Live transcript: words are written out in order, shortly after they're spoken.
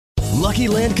Lucky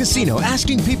Land Casino,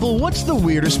 asking people, what's the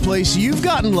weirdest place you've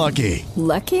gotten lucky?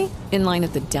 Lucky? In line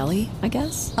at the deli, I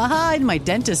guess? Aha, in my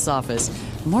dentist's office.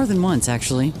 More than once,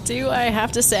 actually. Do I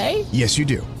have to say? Yes, you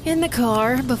do. In the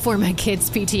car before my kids'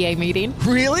 PTA meeting.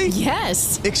 Really?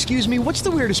 Yes. Excuse me, what's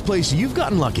the weirdest place you've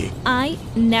gotten lucky? I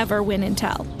never win and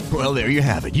tell. Well, there you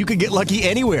have it. You can get lucky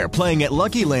anywhere, playing at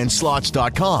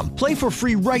LuckyLandSlots.com. Play for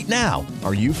free right now.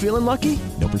 Are you feeling lucky?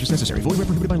 No purchase necessary. Void where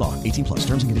prohibited by law. 18 plus.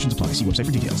 Terms and conditions apply. See website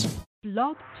for details.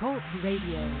 Blog Talk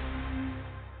Radio.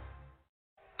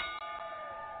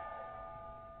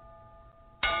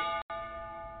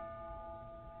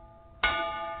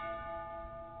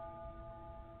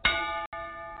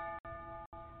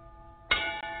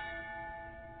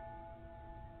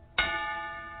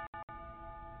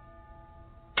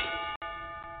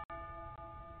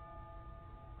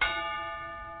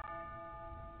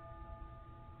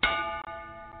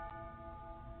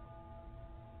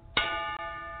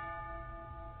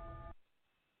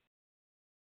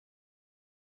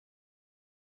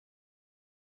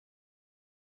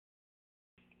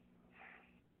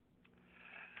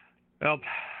 Well,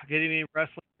 good evening,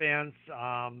 wrestling fans.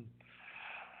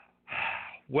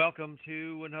 Welcome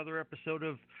to another episode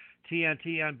of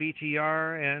TNT on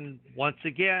BTR. And once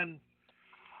again,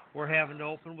 we're having to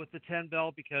open with the 10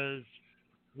 bell because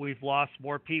we've lost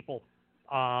more people.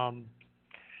 In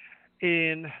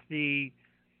the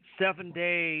 7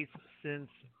 days since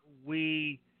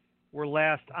we were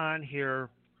last on here,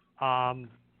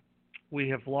 we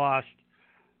have lost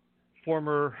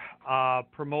former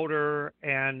promoter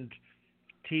and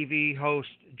TV host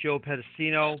Joe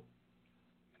Pedicino,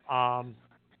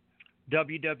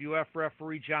 WWF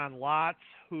referee John Lotz,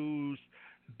 whose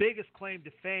biggest claim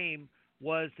to fame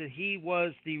was that he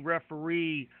was the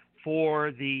referee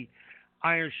for the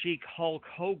Iron Sheik Hulk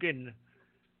Hogan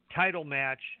title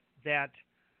match that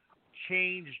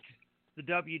changed the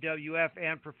WWF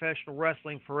and professional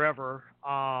wrestling forever.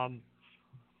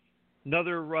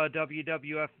 Another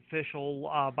WWF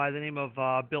official by the name of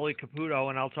Billy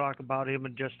Caputo, and I'll talk about him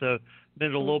in just a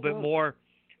minute, a little bit more.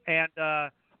 And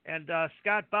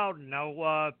Scott Bowden.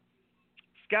 Now,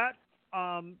 Scott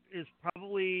is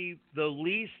probably the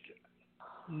least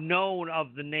known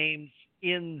of the names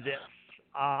in this,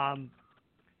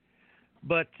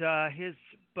 but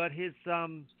his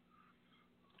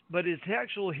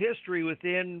actual history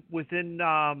within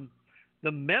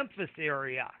the Memphis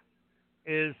area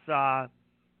is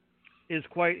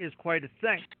quite a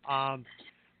thing.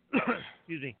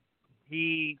 Excuse me.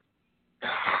 He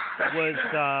was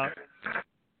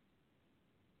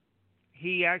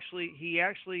he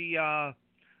actually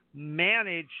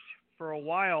managed for a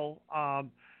while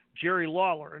Jerry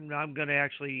Lawler, and I'm going to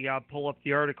actually pull up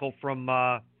the article from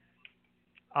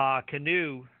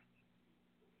Canoe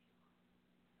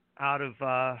out of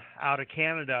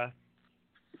Canada.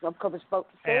 I'm about to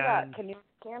say that. Canoe,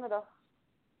 Canada.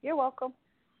 You're welcome.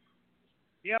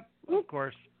 Yep, of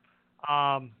course.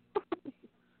 So,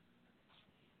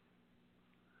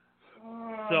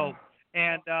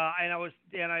 and I was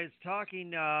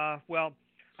talking. I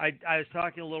was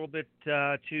talking a little bit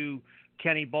to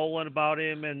Kenny Bolin about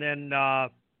him, and then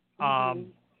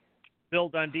Bill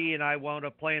Dundee and I wound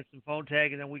up playing some phone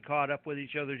tag, and then we caught up with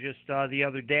each other just the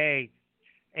other day.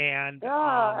 And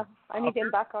I need him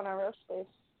back on our roast space.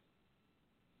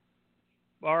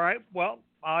 All right. Well,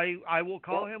 I will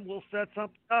call him. We'll set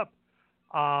something up.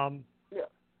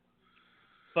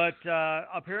 But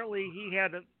apparently he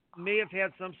may have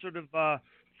had some sort of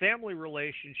family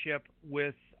relationship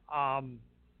with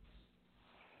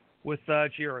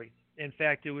Jerry. In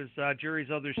fact, it was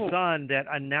Jerry's other son that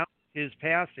announced his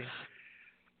passing.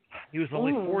 He was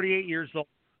only 48 years old.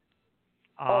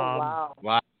 Wow.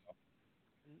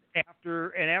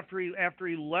 After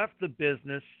he left the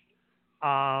business,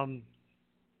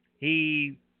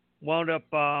 he wound up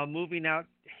moving out.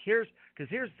 Here's the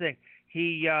thing.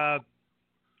 He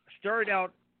started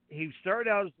out as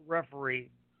a referee,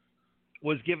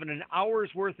 was given an hour's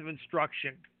worth of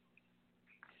instruction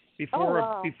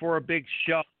before a big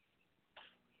show.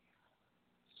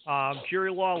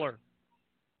 Jerry Lawler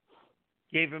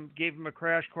gave him a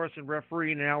crash course in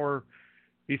refereeing an hour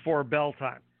before bell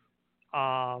time.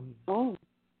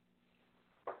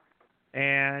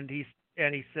 And he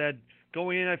said,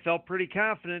 going in, I felt pretty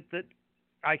confident that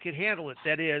I could handle it.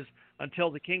 That is, until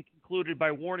the King concluded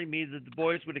by warning me that the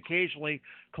boys would occasionally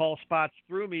call spots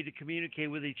through me to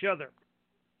communicate with each other.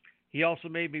 He also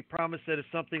made me promise that if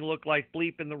something looked like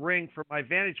bleep in the ring from my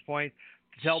vantage point,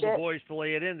 to tell the boys to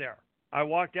lay it in there. I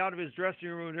walked out of his dressing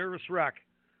room a nervous wreck.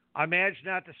 I managed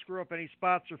not to screw up any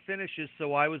spots or finishes,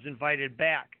 so I was invited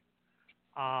back.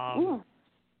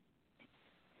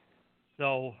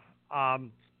 So,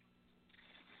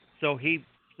 so he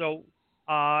so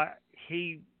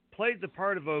he played the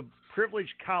part of a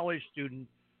privileged college student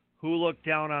who looked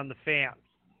down on the fans,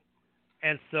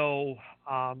 and so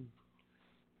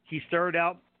he started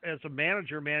out as a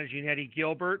manager managing Eddie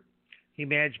Gilbert. He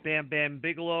managed Bam Bam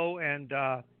Bigelow and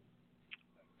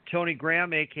Tony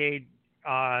Graham,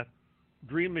 a.k.a.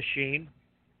 Dream Machine.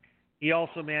 He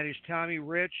also managed Tommy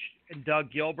Rich and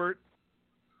Doug Gilbert.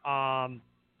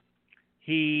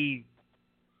 He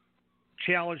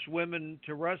challenged women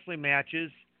to wrestling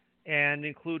matches and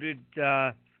included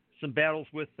some battles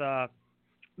with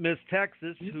Miss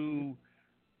Texas, who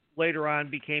later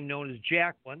on became known as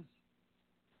Jacqueline.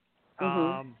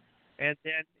 And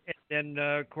then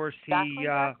of course he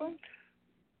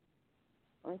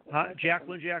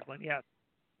Jacqueline, yes.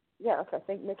 Yeah,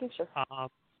 okay. Making sure.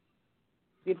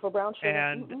 Beautiful brown sugar.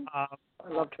 And I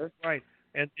loved her. Right,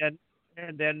 and then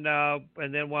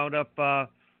wound up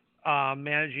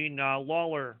managing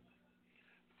Lawler.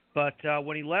 But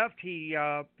when he left, he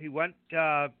went.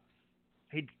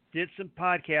 He did some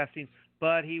podcasting,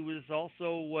 but he was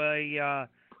also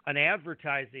an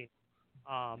advertising.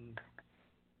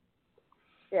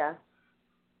 Yeah.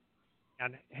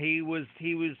 And he was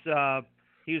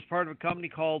part of a company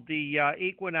called the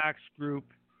Equinox Group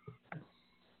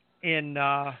in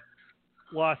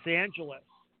Los Angeles,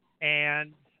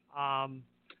 and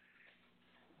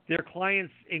their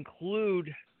clients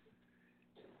include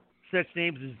such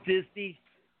names as Disney,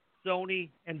 Sony,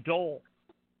 and Dole.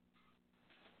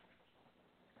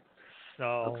 So,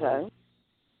 okay.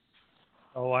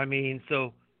 So I mean,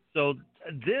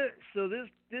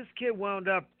 this kid wound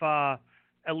up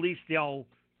at least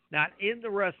not in the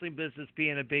wrestling business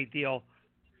being a big deal.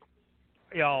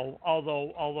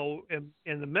 Although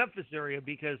in the Memphis area,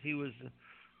 because he was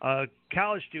a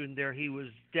college student there, he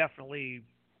was definitely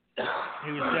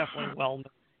well known.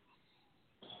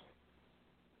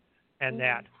 And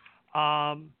that,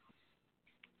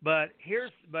 but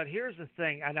here's the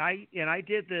thing, and I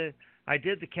did the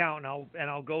count, and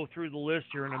I'll go through the list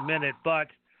here in a minute. But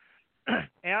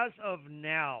as of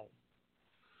now,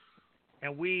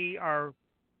 and we are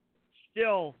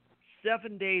still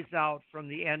 7 days out from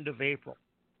the end of April,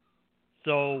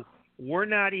 so we're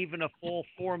not even a full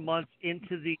 4 months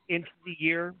into the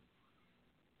year.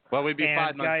 Well, we'd be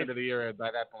 5 months into the year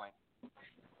by that point.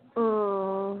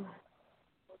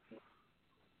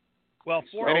 Well,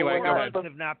 anyway, go months ahead.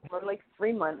 have not. We're like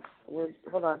 3 months.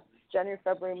 Hold on. January,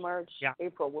 February, March, Yeah.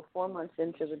 April. We're 4 months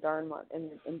into the darn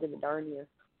year,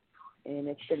 and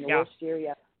it's been the worst year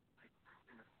yet.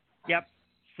 Yep.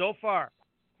 So far,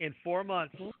 in 4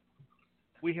 months,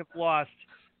 we have lost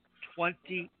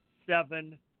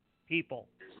 27 people.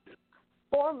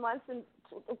 4 months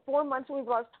we've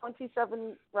lost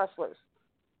 27 wrestlers.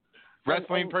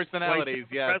 Wrestling personalities,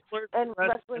 yes.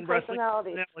 Wrestling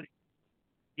personalities.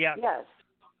 Yes. Yes.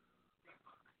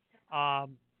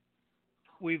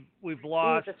 We've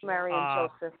lost Jesus, Mary, and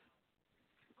Joseph.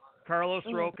 Carlos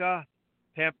Roca,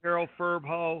 Pampero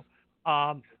Furbho.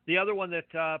 The other one that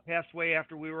passed away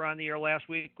after we were on the air last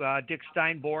week, Dick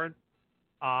Steinborn.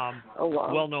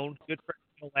 Well known, good friend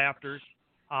of the Laughters.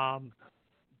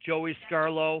 Joey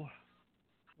Scarlo,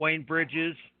 Wayne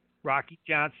Bridges, Rocky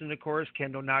Johnson, of course,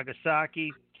 Kendo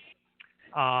Nagasaki,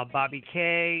 Bobby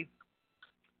Kay,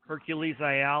 Hercules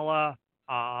Ayala,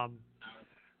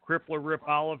 Crippler Rip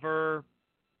Oliver,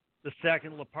 the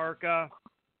second La Parca,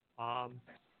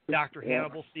 Dr.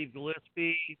 Hannibal Steve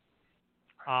Gillespie.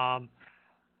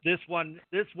 This one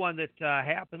that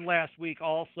happened last week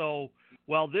also.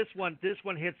 Well, this one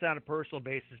hits on a personal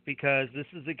basis because this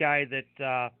is a guy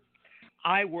that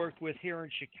I worked with here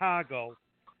in Chicago,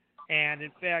 and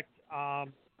in fact,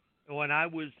 when I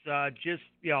was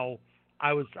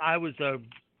I was a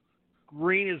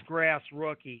green as grass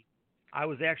rookie. I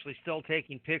was actually still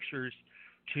taking pictures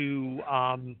to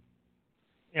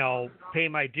pay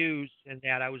my dues, and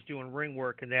that I was doing ring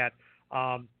work and that.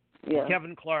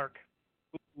 Kevin Clark,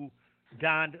 who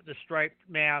donned the striped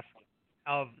mask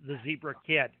of the Zebra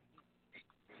Kid,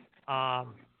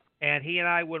 and he and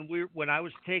I, when I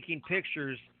was taking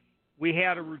pictures, we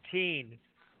had a routine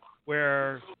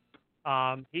where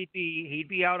he'd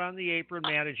be out on the apron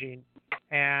managing,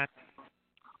 and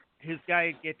his guy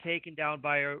would get taken down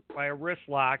by a wrist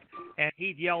lock, and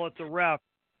he'd yell at the ref,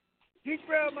 "He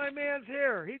grabbed my man's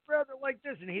hair. He grabbed it like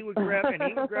this," and he would grab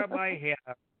my hair.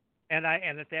 And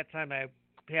at that time I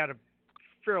had a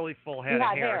fairly full head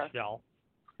of hair still.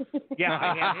 Yeah,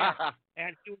 I had hair.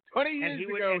 And 20 years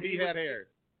ago, he had hair.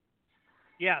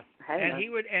 Yes, and he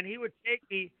would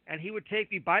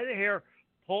take me by the hair,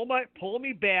 pull my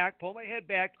head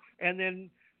back, and then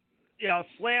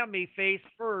slam me face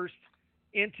first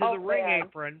into the ring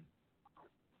apron,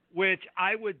 which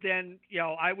I would then,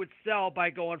 I would sell by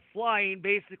going flying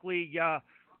basically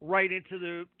right into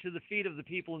the feet of the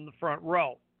people in the front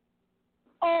row.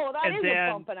 Oh, that is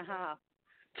a bump and a half.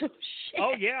 Shit.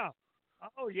 Oh yeah.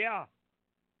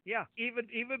 Yeah. Even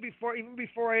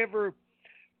before I ever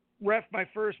ref my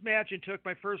first match and took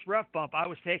my first ref bump, I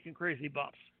was taking crazy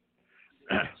bumps.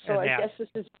 So I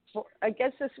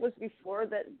guess this was before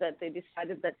that they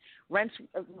decided that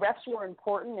refs were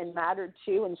important and mattered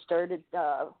too, and started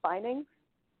fining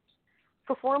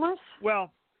performers.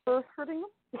 Well, for hurting them.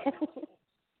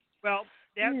 Well,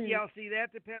 see,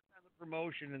 that depends on the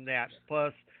promotion and that.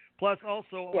 Plus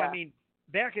also, I mean,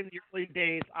 back in the early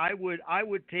days, I would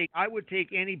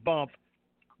take any bump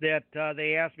that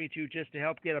they asked me to just to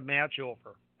help get a match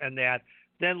over, and that.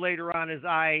 Then later on, as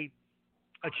I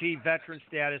achieved veteran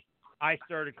status, I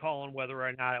started calling whether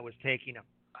or not I was taking them.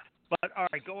 But all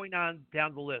right, going on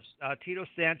down the list, Tito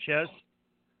Sanchez,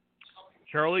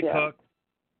 Charlie Cook,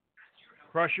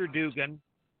 Crusher Dugan,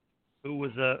 who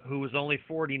was only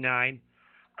 49,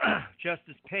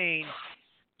 Justice Payne,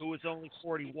 who was only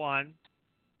 41,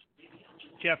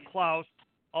 Jeff Klaus,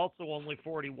 also only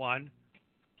 41,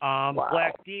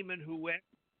 Black Demon, who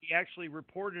he actually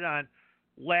reported on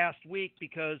last week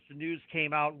because the news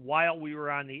came out while we were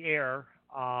on the air,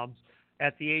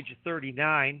 at the age of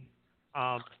 39.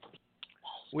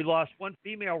 We lost one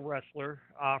female wrestler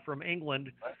from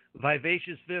England,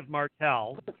 Vivacious Viv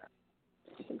Martel.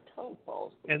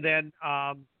 And then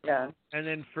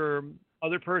for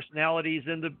other personalities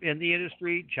in the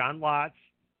industry, John Lotz,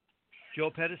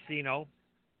 Joe Pedicino,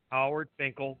 Howard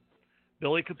Finkel,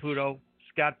 Billy Caputo,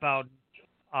 Scott Bowden,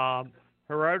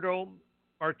 Gerardo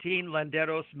Martin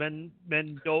Landeros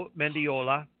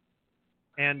Mendiola,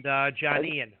 and John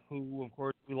Ian, who of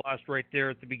course we lost right there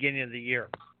at the beginning of the year.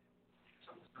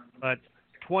 But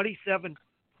 27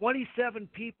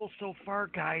 people so far,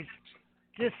 guys.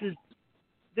 This is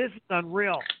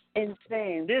unreal.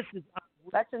 Insane. This is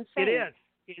unreal. That's insane.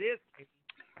 It is.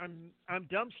 I'm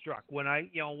dumbstruck when I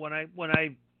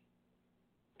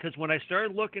because when I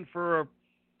started looking for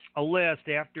a list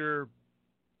after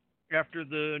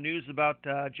the news about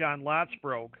John Lotz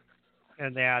broke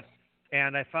and that,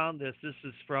 and I found this. This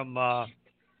is from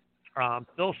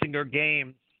Filsinger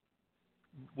Games,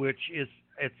 which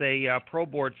it's a pro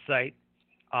board site,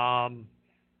 and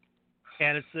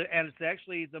it's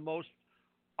actually the most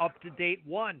up to date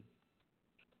one.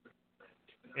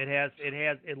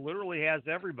 It literally has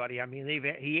everybody. I mean,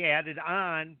 he added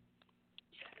on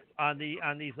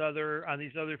these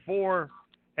other four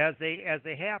as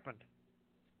they happened.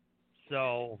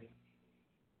 So,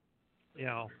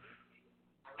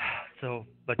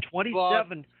 but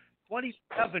 27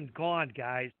 gone,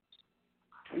 guys.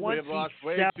 27. We have lost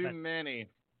way too many.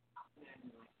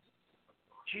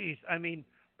 Jeez, I mean,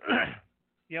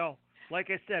 like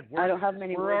I said, I don't have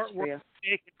many words for you.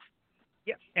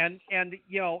 Yeah, and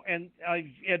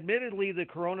admittedly, the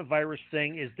coronavirus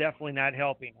thing is definitely not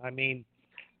helping. I mean,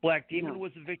 Black Demon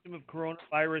was a victim of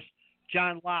coronavirus.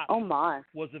 John Lotz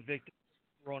was a victim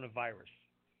of coronavirus.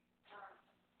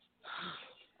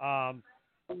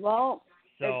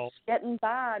 It's getting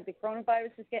bad. The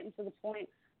coronavirus is getting to the point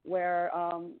where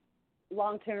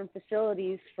long-term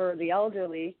facilities for the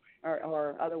elderly,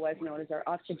 or otherwise known as our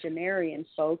octogenarian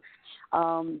folks,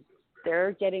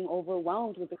 they're getting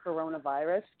overwhelmed with the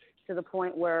coronavirus to the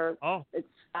point where it's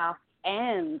staff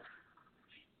and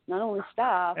not only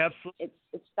staff, it's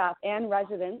staff and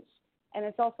residents, and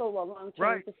it's also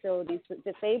long-term facilities for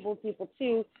disabled people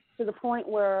too, to the point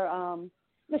where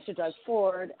Mr. Doug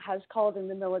Ford has called in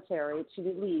the military to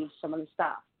relieve some of the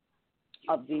staff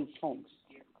of these homes.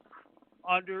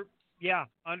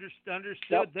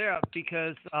 Understood there,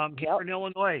 because here in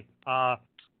Illinois,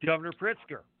 Governor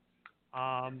Pritzker,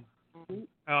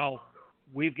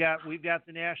 we've got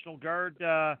the National Guard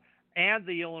and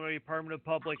the Illinois Department of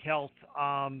Public Health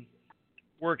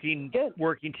working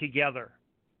together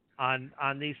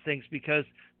on these things because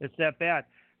it's that bad.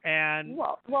 And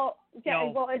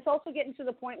it's also getting to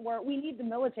the point where we need the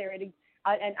military to.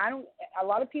 And I don't. A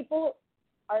lot of people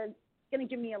are going to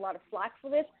give me a lot of flack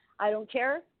for this. I don't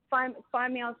care. Find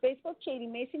me on Facebook, Katie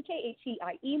Mason,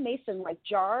 Katie Mason, like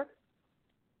jar.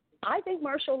 I think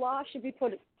martial law should be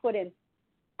put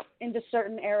into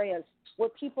certain areas where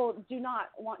people do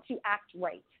not want to act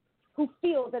right, who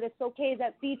feel that it's okay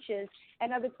that beaches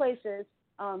and other places,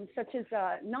 such as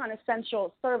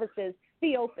non-essential services,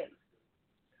 be open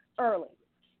early.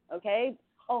 Okay?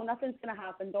 Oh, nothing's going to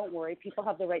happen. Don't worry. People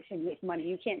have the right to make money.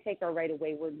 You can't take our right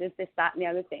away. We're this, that, and the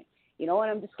other thing. And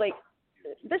I'm just like,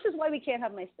 this is why we can't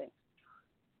have nice things.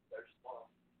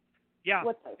 Yeah,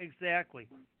 What type? exactly.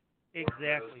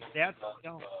 That's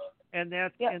and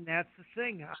that's the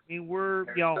thing. I mean, we're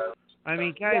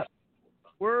guys,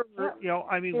 we're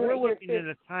we're living in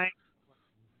a time.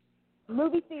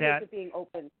 Movie theaters are being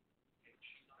open.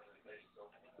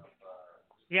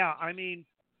 Yeah, I mean.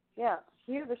 Yeah,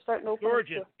 here they're starting to open.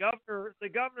 Georgia,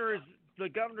 the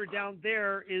governor down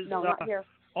there is not here.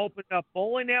 Opened up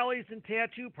bowling alleys and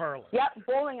tattoo parlors. Yep,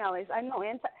 bowling alleys. I know,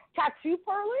 and tattoo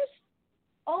parlors.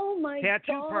 Oh my God,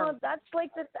 parlors. that's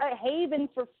like a haven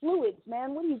for fluids,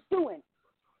 man. What are you doing?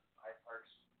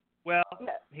 Well,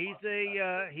 he's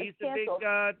a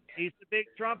big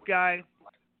Trump guy,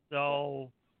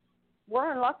 so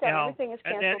we're in lockdown. Everything is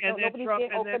canceled. Nobody's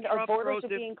being opened. Our borders are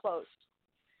being closed.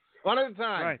 One at a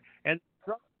time. Right, and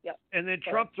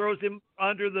Trump throws him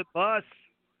under the bus.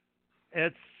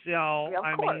 It's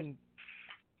I mean,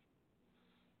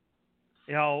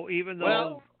 even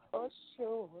though.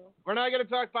 We're not going to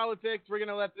talk politics. We're going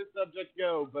to let this subject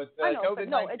go. But I know, COVID-19.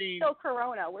 no, it's still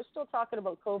Corona. We're still talking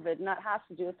about COVID, and that has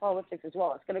to do with politics as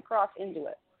well. It's going to cross into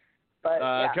it. But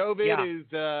COVID is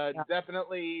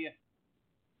definitely.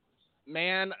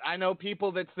 Man, I know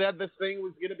people that said this thing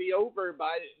was going to be over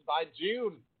by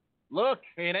June. Look,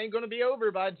 it ain't going to be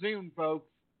over by June, folks.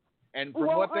 And from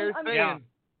what they're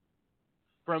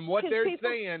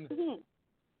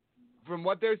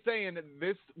saying,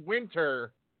 this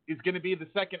winter is going to be the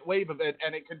second wave of it,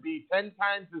 and it could be 10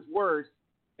 times as worse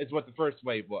as what the first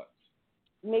wave was.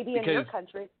 Maybe in your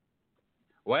country.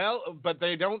 Well, but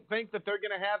they don't think that they're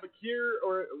going to have a cure,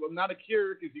 or not a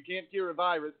cure because you can't cure a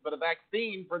virus, but a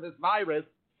vaccine for this virus.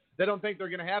 They don't think they're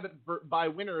going to have it by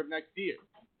winter of next year,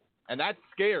 and that's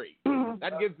scary.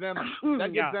 That gives them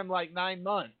like 9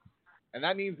 months, and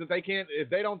that means that they can't. If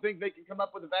they don't think they can come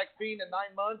up with a vaccine in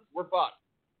 9 months, we're fucked.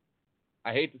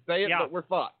 I hate to say it, but we're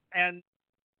fucked. And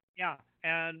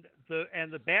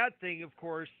the bad thing, of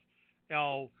course,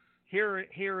 here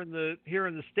in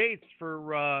the States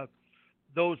for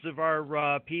those of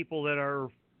our people that are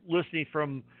listening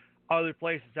from other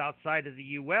places outside of the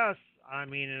U.S., I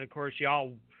mean, and of course,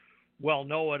 y'all well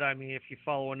know it. I mean, if you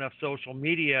follow enough social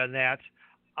media and that,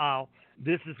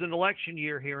 this is an election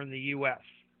year here in the U.S.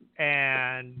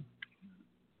 And,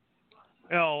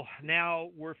 now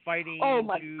we're fighting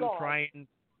to try and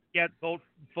get vote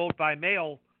by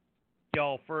mail,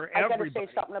 for everybody. I got to say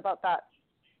something about that.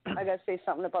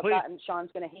 Please. And Sean's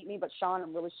going to hate me, but Sean,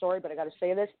 I'm really sorry, but I got to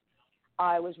say this.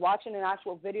 I was watching an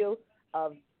actual video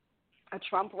of a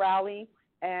Trump rally,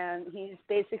 and he's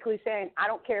basically saying, I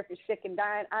don't care if you're sick and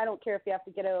dying. I don't care if you have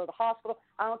to get out of the hospital.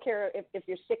 I don't care if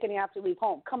you're sick and you have to leave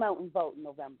home. Come out and vote in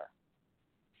November.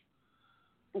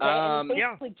 Okay? And he's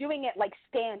basically doing it like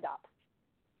stand up.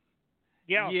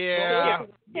 Yeah.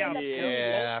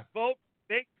 Vote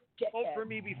for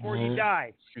me before you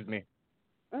die. Excuse me.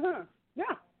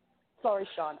 Yeah. Sorry,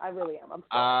 Sean. I really am. I'm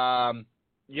sorry.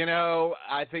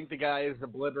 I think the guy is a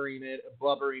blubbering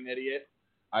idiot.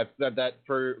 I've said that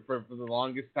for the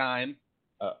longest time.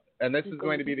 And this is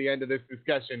going to be the end of this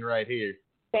discussion right here.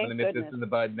 I'm going to nip this in the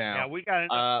bud now. Yeah, we got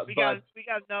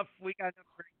enough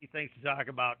crazy things to talk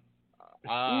about.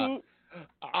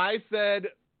 I said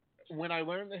when I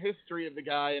learned the history of the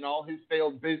guy and all his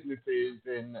failed businesses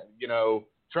and,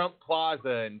 Trump Plaza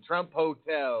and Trump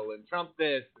Hotel and Trump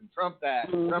this and Trump that,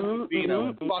 Trump Casino,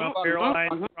 and Trump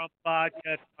Airlines, Trump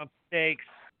Vodka, Trump Steaks.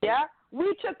 Yeah,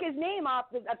 we took his name off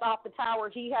the tower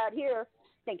he had here.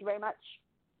 Thank you very much.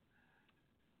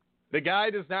 The guy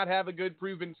does not have a good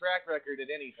proven track record at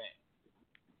anything.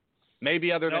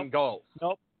 Maybe other than golf.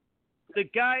 Nope. The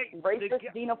guy, racist,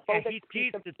 xenophobic. He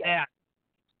cheats at that.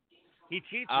 He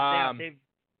cheats at that.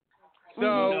 So,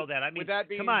 know that. I mean, with that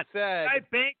being come on. said, the guy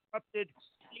bankrupted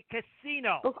the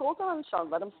casino. Look, hold on, Sean.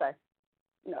 Let him say.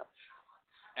 No.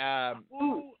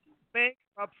 Who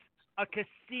bankrupts a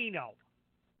casino?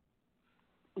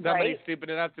 Somebody stupid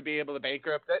enough to be able to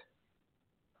bankrupt it.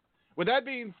 With that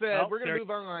being said, we're going to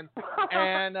move on.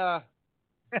 And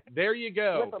there you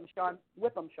go.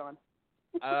 Whip him, Sean.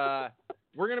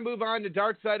 We're going to move on to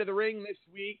Dark Side of the Ring this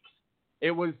week.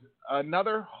 It was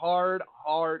another hard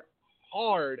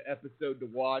episode to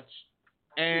watch.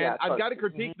 And I've got to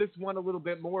critique this one a little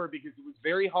bit more because it was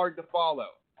very hard to follow.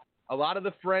 A lot of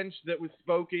the French that was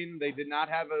spoken, they did not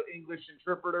have an English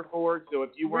interpreter for. So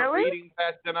if you weren't reading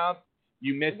fast enough,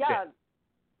 you missed it.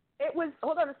 It was,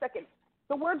 hold on a second.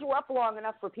 The words were up long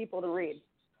enough for people to read.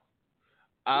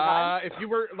 If you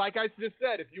were, like I just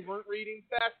said, if you weren't reading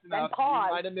fast enough, you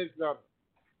might have missed them.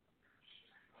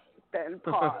 Then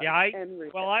pause. I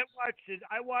watched it.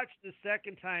 I watched the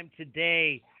second time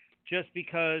today, just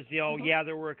because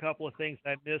there were a couple of things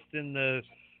I missed in the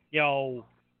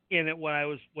in it when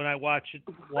I watched it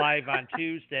live on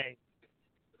Tuesday.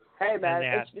 Hey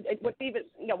man, what's even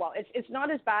it's not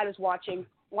as bad as watching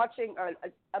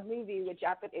a movie with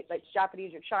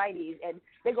Japanese or Chinese, and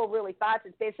they go really fast.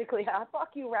 It's basically fuck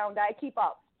you, round eye, keep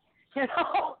up. You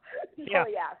know? Yeah. So,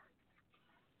 yeah.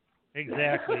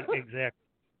 Exactly.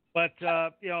 But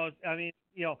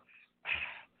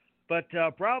but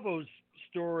Bravo's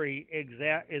story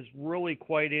is really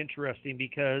quite interesting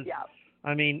because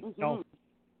I mean,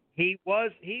 he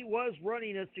was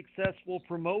running a successful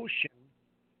promotion.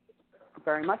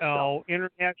 Very much so.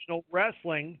 International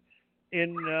wrestling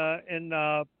in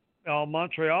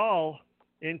Montreal,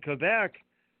 in Quebec.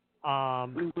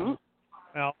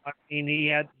 Well, I mean, he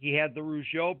had the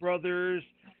Rougeau brothers.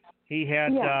 He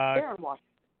had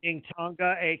King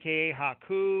Tonga, a.k.a.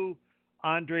 Haku,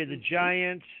 Andre the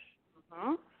Giant.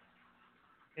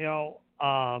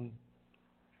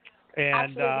 And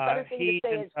actually, the better thing he to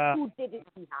say is who didn't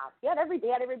he have? He had every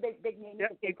big name. Yeah,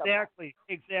 exactly.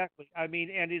 I mean,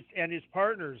 and his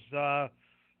partners,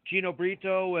 Gino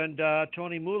Brito and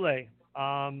Tony Mule,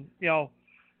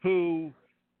 who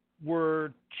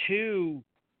were two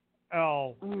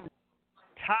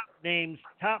top names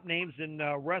in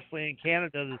wrestling in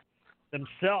Canada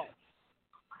themselves.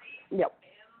 Yep.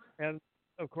 And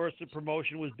of course, the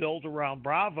promotion was built around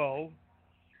Bravo,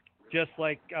 just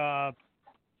like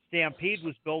Stampede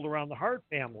was built around the Hart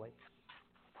family.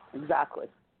 Exactly.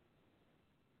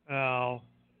 And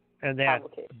that,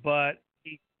 but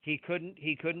he couldn't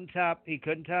top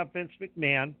Vince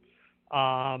McMahon,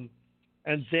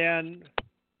 and then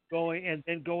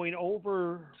going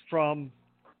over from,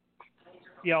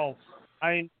 I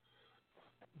mean,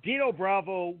 Dino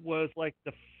Bravo was like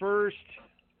the first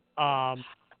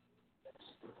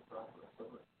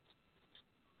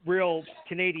real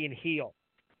Canadian heel.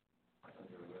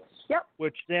 Yep.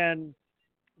 Which then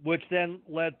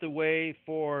led the way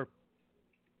for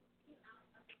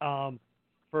the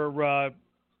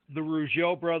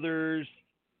Rougeau brothers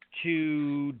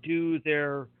to do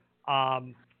their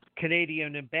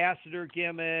Canadian ambassador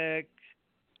gimmick.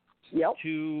 Yep.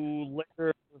 To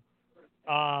later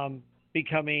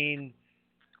becoming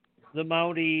the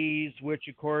Mounties, which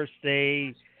of course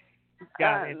they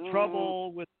got in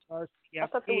trouble with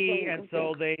RCMP, and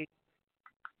so they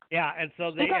had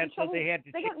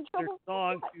to change their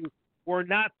song to "We're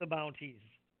Not the Mounties."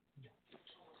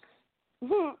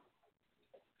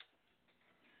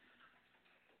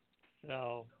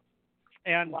 So,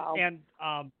 and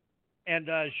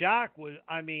Jacques was,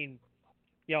 I mean,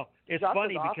 it's Jacques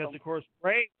funny awesome. because of course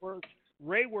Ray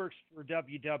works for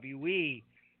WWE,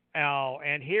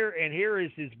 and here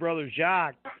is his brother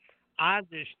Jacques on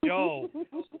this show.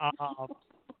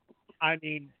 I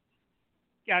mean,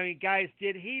 guys,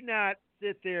 did he not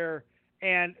sit there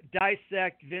and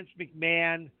dissect Vince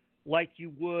McMahon like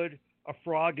you would a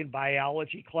frog in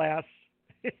biology class?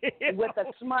 With a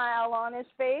smile on his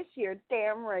face? You're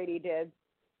damn right he did.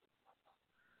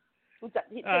 Just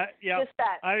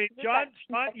that. I mean, John,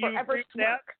 you agree with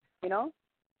that? You know?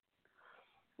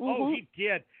 Oh, he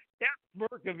did.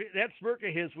 That smirk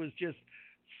of his was just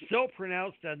so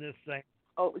pronounced on this thing.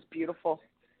 Oh, it was beautiful.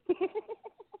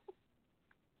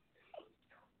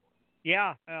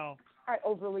 Yeah. I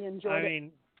overly enjoyed it. I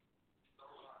mean,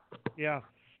 yeah.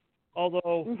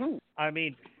 Although, I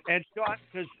mean, and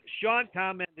Sean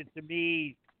commented to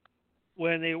me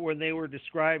when they were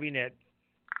describing it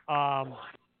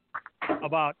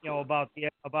about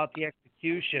the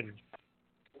execution.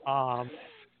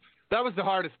 That was the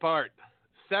hardest part.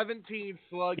 17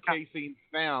 slug casings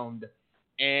found,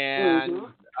 and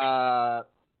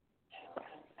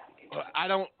I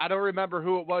don't remember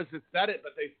who it was that said it,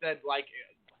 but they said like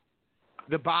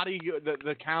the body,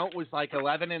 the count was like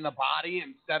 11 in the body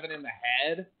and 7 in the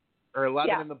head, or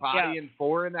 11 in the body and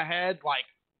 4 in the head. Like,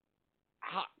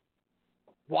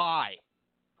 why?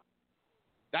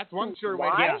 That's one sure way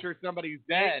to make sure somebody's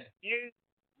dead.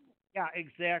 Yeah,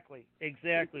 exactly.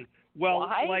 Well,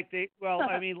 why?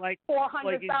 I mean, like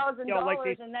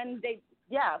 $400,000, and then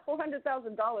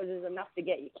 $400,000 is enough to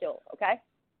get you killed. Okay.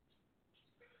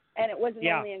 And it wasn't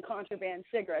only in contraband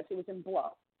cigarettes; it was in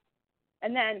blow.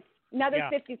 And then another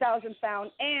 50,000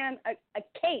 found, and a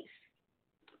case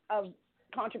of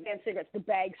contraband cigarettes, the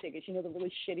bag cigarettes. You know, the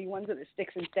really shitty ones that are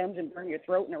sticks and stems and burn your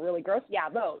throat and are really gross. Yeah,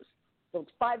 those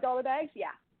 $5 bags. Yeah.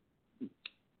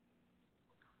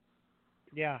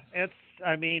 Yeah, it's.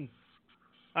 I mean,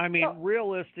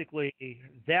 realistically,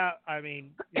 that. I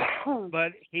mean,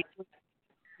 but he,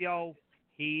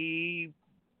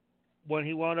 when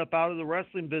he wound up out of the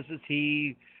wrestling business,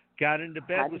 he got into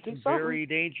bed with some very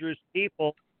dangerous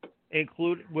people,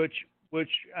 which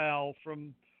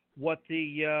from what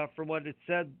from what it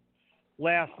said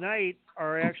last night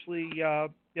are actually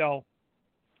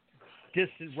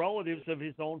distant relatives of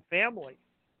his own family.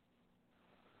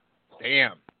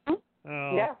 Damn.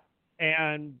 Yeah.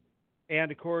 And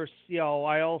of course,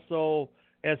 I also,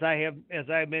 as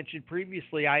I mentioned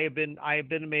previously, I have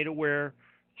been made aware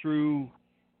through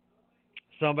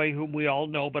somebody whom we all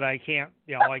know, but I can't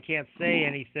say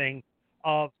anything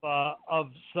of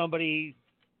somebody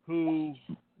who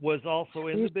was also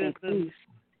in the business,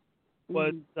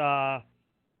 was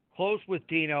close with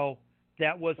Dino,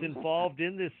 that was involved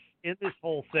in this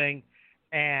whole thing,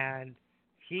 and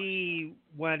he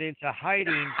went into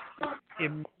hiding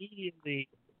immediately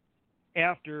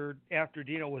after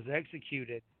Dino was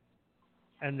executed,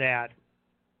 and that.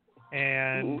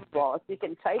 And well, if you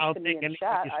can type to me in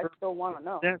chat, I still want to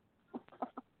know.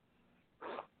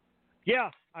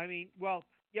 Yeah, I mean, well,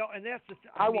 and that's the.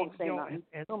 I won't say nothing.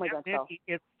 Oh my God,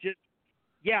 it's just,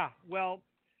 yeah, well,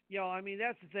 I mean,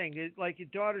 that's the thing. Like your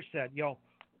daughter said,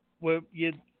 well,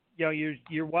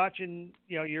 you're watching,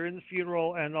 you're in the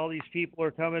funeral, and all these people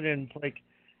are coming, and it's like,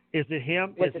 is it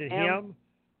him? Is it him?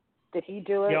 Did he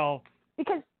do it?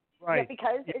 Because right. Yeah,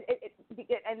 because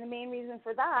and the main reason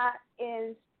for that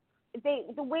is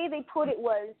the way they put it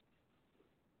was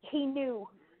he knew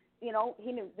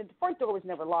the front door was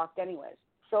never locked anyways.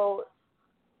 So,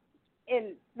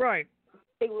 and right,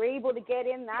 they were able to get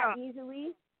in that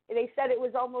easily. They said it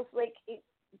was almost like it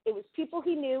was people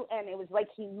he knew, and it was like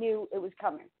he knew it was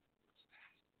coming.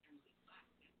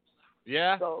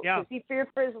 Yeah. So, because he feared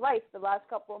for his life the last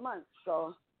couple of months.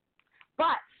 So,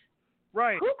 but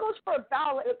right, who goes for a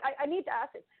ballet? I need to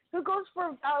ask it. Who goes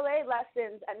for ballet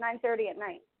lessons at 9:30 at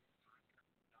night?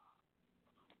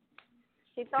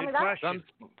 Can you tell me that? Question.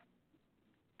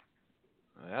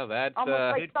 Well, that's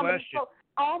good question.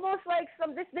 Almost like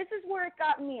some. This is where it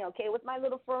got me. Okay, with my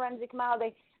little forensic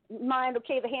mind.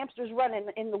 Okay, the hamster's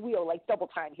running in the wheel like double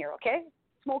time here. Okay,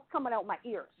 smoke coming out my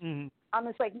ears. Mm-hmm. I'm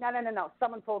just like, no.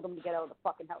 Someone told them to get out of the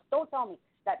fucking house. Don't tell me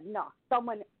that. No,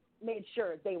 someone made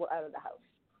sure they were out of the house.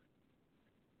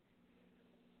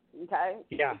 Okay.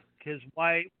 Yeah, because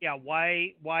why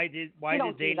did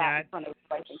they not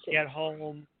get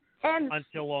home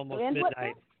until almost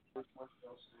midnight?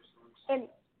 And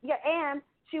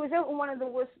she was out in one of the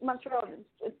worst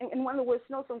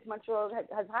snowstorms Montreal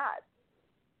has had.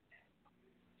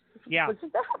 Yeah. Was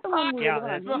that the one we were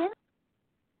on?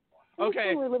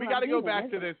 Okay, we got to go back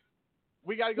to this.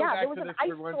 We got to go back to this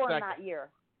for 1 second.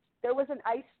 There was an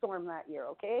ice storm that year,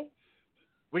 okay?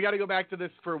 We got to go back to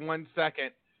this for 1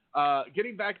 second.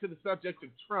 Getting back to the subject of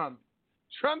Trump.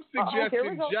 Trump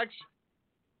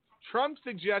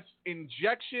suggests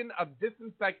injection of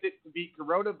disinfectant to beat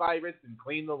coronavirus and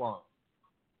clean the lungs.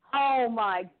 Oh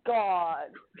my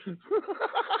God.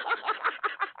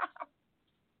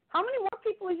 How many more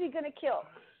people is he going to kill?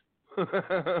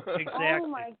 Exactly. Oh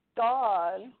my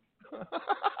God.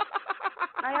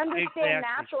 I understand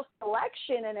natural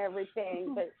selection and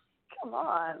everything, but come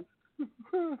on.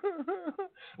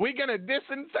 We're going to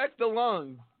disinfect the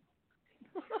lungs.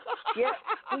 Yeah,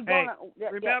 remember,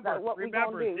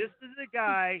 this is the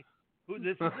guy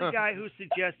who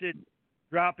suggested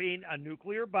dropping a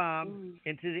nuclear bomb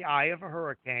into the eye of a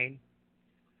hurricane,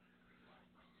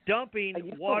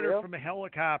 dumping water from a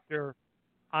helicopter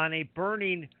on a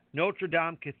burning Notre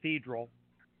Dame Cathedral.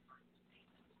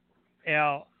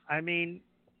 I mean,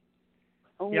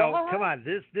 come on,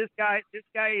 this guy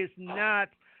is not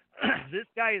this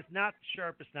guy is not the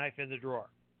sharpest knife in the drawer.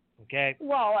 Okay.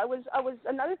 Well, I was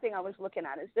another thing I was looking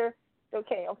at is there.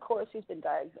 Okay, of course he's been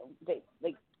diagnosed.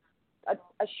 A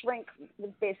shrink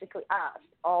was basically asked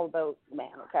all about the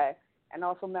man. Okay, and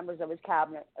also members of his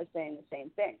cabinet are saying the same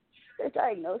thing. They're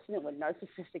diagnosing him with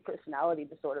narcissistic personality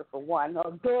disorder for one.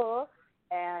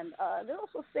 And they're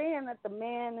also saying that the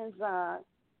man is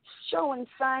showing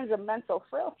signs of mental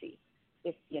frailty,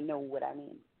 if you know what I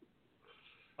mean.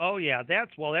 Oh yeah,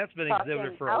 that's been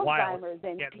exhibited for a while. Alzheimer's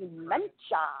and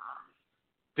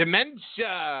dementia.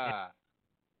 Yeah.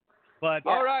 But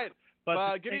all right.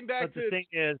 But getting back to the thing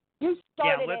is, let's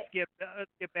get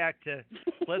back to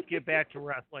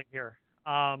wrestling here.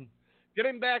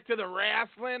 Getting back to the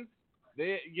wrestling,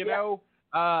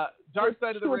 Dark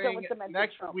Side of the Ring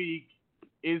next week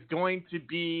is going to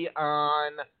be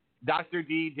on Dr.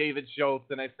 D, David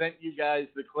Schultz, and I sent you guys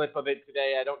the clip of it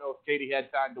today. I don't know if Katie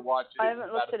had time to watch it. I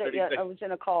haven't looked at it yet. I was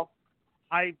in a call.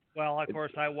 Of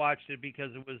course, I watched it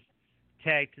because it was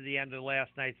tagged to the end of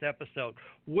last night's episode.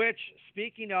 Which,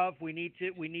 speaking of, we need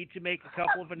to make a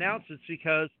couple of announcements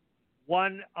because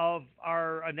one of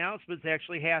our announcements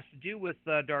actually has to do with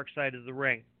Dark Side of the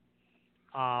Ring.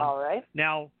 All right.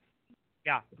 Now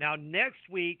next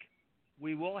week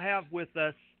we will have with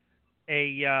us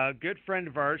a good friend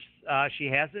of ours. She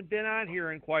hasn't been on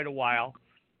here in quite a while,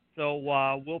 so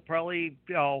we'll probably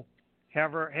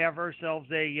have ourselves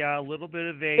a little bit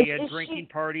of a drinking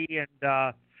party and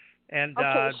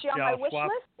okay. Is she on my wish swap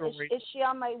list? stories. Is she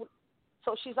on my?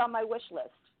 So she's on my wish list.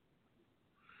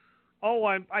 Oh,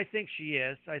 I think she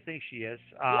is.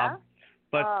 Yeah.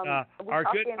 But our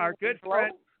good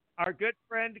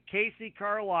friend Casey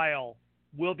Carlisle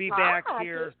will be back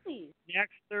here Casey.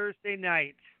 next Thursday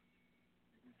night.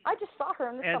 I just saw her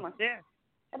in the summer.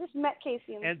 I just met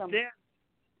Casey in the summer.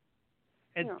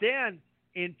 Then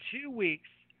in 2 weeks,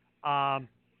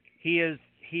 he is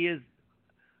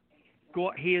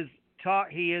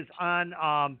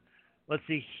on. Let's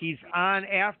see, he's on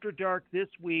After Dark this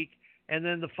week, and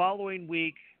then the following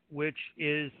week, which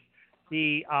is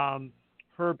the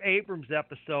Herb Abrams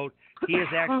episode, he is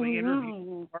actually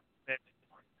interviewing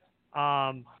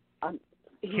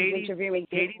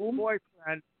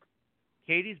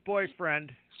Katie's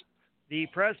boyfriend, the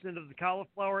president of the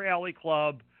Cauliflower Alley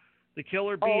Club, the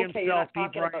Killer Bee himself, B.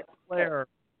 Brian Flair,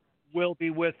 will be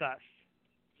with us.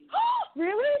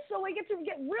 Really? So we get to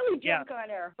get really drunk on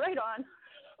air. Right on.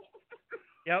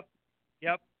 Yep.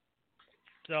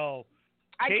 So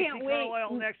I Casey can't wait.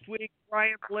 Carlisle next week,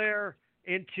 Brian Blair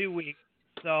in 2 weeks.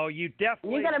 So you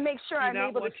definitely. You got to make sure I'm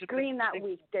able to screen that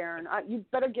week, Darren. You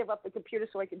better give up the computer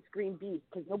so I can screen B,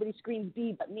 because nobody screens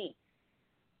B but me.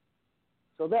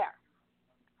 So there.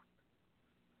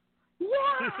 Yeah,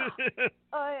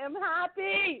 I am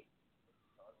happy.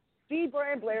 B.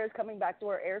 Brian Blair is coming back to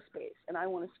our airspace, and I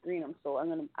want to screen him. So I'm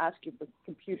going to ask you for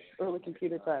early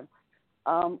computer time.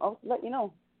 I'll let you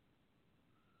know.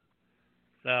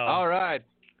 So. All right.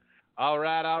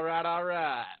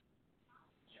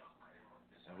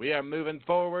 We are moving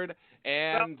forward,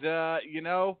 and the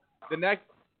next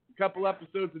couple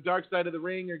episodes of Dark Side of the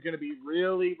Ring are going to be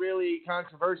really, really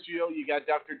controversial. You got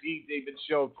Dr. D. David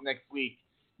Schultz next week.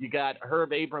 You got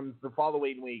Herb Abrams the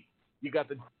following week. You got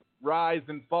the rise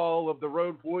and fall of the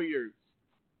Road Warriors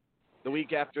the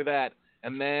week after that,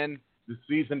 and then the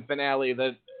season finale.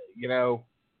 That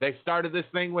they started this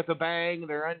thing with a bang.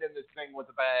 They're ending this thing with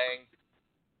a bang.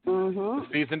 Mm-hmm. The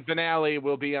season finale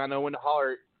will be on Owen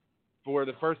Hart. For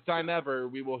the first time ever,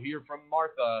 we will hear from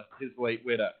Martha, his late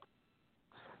widow.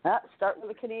 Start with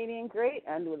a Canadian great,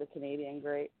 end with a Canadian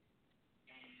great.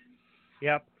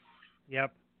 Yep.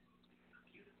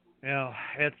 That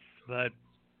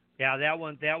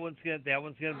one's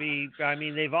gonna be. I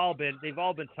mean, they've all been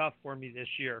tough for me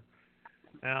this year.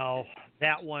 Now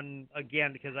that one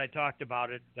again, because I talked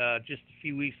about it just a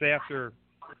few weeks after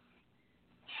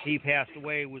he passed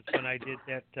away, was when I did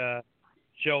that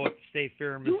show at the State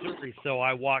Fair in Missouri. So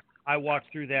I walked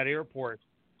through that airport.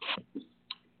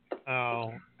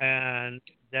 And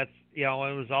that's it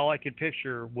was all I could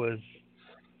picture was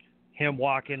him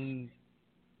walking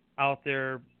out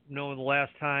there, knowing the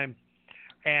last time.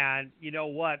 And you know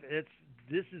what?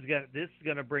 This is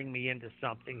gonna bring me into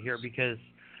something here, because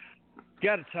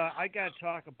I gotta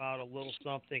talk about a little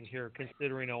something here,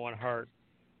 considering Owen Hart.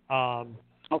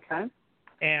 Okay.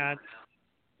 And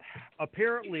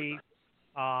apparently,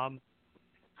 and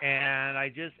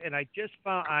I just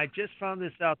found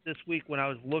this out this week when I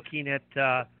was looking at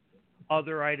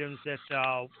other items that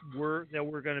we're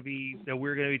going to be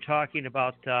talking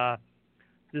about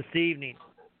this evening.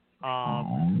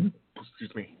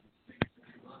 Excuse me.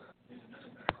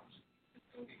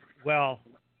 Well,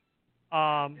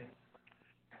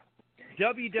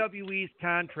 WWE's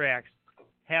contracts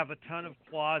have a ton of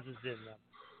clauses in them.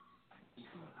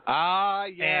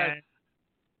 Yes.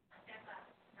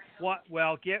 And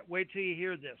wait till you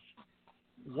hear this.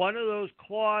 One of those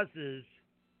clauses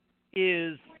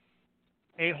is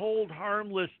a hold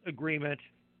harmless agreement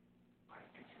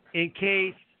in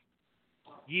case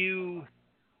you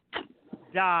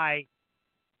die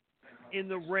in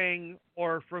the ring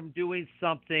or from doing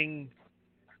something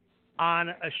on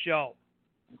a show.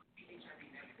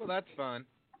 Well, that's fun.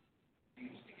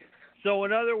 So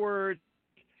in other words,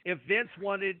 if Vince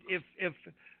wanted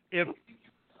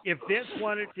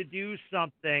to do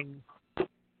something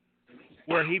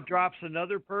where he drops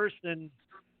another person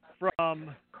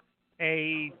from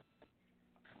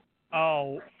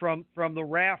from the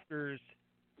rafters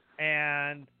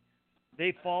and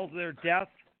they fall to their death,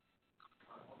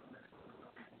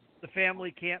 the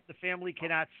family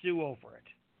cannot sue over it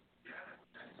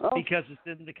because it's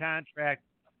in the contract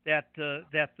that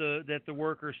the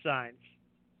worker signs.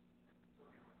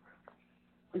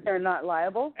 They're not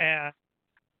liable. And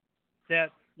in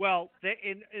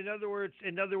other words,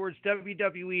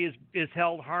 WWE is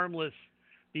held harmless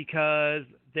because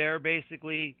they're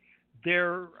basically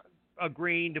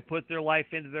agreeing to put their life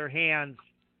into their hands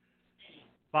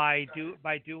by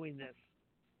doing this.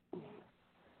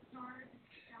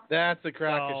 That's a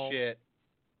crock of shit.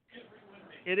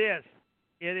 It is.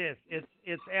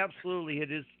 It's absolutely.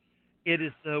 It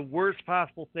is the worst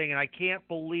possible thing, and I can't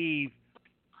believe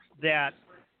that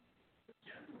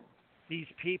these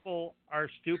people are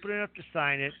stupid enough to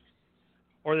sign it,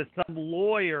 or that some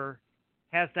lawyer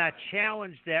has not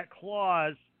challenged that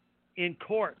clause in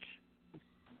court.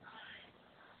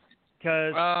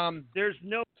 Because there's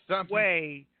no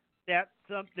way that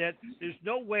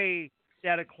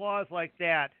a clause like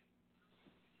that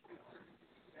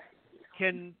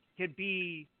can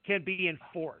be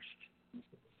enforced.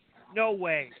 No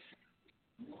way.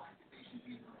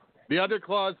 The other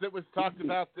clause that was talked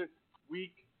about this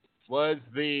week was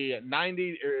the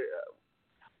 90.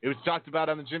 It was talked about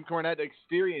on the Jim Cornette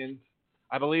Experience.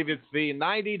 I believe it's the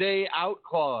 90-day out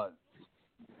clause.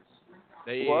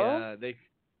 They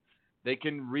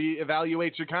can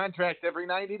reevaluate your contract every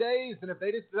 90 days, and if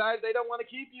they decide they don't want to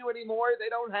keep you anymore, they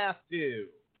don't have to.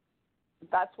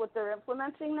 That's what they're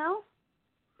implementing now?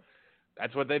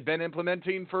 That's what they've been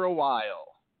implementing for a while.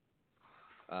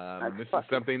 This is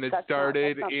something that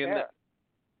started Every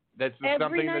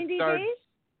 90 days?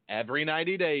 Every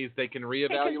 90 days, they can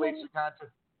reevaluate your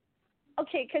contract.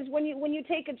 Okay, because when you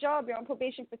take a job, you're on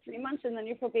probation for 3 months, and then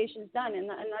your probation's done, and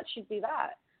that should be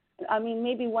that. I mean,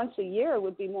 maybe once a year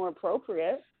would be more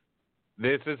appropriate.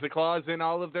 This is the clause in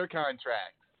all of their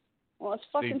contracts. Well, it's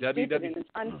fucking stupid and it's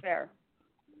unfair.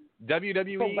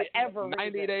 WWE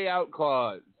 90-day out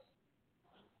clause.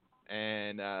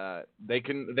 And they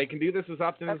can do this as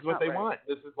often as what they want.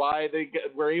 This is why they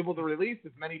were able to release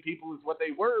as many people as what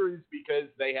they were, is because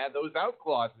they had those out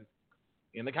clauses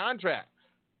in the contracts.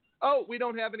 Oh, we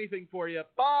don't have anything for you.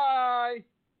 Bye.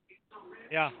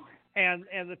 Yeah, and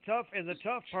the tough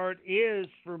part is,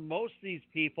 for most of these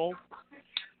people,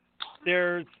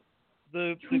 there's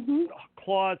the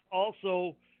clause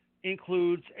also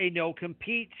includes a no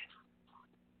compete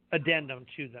addendum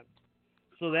to them.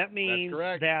 So that means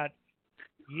that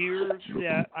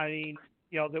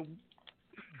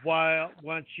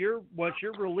once you're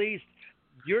released,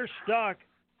 you're stuck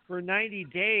for 90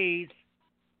 days.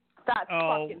 That's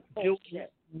fucking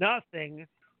bullshit. Nothing.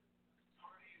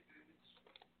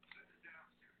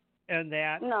 And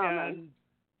that,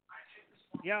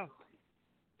 yeah.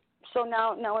 So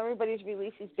now everybody's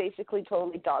release is basically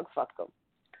totally dog fucked them.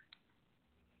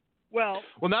 Well,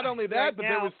 not only that, but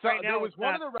there was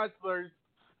one of the wrestlers.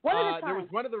 There was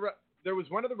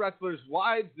one of the wrestlers'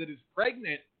 wives that is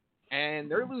pregnant, and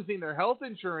they're losing their health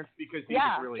insurance because he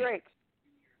was released. Drake.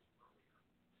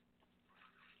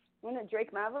 Wasn't it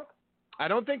Drake Maverick? I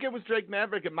don't think it was Drake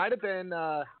Maverick. It might have been.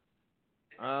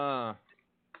 Carl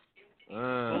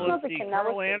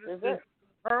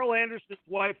Anderson's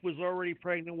wife was already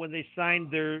pregnant when they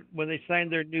signed their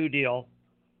new deal.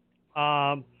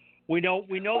 We know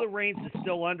that Reigns is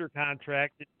still under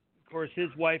contract. Of course, his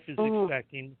wife is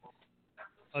expecting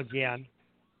again.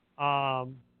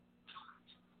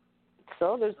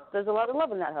 So there's a lot of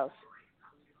love in that house.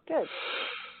 Good.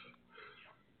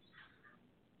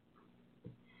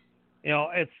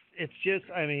 It's just,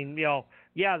 I mean,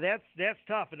 that's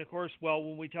tough. And of course,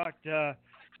 when we talked the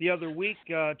other week,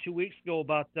 2 weeks ago,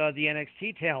 about the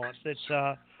NXT talent,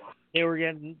 that they were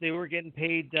getting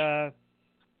paid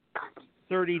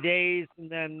 30 days, and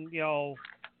then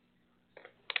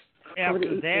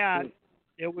after that,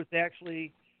 it was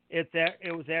actually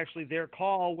their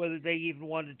call whether they even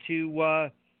wanted to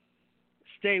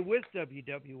stay with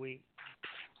WWE.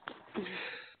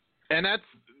 And that's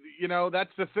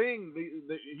the thing.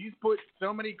 He's put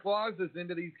so many clauses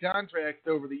into these contracts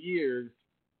over the years.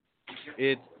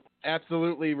 It's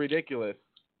absolutely ridiculous.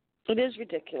 It is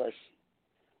ridiculous.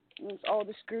 It's all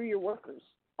to screw your workers.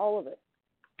 All of it.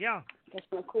 Yeah. That's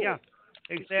not cool. Yeah,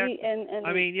 exactly. And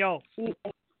I mean,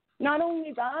 not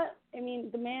only that, I mean,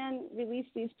 the man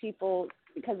released these people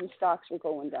because his stocks were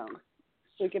going down,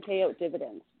 so he could pay out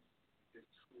dividends.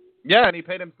 Yeah, and he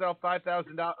paid himself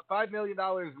 $5 million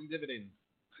in dividends.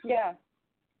 Yeah.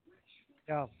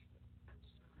 Yeah.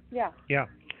 Yeah. Yeah.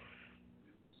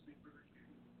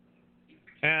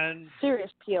 And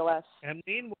serious POS. And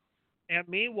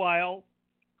meanwhile,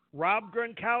 Rob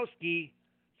Gronkowski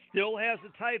still has the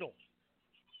title.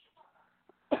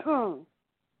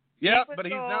 Yeah, but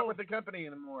he's not with the company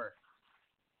anymore.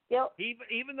 Yep.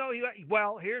 Even though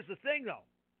here's the thing though.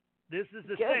 This is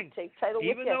the Good. thing. Take title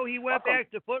even with though you. He went back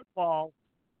to football,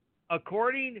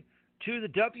 according to the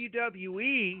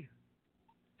WWE,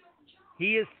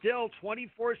 he is still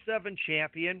 24/7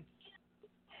 champion.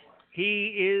 He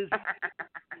is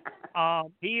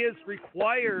he is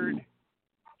required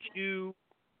to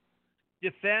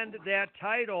defend that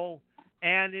title,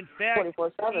 and in fact,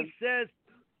 24/7. he says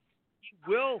he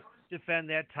will defend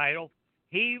that title.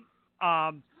 The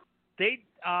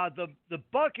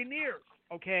Buccaneers,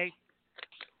 okay.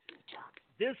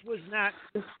 This was not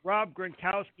Rob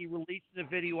Gronkowski releasing a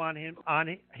video on his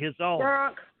own.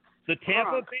 Gronk. The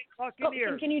Tampa Bay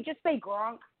Buccaneers. Can you just say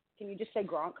Gronk? Can you just say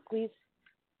Gronk, please?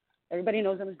 Everybody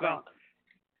knows him as Gronk.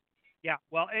 Yeah.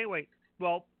 Well, anyway.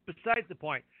 Well, besides the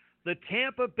point, the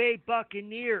Tampa Bay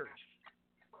Buccaneers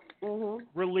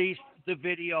released the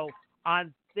video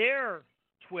on their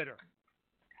Twitter,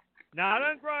 not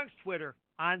on Gronk's Twitter,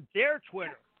 on their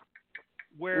Twitter,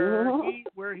 where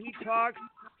he talks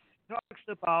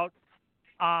about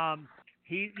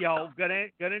he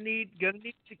gonna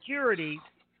need security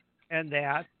and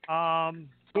that and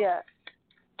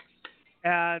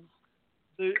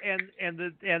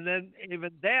then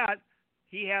even that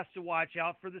he has to watch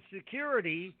out for the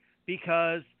security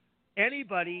because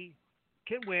anybody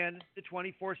can win the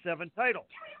 24/7 title.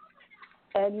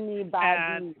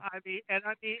 Anybody. And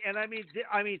I mean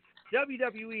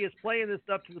WWE is playing this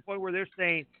up to the point where they're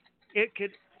saying it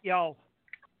could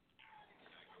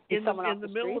in the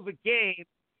middle of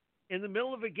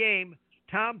a game,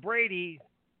 Tom Brady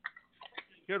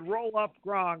could roll up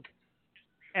Gronk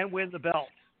and win the belt.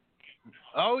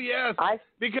 Oh, yes,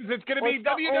 because it's going to be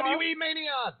WWE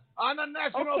Mania on the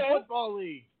National Football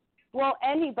League. Well,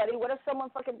 anybody. What if someone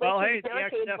fucking breaks the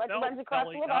barricade,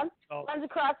 runs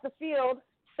across the field,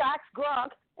 sacks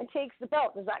Gronk, and takes the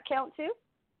belt? Does that count too?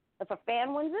 If a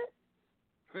fan wins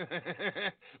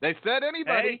it? They said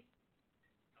anybody.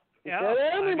 Yeah,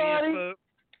 anybody.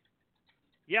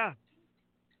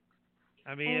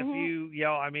 I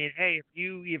mean,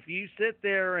 if you sit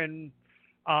there and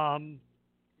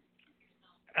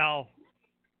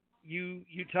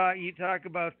you talk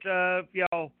about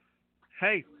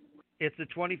hey, it's a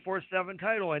 24/7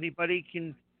 title. Anybody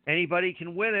can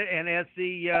win it, and as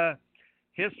the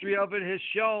history of it has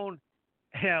shown,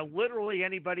 literally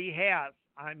anybody has.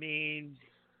 I mean,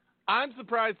 I'm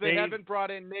surprised they haven't brought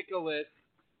in Nicholas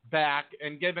back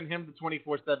and given him the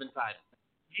 24/7 title.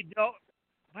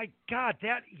 My God, I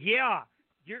hadn't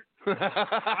even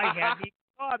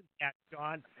thought of that,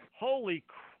 John. Holy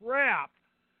crap!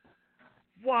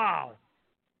 Wow.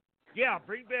 Yeah,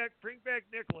 bring back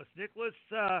Nicholas.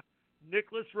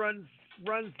 Nicholas runs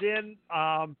in,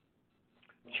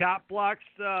 chop blocks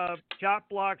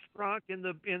Gronk in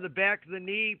the back of the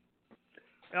knee.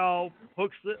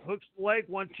 Hooks the leg,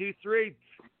 1, 2, 3,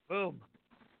 boom.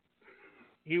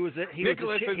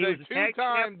 Nicholas is a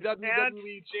two-time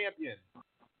WWE champion.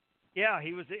 Yeah,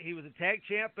 he was a tag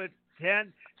champ at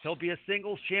 10. He'll be a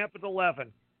singles champ at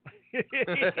 11.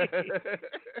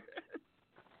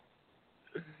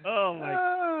 Oh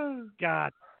my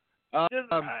God!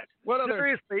 What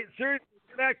other? Seriously,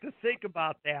 back to think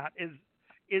about that is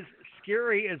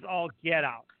scary as all get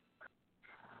out.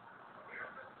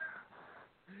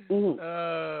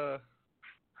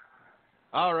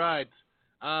 All right.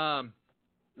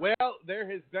 Well, there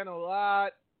has been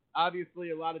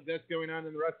obviously a lot of deaths going on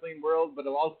in the wrestling world, but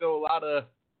also a lot of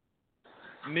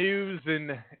news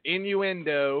and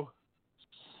innuendo.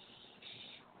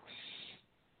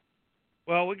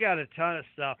 Well, we got a ton of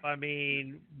stuff. I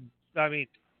mean,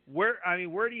 where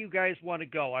do you guys want to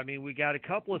go? I mean, we got a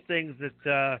couple of things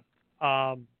that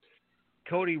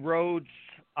Cody Rhodes,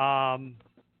 and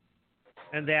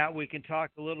that we can talk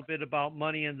a little bit about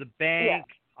Money in the Bank.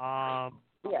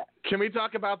 Can we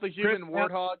talk about the human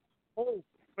warthog? Oh,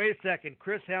 wait a second,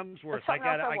 Chris Hemsworth. I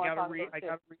gotta read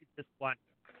this one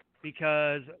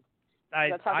because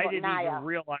I didn't even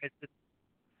realize it's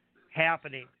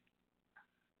happening.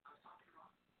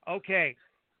 Okay,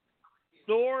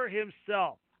 Thor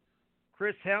himself,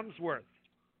 Chris Hemsworth,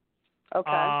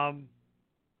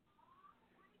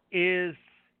 is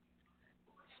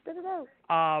spit it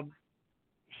out.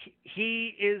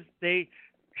 He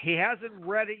hasn't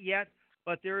read it yet,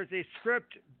 but there is a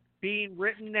script being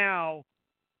written now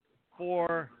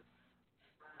for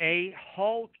a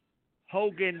Hulk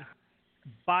Hogan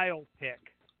biopic.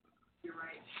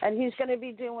 And he's going to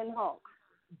be doing Hulk.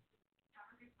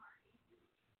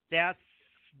 That's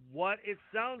what it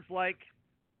sounds like.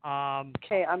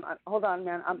 Okay, hold on,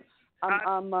 man.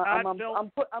 I'm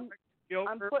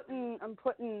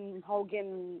putting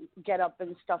Hogan get up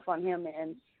and stuff on him,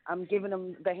 and I'm giving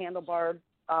him the handlebar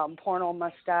porno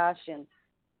mustache,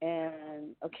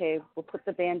 and okay, we'll put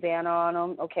the bandana on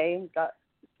him. Okay,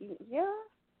 yeah.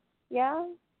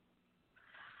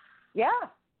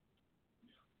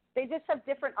 They just have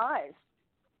different eyes.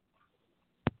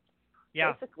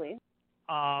 Yeah. Basically.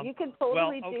 You can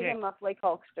totally do him up like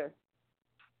Hulkster.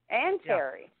 And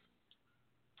Terry.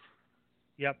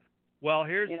 Yep. Well,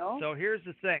 here's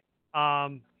the thing.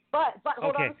 But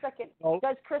hold on a second.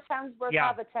 Does Chris Hemsworth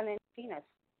have a 10-inch penis?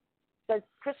 Does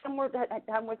Chris Hemsworth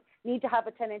need to have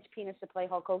a 10-inch penis to play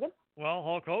Hulk Hogan? Well,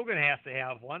 Hulk Hogan has to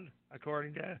have one,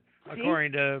 according to Hulk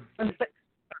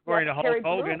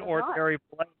Hogan or Terry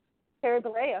Bollea. Terry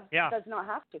Bollea does not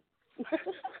have to.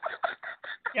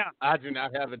 Yeah. I do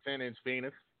not have a 10-inch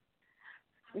penis.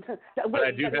 But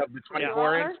I do have the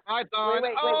 24-inch python.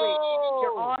 Wait.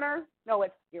 Your Honor? No,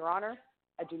 it's Your Honor.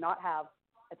 I do not have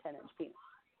a 10-inch penis.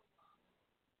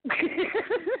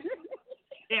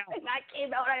 Yeah. And that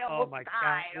came out, I almost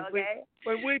died, okay?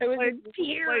 When we played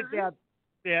that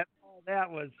bit, that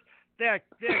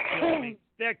killed me.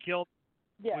 That killed me.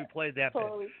 Yeah, we played that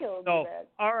totally bit. Killed so, me, man.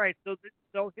 all right, so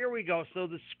here we go. So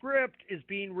the script is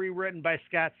being rewritten by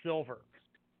Scott Silver.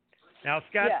 Now,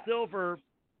 Scott Silver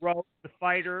wrote The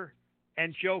Fighter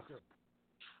and Joker.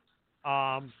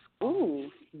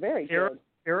 Ooh, very good.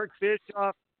 Eric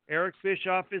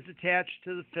Bischoff is attached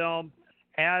to the film,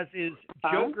 as is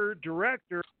Joker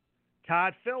director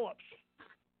Todd Phillips.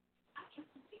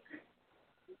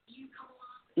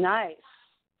 Nice.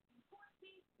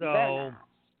 So,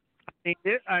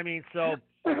 so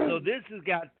this has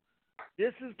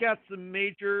got some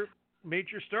major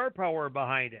star power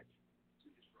behind it.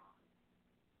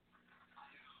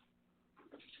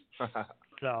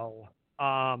 So,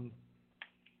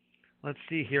 let's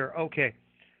see here. Okay,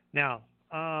 now,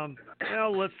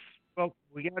 let's. Oh,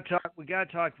 we gotta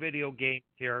talk video games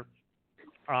here.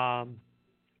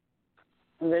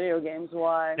 Video games?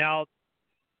 Why? Now,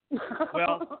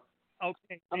 well,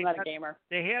 okay. I'm not a gamer.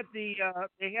 They had the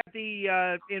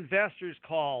investors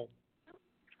call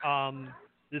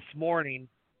this morning,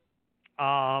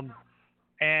 and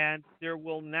there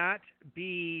will not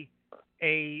be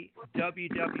a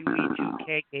WWE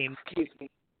 2K game. Excuse me.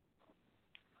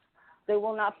 There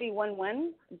will not be one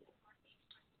when?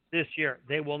 This year.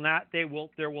 There will not be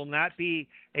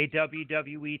a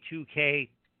WWE 2K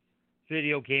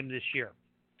video game this year.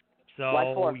 So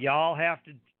what for? y'all have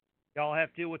to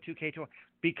deal with 2K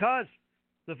because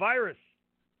the virus.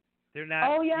 They're not.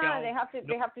 Oh yeah, they have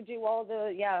to do all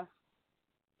the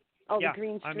the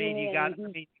green screening. You got to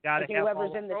have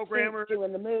whoever's all in the the programmers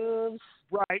doing the moves.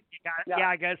 Right.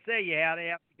 I gotta say, you had to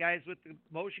have the guys with the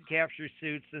motion capture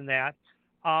suits and that.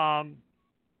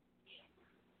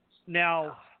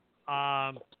 Now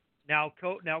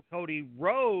Cody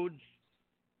Rhodes,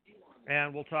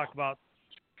 and we'll talk about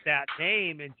that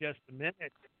name in just a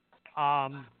minute.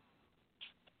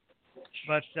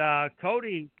 But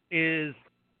Cody is,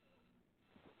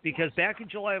 because back in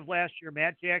July of last year,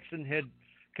 Matt Jackson had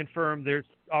confirmed there's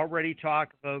already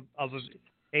talk of an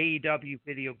AEW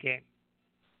video game.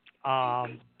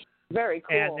 Very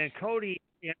cool. And then Cody,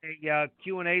 in a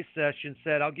Q&A session,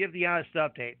 said, "I'll give the honest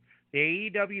update. The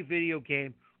AEW video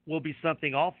game will be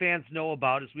something all fans know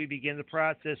about as we begin the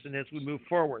process and as we move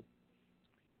forward.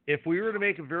 If we were to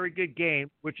make a very good game,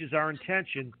 which is our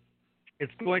intention,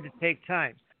 it's going to take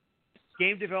time.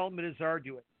 Game development is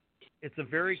arduous. It's a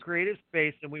very creative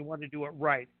space, and we want to do it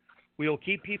right. We will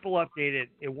keep people updated.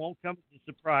 It won't come as a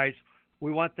surprise.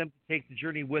 We want them to take the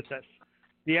journey with us.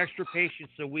 The extra patience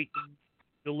so we can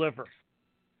deliver."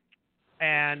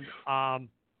 And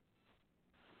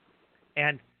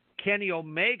Kenny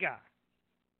Omega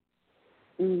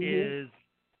has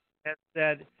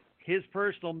said his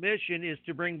personal mission is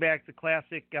to bring back the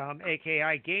classic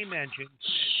AKI game engine,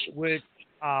 which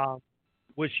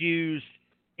was used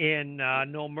in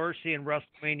No Mercy and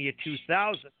WrestleMania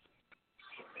 2000.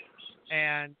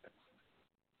 And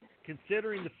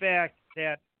considering the fact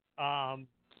that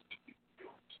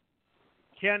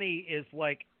Kenny is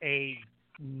like a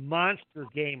monster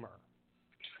gamer.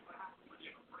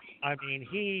 I mean,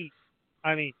 you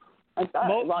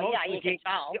can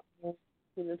tell.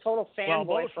 He's a total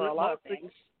fanboy for a lot of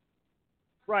things.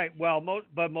 Right. Well, most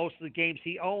of the games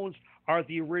he owns are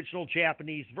the original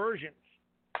Japanese versions.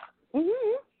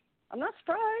 Mm-hmm. I'm not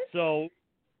surprised.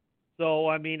 So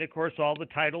I mean, of course, all the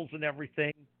titles and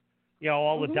everything,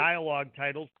 all the dialogue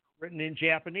titles written in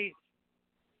Japanese.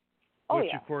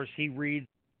 Which of course he reads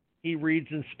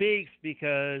and speaks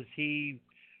because he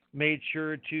made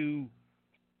sure to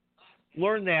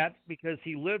learn that because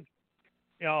he lived,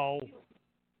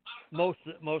 most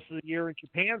of the year in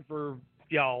Japan for,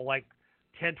 like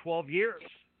 10, 12 years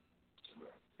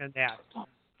and that.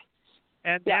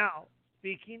 And now,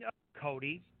 speaking of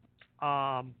Cody,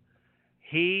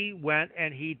 he went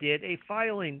and he did a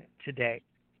filing today.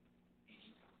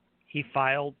 He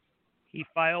filed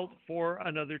for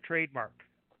another trademark.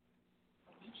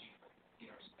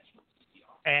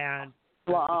 And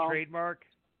Wow. the trademark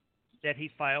that he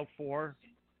filed for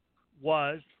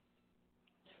was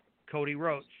Cody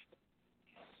Rhodes.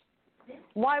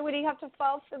 Why would he have to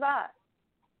file for that?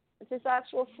 It's his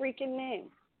actual freaking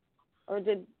name. Or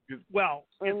did Well,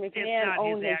 McMahon it's not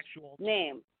own his actual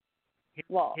name? His,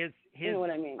 Well, his, you know what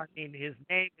I mean.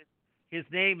 his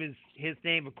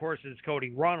name, of course, is Cody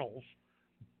Runnels,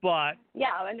 but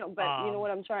Yeah, I know, but you know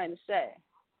what I'm trying to say.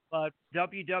 But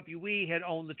WWE had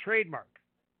owned the trademark.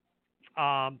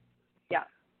 Yeah,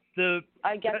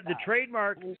 I get that. The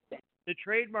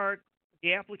trademark.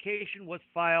 The application was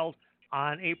filed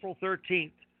on April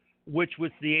 13th, which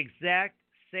was the exact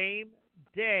same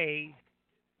day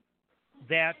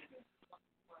that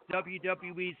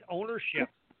WWE's ownership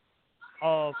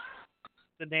of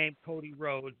the name Cody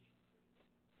Rhodes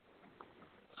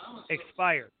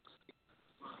expired.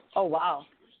 Oh, wow.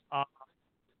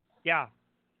 Yeah.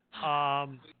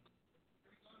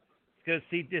 Because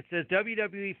it says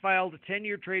WWE filed a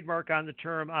 10-year trademark on the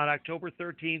term on October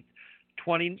 13th,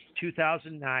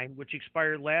 2009, which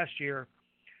expired last year.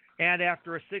 And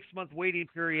after a 6-month waiting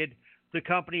period, the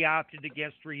company opted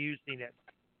against reusing it.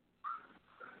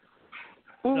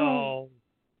 Mm-hmm.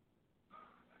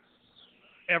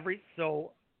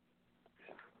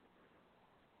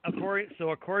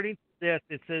 According to this,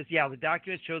 it says, the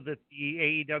document showed that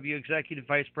the AEW executive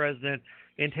vice president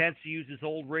intends to use his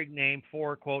old ring name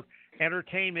for, quote,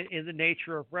 entertainment in the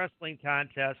nature of wrestling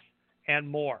contests and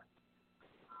more.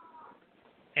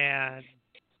 And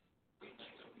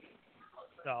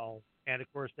of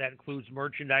course, that includes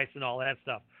merchandise and all that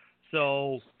stuff.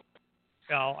 So,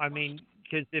 I mean,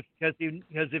 because if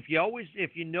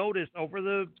you notice over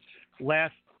the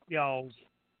last,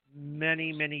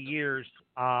 many years,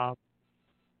 the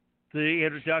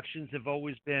introductions have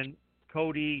always been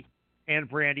Cody and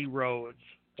Brandy Rhodes,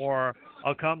 or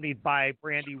accompanied by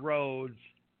Brandy Rhodes,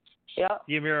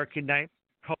 the American Night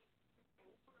Cody.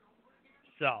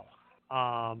 So,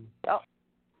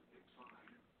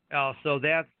 so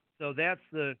that's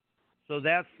the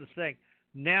thing.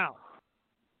 Now,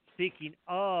 speaking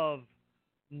of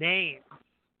names,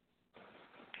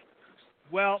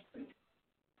 well,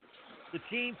 the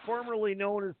team formerly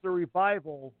known as the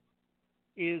Revival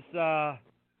is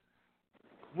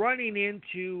running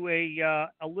into a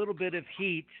little bit of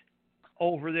heat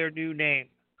over their new name.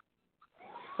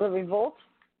 The Revolt?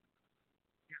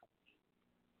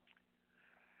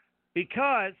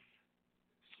 Because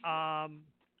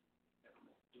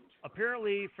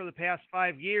apparently for the past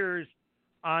 5 years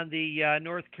on the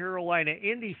North Carolina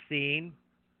indie scene,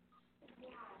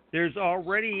 there's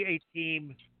already a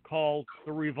team called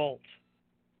the Revolt.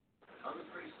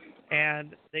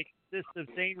 And they consist of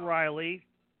Zane Riley,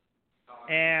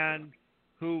 and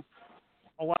who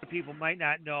a lot of people might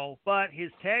not know, but his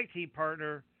tag team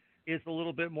partner is a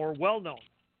little bit more well-known.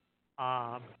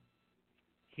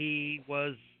 He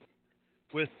was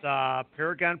with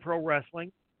Paragon Pro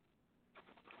Wrestling.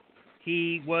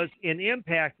 He was in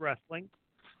Impact Wrestling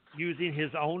using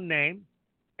his own name,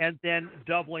 and then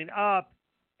doubling up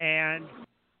and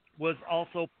was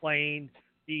also playing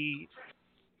the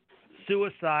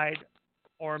Suicide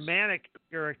or Manic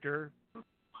character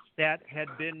that had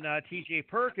been T.J.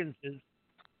 Perkins's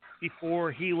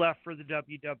before he left for the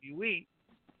WWE.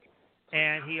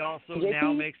 And he also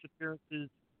now makes appearances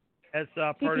as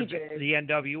part of the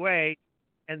NWA,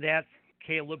 and that's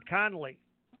Caleb Conley.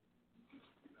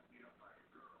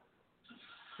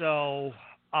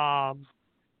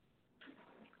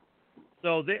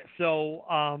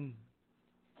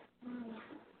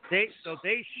 They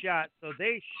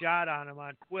shot on him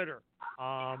on Twitter.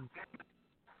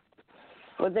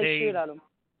 What'd they shoot at him?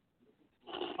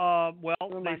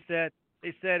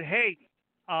 They said, hey,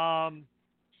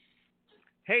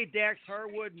 Dax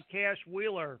Harwood and Cash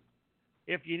Wheeler,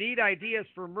 if you need ideas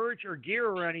for merch or gear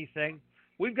or anything,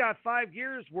 we've got 5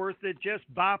 years worth of just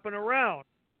bopping around.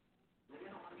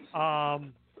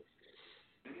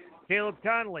 Caleb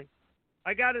Conley,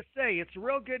 I gotta say, it's a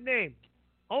real good name.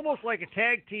 Almost like a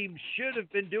tag team should have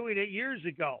been doing it years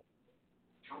ago.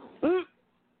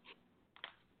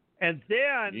 And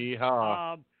then,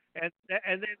 and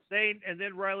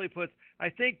then Riley puts, I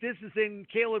think this is in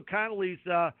Caleb Conley's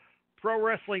Pro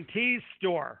Wrestling Tees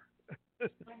store.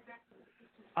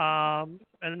 And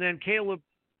then Caleb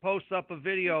posts up a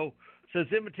video,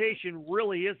 says imitation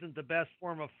really isn't the best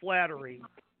form of flattery.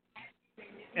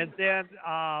 And then,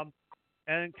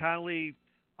 and Conley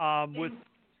with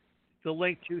the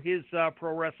link to his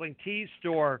Pro Wrestling Tees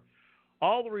store,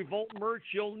 all the Revolt merch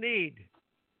you'll need.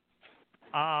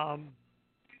 And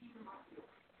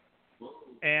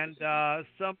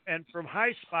from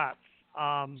High Spots,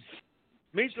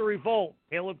 Meet the Revolt.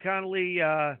 Caleb Connolly,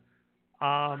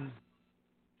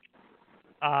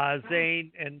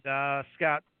 Zane, and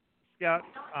Scott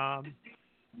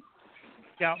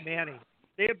Manning.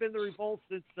 They have been the Revolt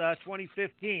since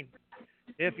 2015.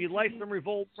 If you'd like some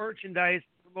Revolt merchandise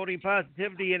promoting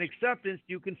positivity and acceptance,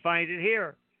 you can find it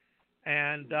here.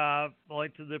 And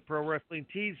link to the Pro Wrestling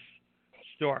Tees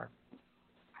store.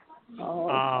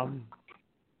 Oh.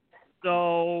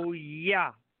 So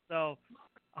yeah. So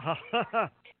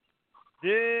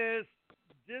this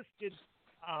could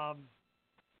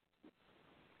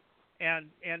and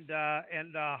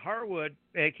Harwood,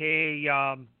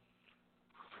 aka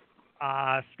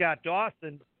Scott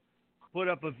Dawson, put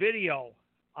up a video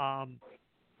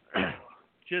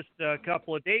just a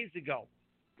couple of days ago,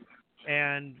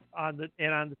 and on the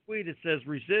tweet it says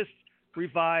 "Resist,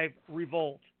 Revive,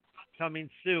 Revolt, coming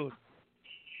soon."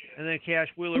 And then Cash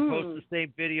Wheeler posts the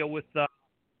same video with the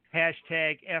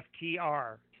hashtag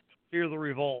FTR, Fear the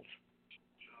Revolt.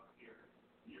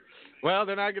 Well,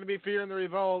 they're not going to be fearing the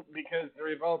Revolt because the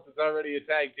Revolt is already a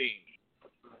tag team.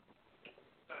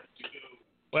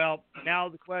 Well, now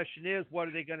the question is, what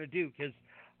are they going to do? Because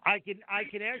I can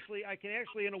actually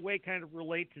in a way kind of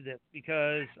relate to this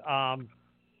because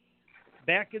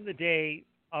back in the day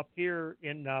up here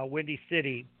in Windy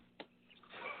City,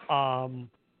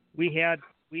 we had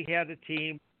a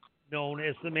team known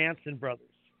as the Manson Brothers,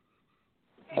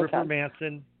 Ripper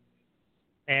Manson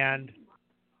and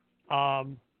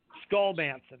Skull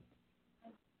Manson.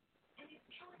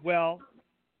 Well,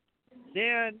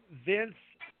 then Vince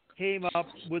came up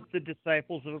with the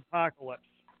Disciples of Apocalypse,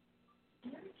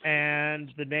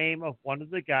 and the name of one of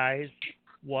the guys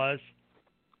was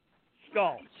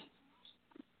Skull.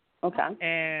 Okay.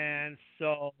 And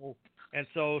so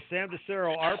Sam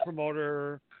DeCero, our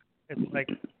promoter, it's like,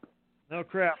 no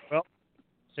crap. Well,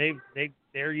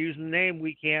 they're using the name.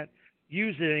 We can't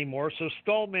use it anymore. So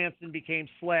Skull Manson became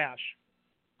Slash.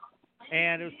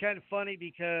 And it was kind of funny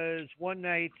because one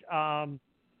night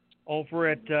over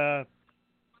at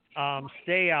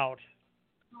Stay Out,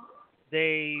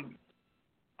 they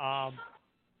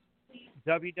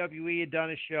WWE had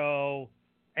done a show,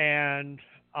 and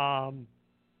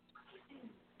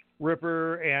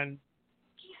Ripper and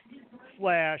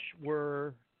Slash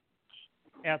were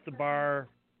at the bar.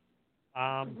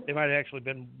 They might have actually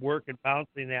been working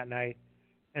bouncing that night,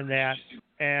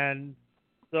 and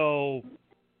so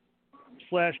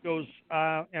Slash goes,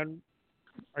 and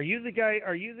are you the guy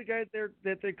there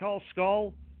that they call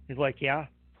Skull? He's like, yeah.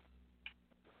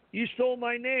 You stole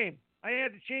my name. I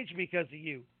had to change it because of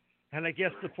you. And I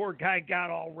guess the poor guy got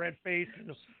all red-faced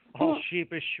and all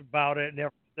sheepish about it and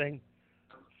everything.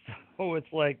 So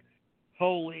it's like,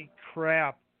 holy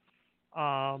crap.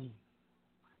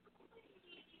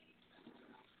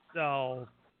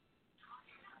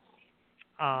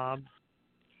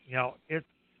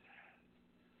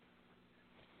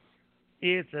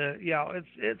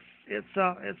 It's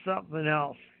something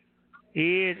else.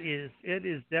 It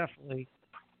is definitely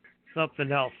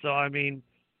something else. So I mean,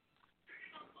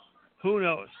 who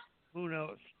knows?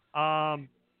 Sean,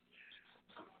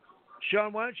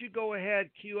 why don't you go ahead,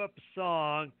 cue up a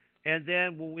song, and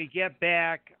then when we get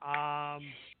back,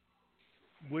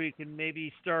 we can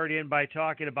maybe start in by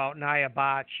talking about Nia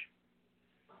Botch.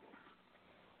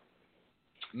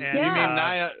 And, you mean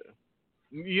Nia?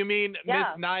 You mean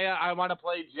Miss Nia? I want to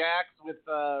play jacks with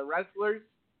wrestlers.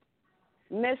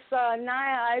 Miss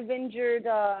Nia, I've injured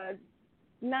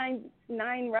nine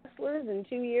wrestlers in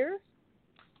 2 years.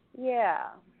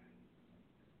 Yeah.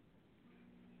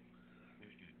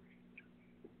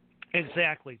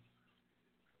 Exactly.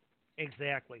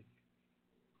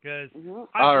 Because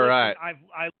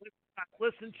I've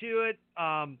listened to it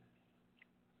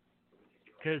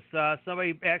because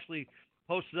somebody actually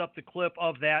posted up the clip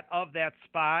of that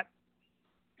spot,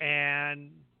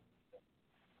 and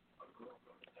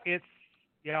it's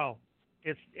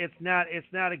not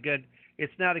a good situation. It's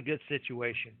not a good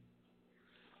situation.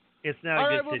 All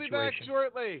right, we'll be back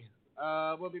shortly.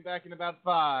 We'll be back in about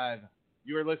 5.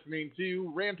 You are listening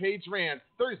to Rampage Rants,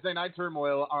 Thursday Night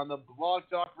Turmoil on the Blog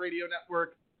Talk Radio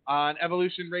Network, on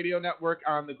Evolution Radio Network,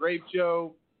 on The Grave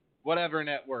Show, whatever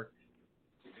network.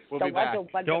 We'll be back.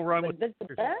 Don't run with this. No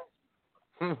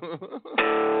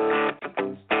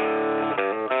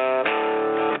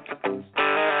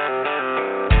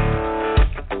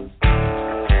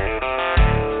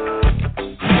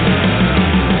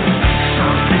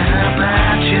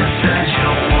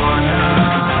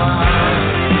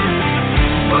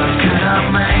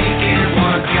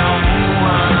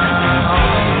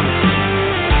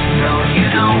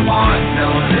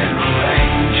little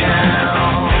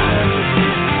angel,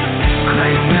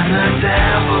 claiming the death.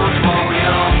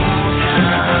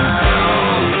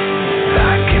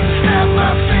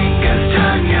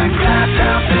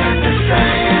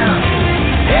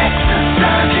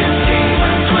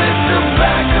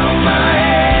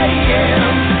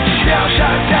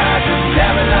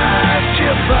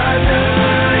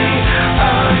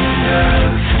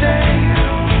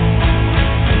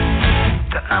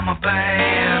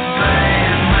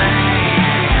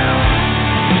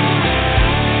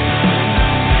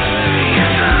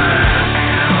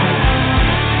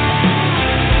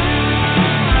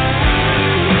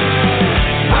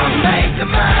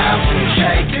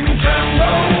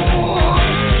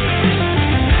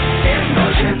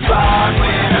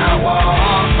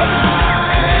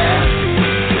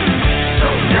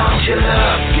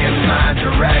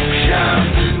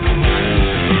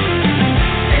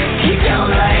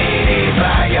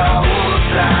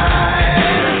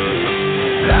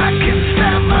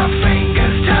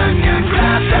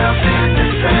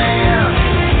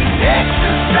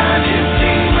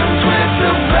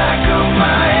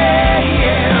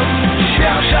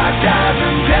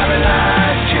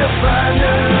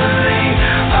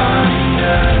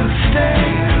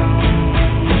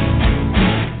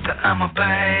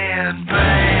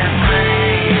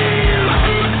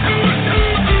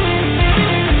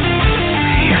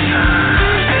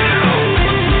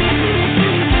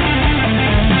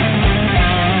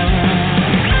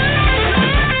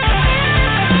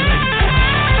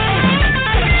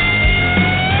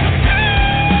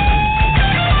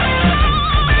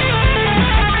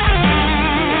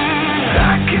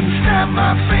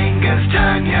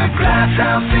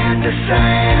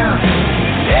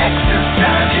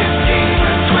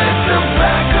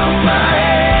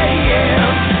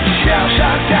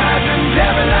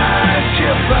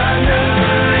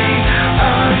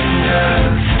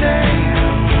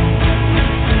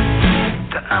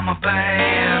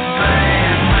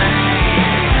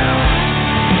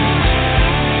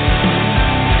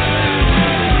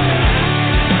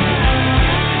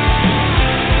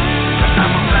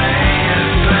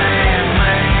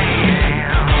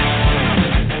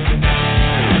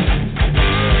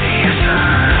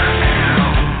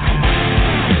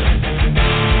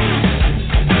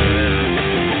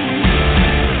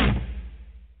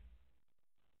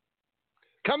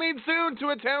 soon to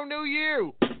a town near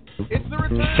you. It's the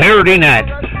return Saturday night,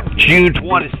 June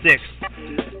 26th,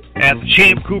 at the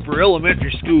Champ Cooper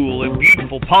Elementary School in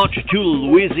beautiful Ponchatoula,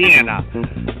 Louisiana.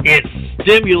 It's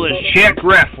Stimulus Check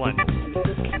Wrestling.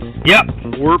 Yep,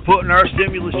 we're putting our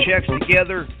stimulus checks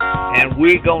together, and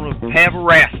we're going to have a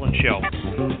wrestling show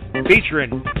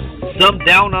featuring some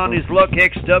down-on-his-luck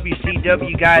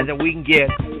ex-WCW guys that we can get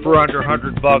for under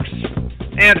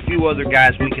 $100, and a few other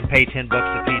guys we can pay $10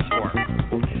 a piece for.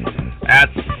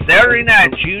 That's Saturday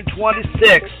night, June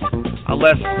 26th,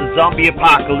 unless the zombie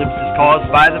apocalypse is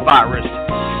caused by the virus.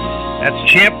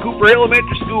 That's Champ Cooper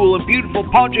Elementary School in beautiful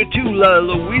Ponchatoula,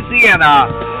 Louisiana.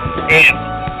 And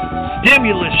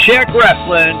Stimulus Check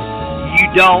Wrestling.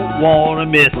 You don't want to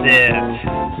miss it.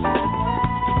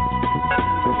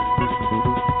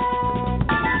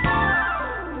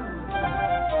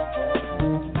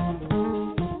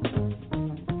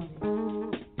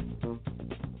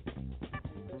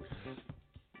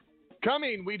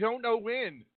 Coming, we don't know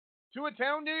when, to a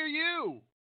town near you.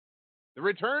 The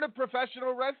return of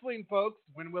professional wrestling, folks.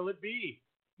 When will it be?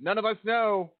 None of us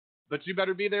know, but you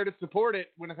better be there to support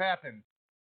it when it happens.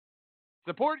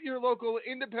 Support your local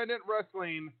independent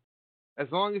wrestling as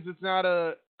long as it's not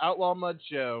a outlaw mud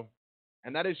show.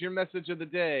 And that is your message of the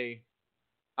day.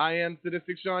 I am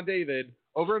Sadistic Sean David.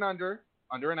 Over and under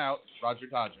and out, Roger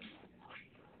Todger.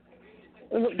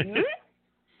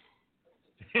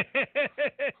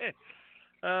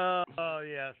 Oh,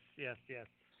 yes.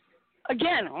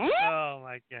 Again. Oh,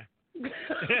 my God.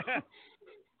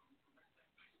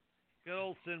 Good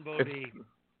old Sin Bodie.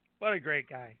 What a great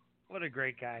guy.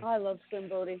 I love Slim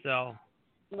Bodie. So,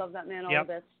 love that man all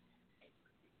this.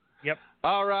 Yep.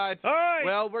 All right.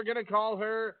 Well, we're gonna call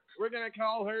her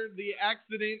the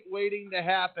accident waiting to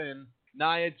happen,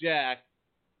 Nia Jax.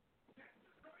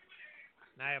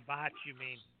 Nia Botch, you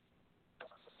mean?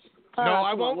 No,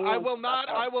 I won't. I will not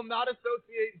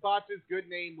associate Botch's good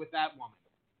name with that woman.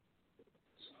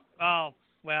 Oh,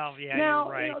 well, yeah, now,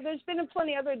 you're right. There's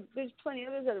plenty others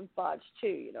that have botched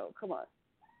too. Come on.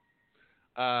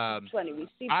 Plenty. We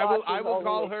see I botches will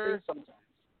call her. sometimes.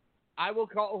 I will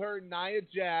call her Nia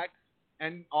Jax,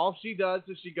 and all she does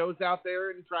is she goes out there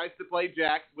and tries to play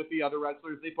Jax with the other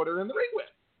wrestlers they put her in the ring with.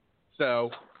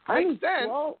 So makes sense.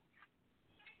 Well,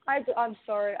 I'm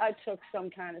sorry. I took some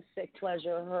kind of sick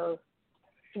pleasure in her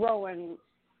throwing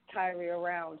Kyrie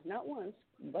around, not once,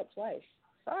 but twice.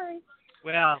 Sorry.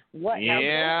 Well,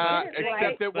 yeah,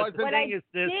 except it wasn't. What I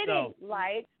didn't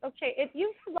like, okay, if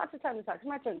you've lots of time to talk, it's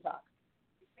my turn to talk.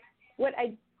 What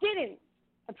I didn't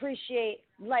appreciate,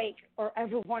 or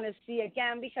ever want to see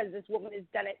again, because this woman has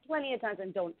done it plenty of times,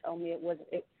 and don't tell me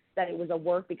that it was a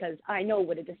work, because I know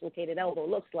what a dislocated elbow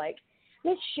looks like.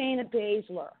 Miss Shayna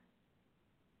Baszler.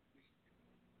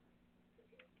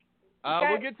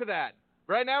 We'll get to that.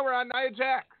 Right now we're on Nia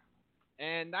Jax.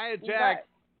 And Nia Jax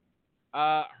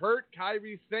hurt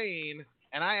Kairi Sane,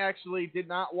 and I actually did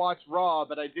not watch Raw,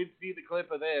 but I did see the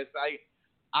clip of this.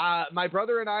 My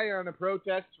brother and I are on a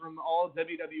protest from all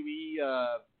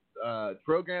WWE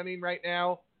programming right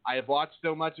now. I have watched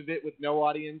so much of it with no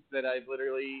audience that I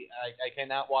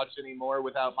cannot watch anymore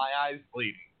without my eyes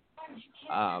bleeding.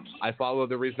 I follow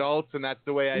the results, and that's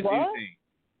the way I do things.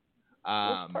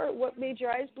 What made your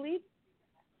eyes bleed?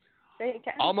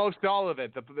 Almost all of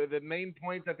it. The main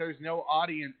point that there's no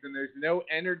audience and there's no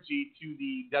energy to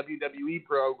the WWE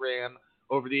program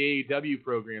over the AEW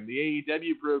program. The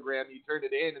AEW program, you turn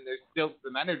it in and there's still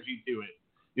some energy to it.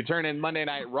 You turn in Monday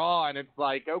Night Raw and it's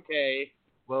like, okay,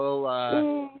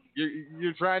 well,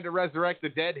 you're trying to resurrect the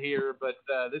dead here, but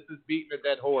this is beating a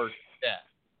dead horse to death.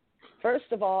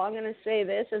 First of all, I'm going to say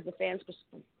this as the fans'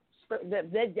 perspective.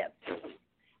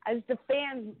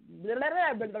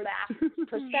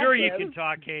 Sure you can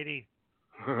talk, Katie.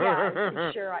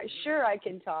 Yeah, sure I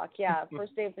can talk. Yeah,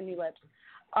 first day of the new lips.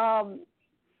 From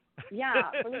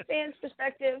the fans'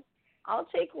 perspective, I'll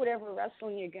take whatever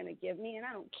wrestling you're going to give me, and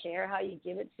I don't care how you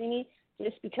give it to me,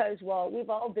 just because, we've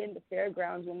all been to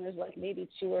fairgrounds when there's maybe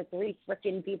 2 or 3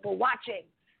 freaking people watching.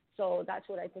 So that's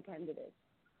what I pretend it is.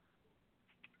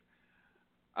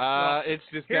 It's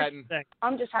just gotten.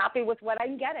 I'm just happy with what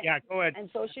I'm getting. Yeah, go ahead. And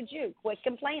so should you. Quit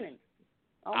complaining.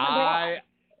 Oh my God.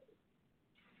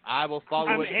 I will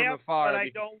follow it from afar. But I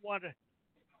don't want to.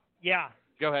 Yeah.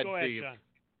 Go ahead, Steve.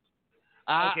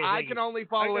 I can only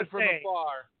follow it from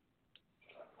afar.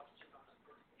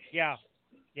 Yeah.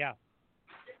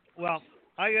 Well,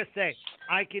 I gotta say,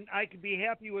 I can be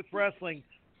happy with wrestling,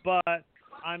 but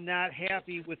I'm not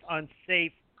happy with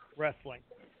unsafe wrestling.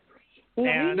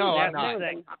 And no, I'm not.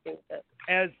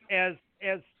 As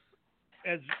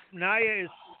Nia is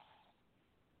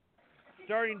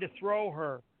starting to throw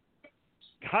her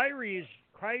Kyrie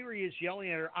is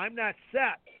yelling at her, "I'm not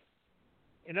set."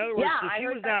 In other words, Yeah, so I she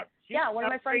heard was that. not. She Yeah, was one of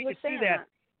not my friends afraid was to do saying that.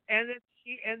 that.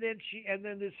 And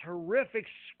then this horrific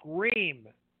scream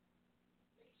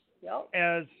Yep.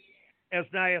 as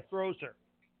Nia throws her.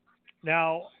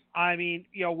 Now, I mean,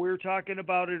 we were talking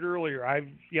about it earlier.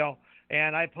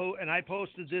 And I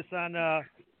posted this on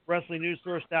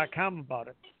WrestlingNewsSource.com about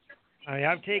it. I mean,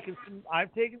 I've taken some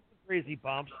crazy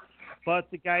bumps, but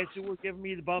the guys who were giving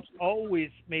me the bumps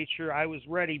always made sure I was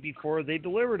ready before they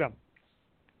delivered them.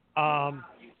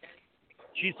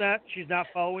 She's not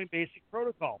following basic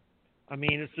protocol. I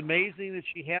mean, it's amazing that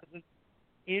she hasn't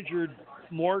injured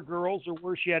more girls or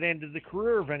worse yet ended the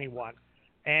career of anyone.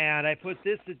 And I put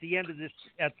this at the end of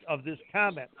this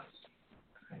comment.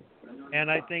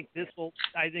 And I think this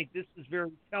is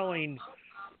very telling,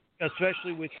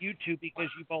 especially with you two, because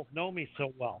you both know me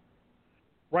so well.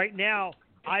 Right now,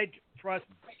 I trust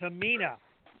Tamina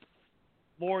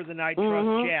more than I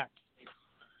trust Jack.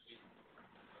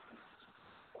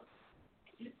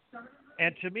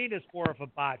 And Tamina's more of a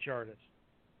botch artist.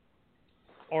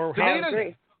 Or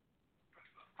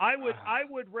I would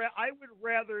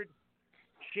rather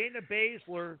Shayna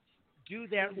Baszler do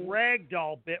that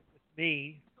ragdoll bit with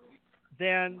me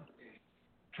than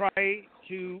try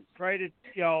to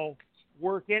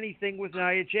work anything with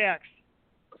Nia Jax.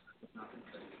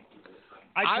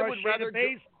 I would rather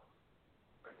Baszler.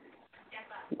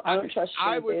 I don't trust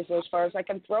Shayna Baszler as far as I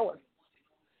can throw her.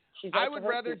 I would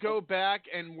rather go back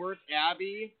and work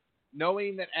Abby,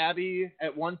 knowing that Abby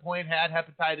at one point had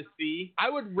hepatitis C. I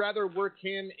would rather work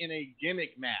him in a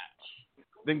gimmick match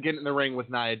than get in the ring with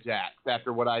Nia Jax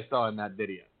after what I saw in that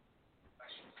video.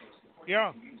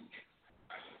 Yeah.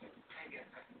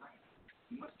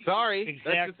 Sorry,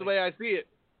 exactly. That's just the way I see it.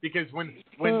 Because when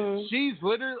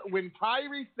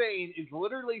Kairi Sane is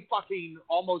literally fucking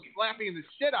almost slapping the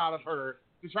shit out of her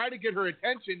to try to get her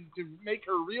attention to make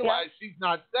her realize she's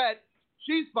not set,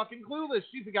 she's fucking clueless.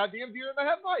 She's a goddamn deer in the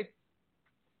headlights.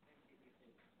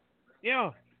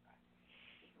 Yeah.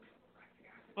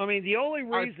 I mean, the only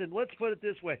reason, let's put it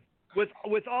this way, with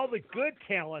all the good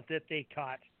talent that they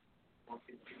caught,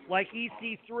 like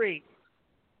EC3.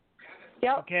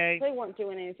 Yep. Okay. They weren't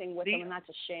doing anything with them, and that's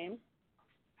a shame.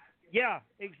 Yeah,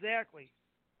 exactly.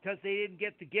 Because they didn't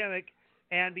get the gimmick,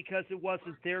 and because it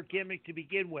wasn't their gimmick to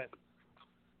begin with.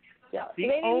 Yeah. They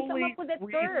didn't come up with it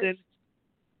first.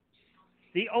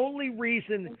 The only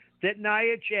reason that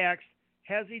Nia Jax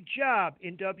has a job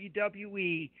in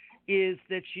WWE is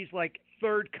that she's like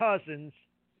third cousins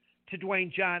to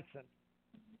Dwayne Johnson.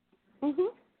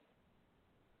 Mhm.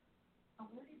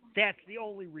 That's the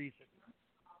only reason.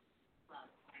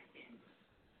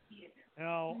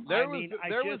 No, there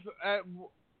was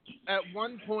at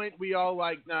one point we all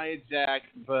liked Nia Jax,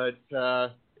 but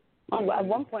at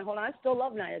one point, hold on, I still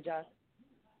love Nia Jax.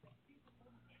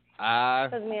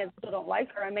 Doesn't mean I still don't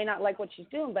like her. I may not like what she's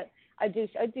doing, but I do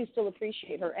still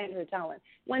appreciate her and her talent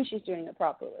when she's doing it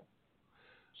properly.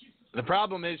 The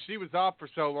problem is she was off for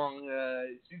so long.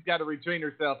 She's got to retrain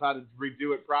herself how to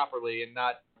redo it properly and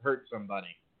not hurt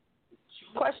somebody.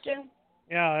 Question.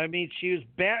 Yeah, I mean she was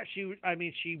back. She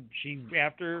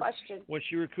after when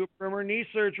she recovered from her knee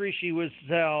surgery, she was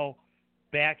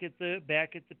back at the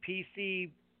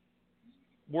PC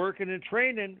working and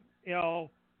training.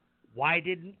 Why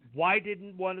didn't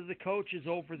one of the coaches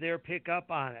over there pick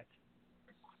up on it?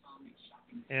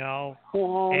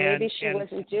 Well, maybe she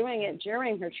wasn't doing it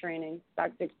during her training.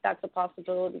 That's a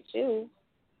possibility too.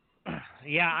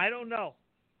 Yeah, I don't know.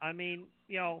 I mean,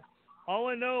 all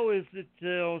I know is that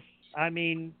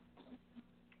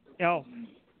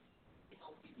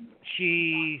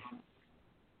she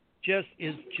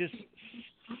is just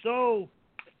so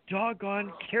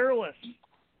doggone careless.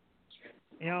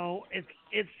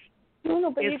 It's.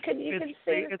 No, but you could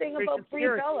say the thing about Brie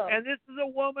Bella. And this is a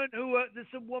woman who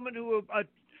a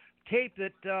tape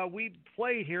that we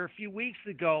played here a few weeks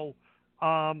ago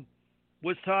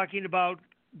was talking about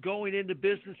going into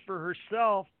business for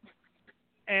herself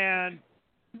and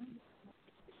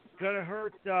gonna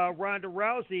hurt Ronda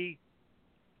Rousey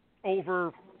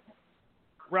over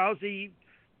Rousey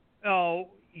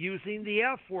using the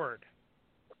F word.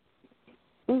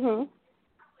 Mhm.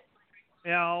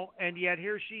 And yet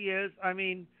here she is. I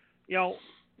mean,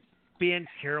 being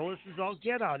careless as all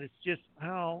get out. It's just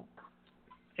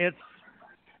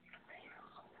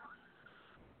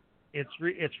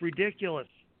it's ridiculous.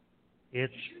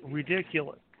 It's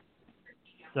ridiculous.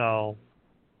 So,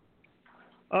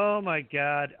 oh my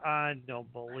God, I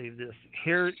don't believe this.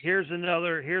 Here's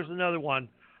another one.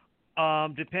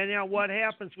 Depending on what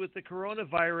happens with the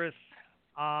coronavirus,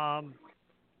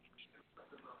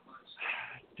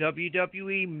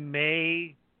 WWE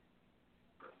may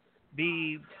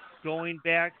be going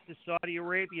back to Saudi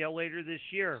Arabia later this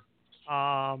year.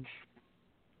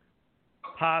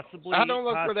 Possibly. I don't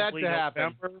look for that to November,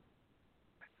 happen.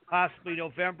 Possibly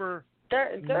November.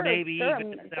 They're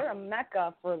even a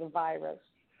mecca for the virus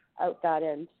out that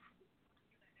end.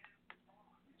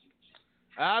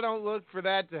 I don't look for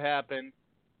that to happen.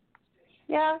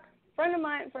 Yeah, friend of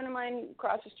mine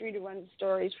across the street who runs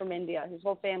stories from India. His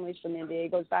whole family's from India. He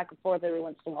goes back and forth every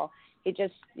once in a while. He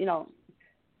just,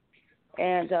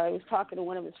 and I was talking to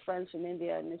one of his friends from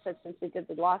India, and they said since they did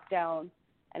the lockdown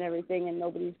and everything, and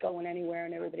nobody's going anywhere,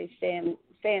 and everybody's staying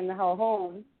the hell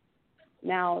home.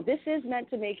 Now, this is meant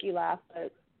to make you laugh,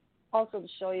 but also to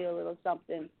show you a little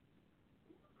something.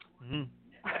 Mm-hmm.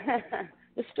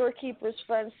 The storekeeper's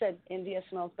friend said India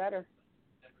smells better.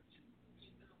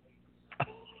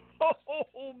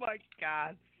 Oh my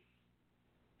God.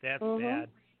 That's Mm-hmm. bad.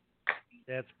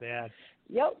 That's bad.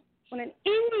 Yep. When an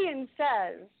Indian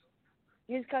says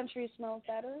his country smells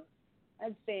better,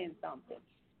 that's saying something.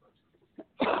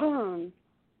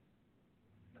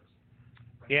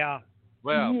 Yeah.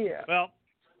 Well, yeah. Well,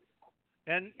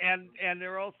 and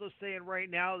they're also saying right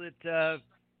now that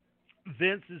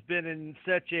Vince has been in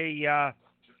such a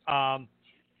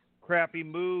crappy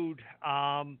mood.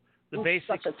 The basic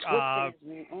such a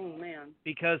twisted, oh man.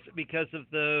 Because of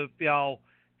the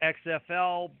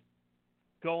XFL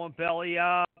going belly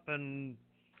up, and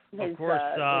of course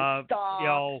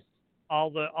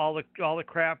all the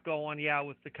crap going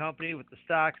with the company, with the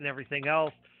stocks and everything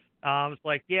else. It's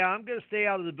like, I'm going to stay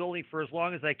out of the building for as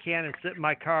long as I can and sit in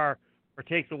my car or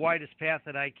take the widest path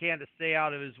that I can to stay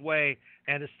out of his way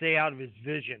and to stay out of his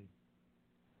vision.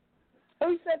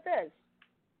 Who said this?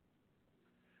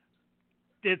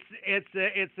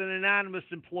 It's an anonymous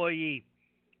employee.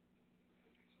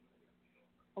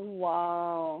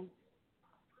 Wow.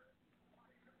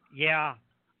 Yeah.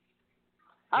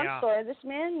 I'm sorry. This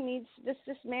man needs. This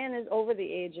man is over the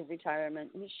age of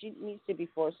retirement. She needs to be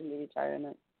forced into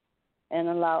retirement, and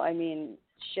allow. I mean,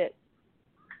 shit.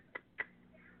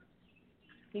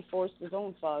 He forced his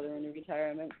own father into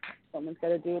retirement. Someone's got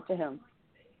to do it to him.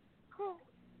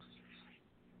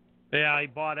 Yeah, he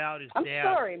bought out his I'm dad.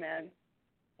 I'm sorry, man.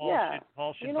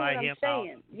 Paul should you know buy what I'm him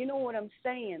saying. out. You know what I'm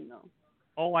saying, though.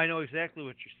 Oh, I know exactly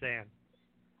what you're saying.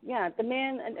 Yeah, the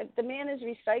man is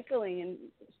recycling and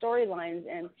storylines,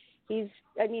 and he's.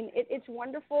 I mean, it's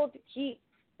wonderful to keep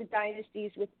the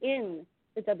dynasties within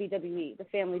the WWE, the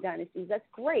family dynasties. That's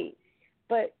great,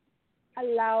 but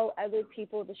allow other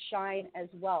people to shine as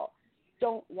well.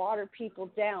 Don't water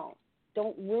people down.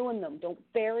 Don't ruin them. Don't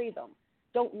bury them.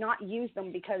 Don't not use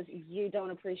them because you don't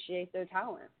appreciate their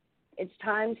talent. It's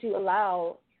time to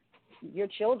allow your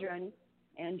children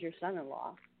and your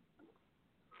son-in-law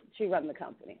to run the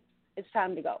company. It's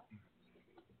time to go.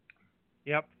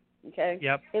 Yep. Okay?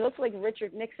 Yep. He looks like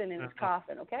Richard Nixon in his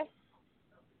coffin, okay?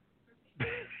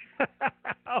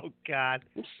 Oh God.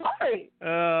 I'm sorry.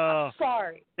 I'm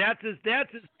sorry. That's as bad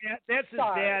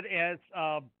as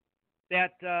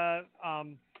that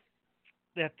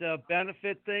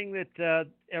benefit thing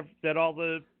that all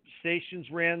the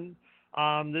stations ran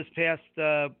this past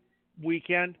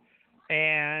weekend,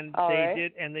 and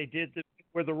they did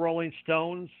where the Rolling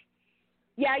Stones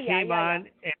came on. And,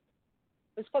 it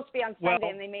was supposed to be on Sunday,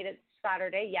 and they made it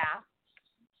Saturday. Yeah.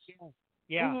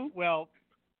 Mm-hmm. Well,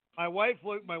 my wife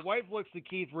looks at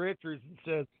Keith Richards and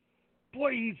says,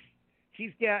 "Boy,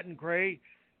 he's gotten gray."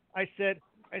 I said,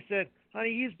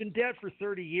 "Honey, he's been dead for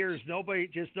 30 years.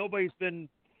 Nobody's been,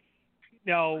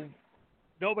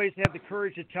 nobody's had the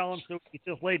courage to tell him, so he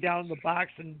just lay down in the box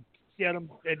and get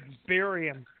him and bury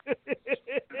him."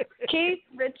 Keith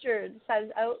Richards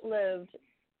has outlived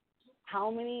how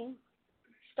many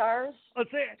stars?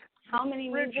 Let's say how many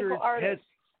Richards musical artists?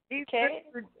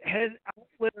 Richards has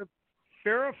outlived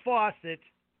Farrah Fawcett,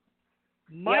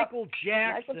 Michael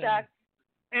Jackson,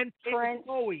 and Prince.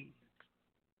 Bowie.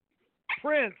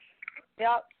 Prince.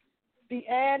 Yep.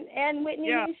 And Whitney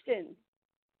Houston.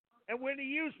 And Whitney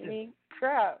Houston. I mean,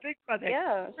 crap. Think about that.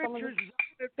 Yeah. Richards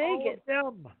is all of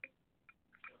them.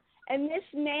 And this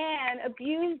man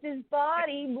abused his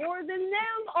body more than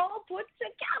them all put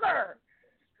together.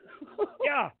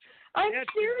 Yeah. I'm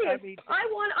serious. I mean,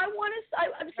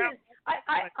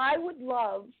 I would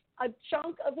love a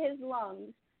chunk of his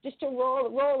lungs just to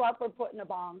roll up or put in a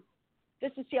bomb,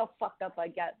 just to see how fucked up I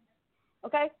get.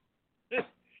 Okay?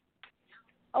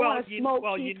 I want to smoke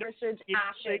Keith Richards'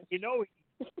 ashes. He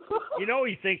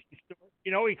thinks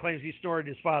he claims he stored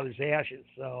his father's ashes.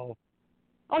 So.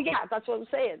 Oh yeah, that's what I'm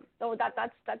saying. No,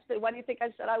 that's the. Why do you think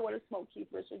I said I want to smoke Keith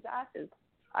Richards' ashes?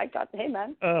 Hey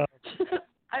man.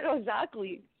 I know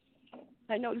exactly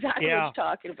I know exactly what you're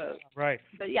talking about. Right.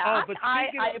 But yeah,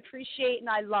 I appreciate and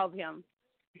I love him.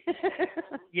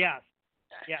 Yes.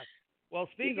 Well,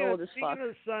 speaking of the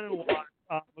son-in-law,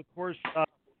 of course,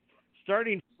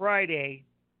 starting Friday,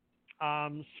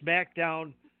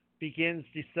 SmackDown begins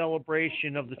the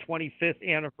celebration of the 25th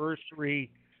anniversary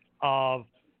of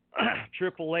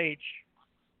Triple H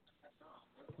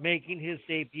making his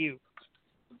debut.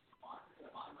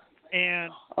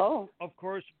 And, of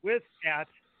course, with that,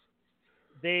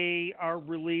 they are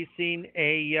releasing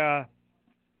a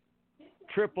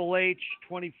Triple H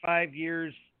 25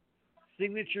 years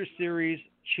Signature Series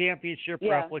Championship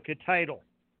replica title.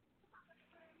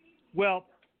 Well,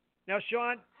 now,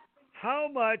 Sean, how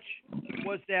much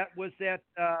was that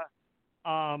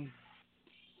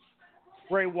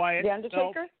Bray Wyatt? The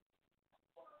Undertaker?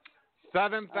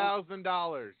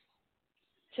 $7,000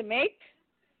 to make?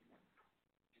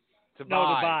 To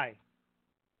buy.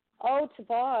 Oh, to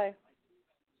buy.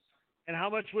 And how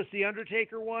much was the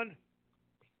Undertaker one?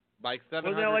 Like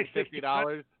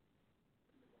 $750.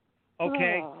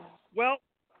 Okay. Oh. Well,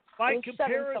 by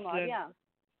comparison,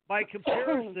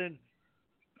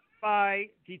 by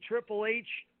the Triple H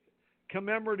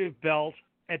commemorative belt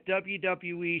at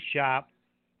WWE Shop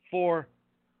for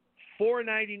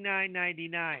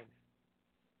 $499.99.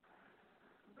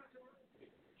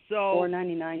 So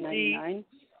 $499.99.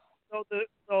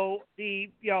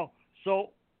 So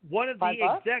one of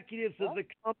the executives of the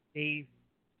company,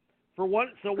 one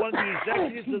of the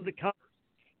executives of the company,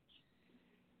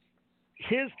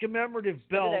 his commemorative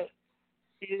belt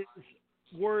is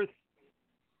worth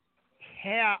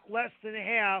less than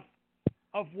half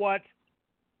of what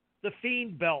the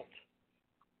Fiend belt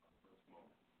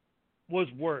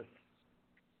was worth.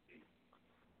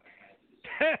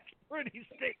 That's pretty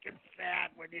stinking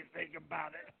sad when you think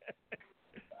about it.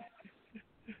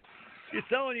 You're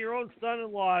selling your own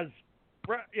son-in-law's,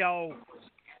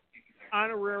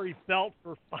 honorary belt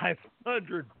for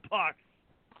 $500.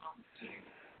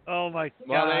 Oh my God!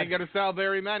 Well, they ain't gonna sell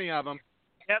very many of them.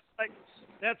 That's like.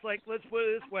 Let's put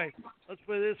it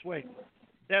this way.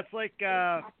 That's like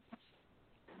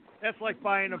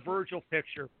buying a Virgil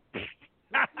picture.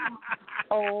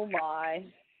 Oh my!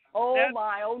 Oh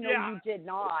no, you did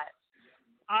not.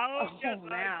 Oh yes,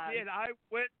 man. I did. I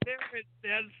went there and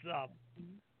then some.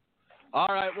 All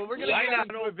right. Well, we're gonna get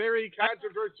into a very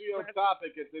controversial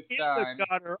topic at this time. The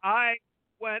gutter. I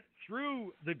went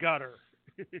through the gutter.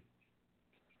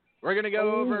 We're going to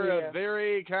go over a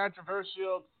very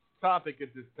controversial topic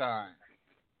at this time.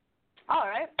 All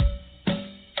right.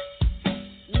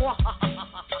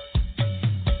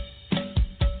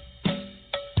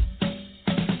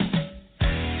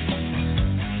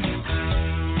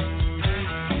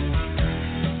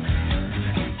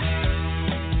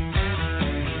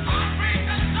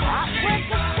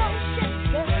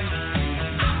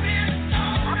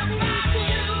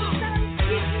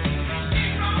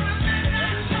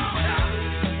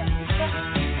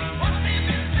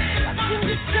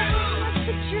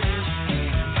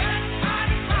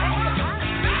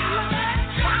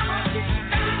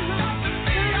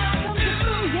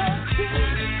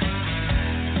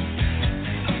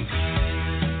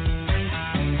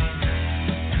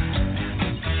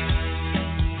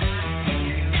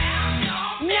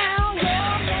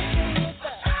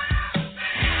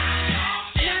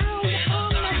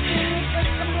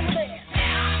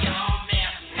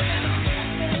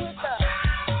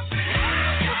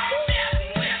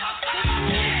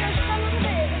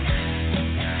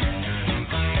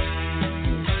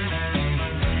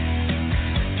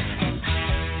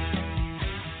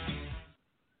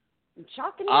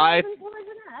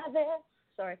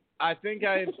 Sorry. I think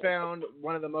I have found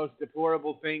one of the most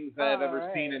deplorable things that I've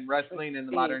ever seen in wrestling in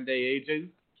the modern day ages.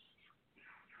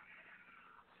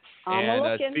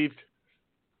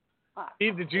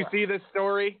 Steve, did you see this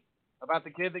story about the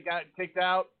kid that got kicked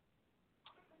out?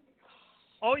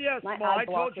 Oh yes, I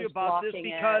told you about this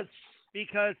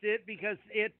because it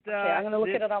I'm gonna look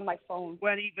at it on my phone.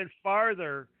 Went even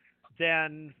farther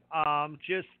than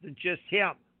just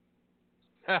him.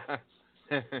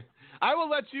 I will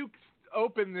let you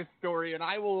open this story, and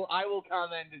I will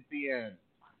comment at the end.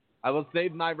 I will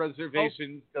save my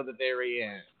reservations till the very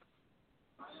end.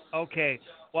 Okay.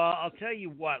 Well, I'll tell you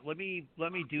what. Let me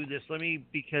do this.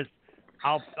 Because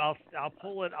I'll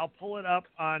pull it up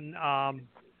on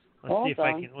let's see if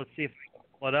I can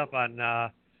pull it up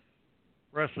on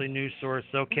Wrestling News Source.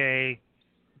 Okay.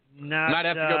 Might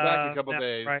have to go back a couple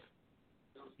days. Right.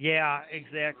 Yeah,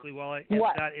 exactly. Well, it's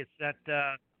not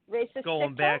racist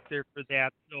going TikTok? back there for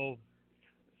that.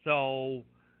 So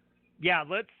yeah,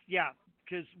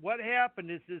 because what happened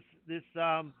is this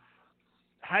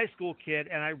high school kid,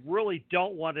 and I really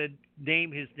don't want to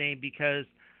name his name because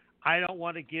I don't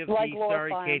want to give Like the sorry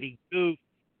glorifying. Katie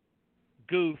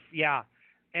goof, yeah,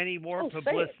 any more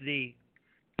publicity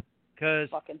because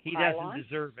he doesn't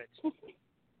deserve it.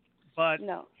 But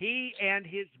no. he and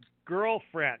his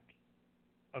girlfriend,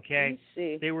 okay,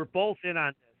 they were both in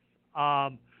on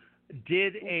this.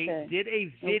 Did a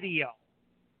video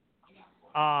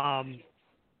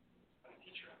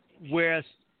where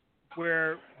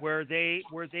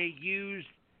they used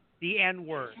the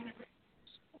N-word.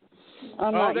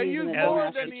 They used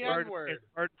more than the N-word. As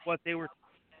part of what they were.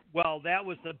 Well, that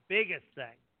was the biggest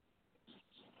thing.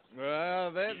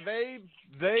 Well, they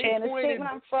In a pointed. statement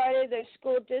on Friday, the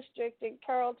school district in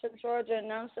Carrollton, Georgia,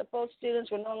 announced that both students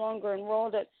were no longer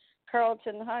enrolled at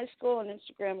Carrollton High School. An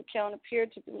Instagram account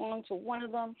appeared to belong to one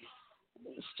of them.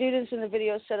 Students in the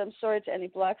video said, "I'm sorry to any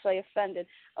blacks I offended."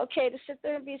 Okay, to sit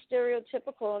there and be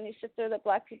stereotypical, and you sit there that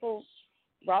black people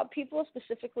rob people,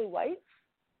 specifically whites.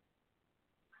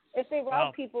 If they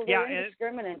rob people, they're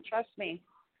indiscriminate. Trust me.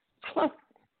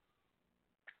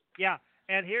 Yeah,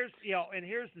 and here's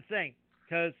the thing,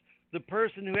 because the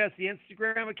person who has the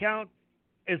Instagram account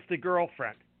is the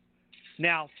girlfriend.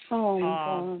 Now,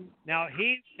 now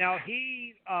he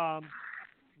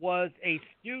was a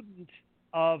student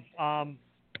of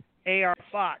A.R.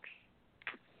 Fox.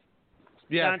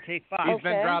 Yeah, Dante Fox. He's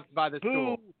been dropped by the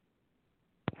school.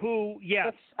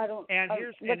 Yes.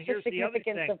 Here's the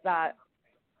significance of that.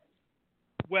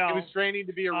 Well, he was training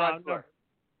to be a wrestler.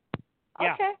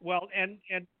 Yeah. Okay. Well,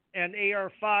 and A.R.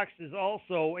 Fox is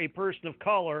also a person of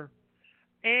color,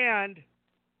 and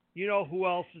you know who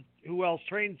else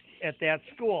trains at that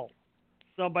school?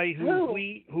 Somebody who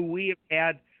we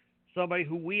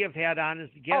have had on as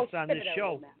a guest on this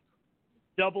show.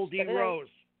 Double D Rose.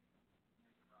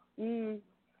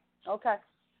 Okay.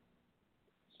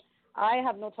 I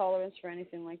have no tolerance for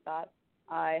anything like that.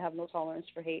 I have no tolerance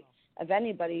for hate of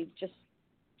anybody, just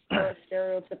for a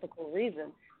stereotypical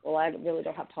reason. Well, I really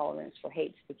don't have tolerance for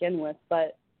hate to begin with,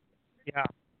 but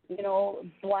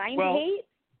blind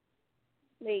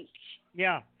hate,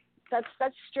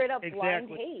 that's straight up blind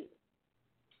hate.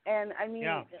 And I mean,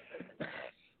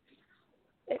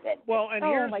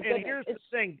 here's the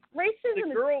thing: racism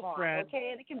the girlfriend, is taught, okay,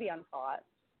 and it can be untaught.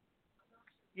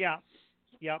 Yeah,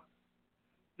 yep.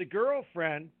 The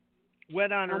girlfriend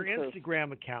went on her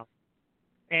Instagram account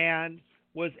and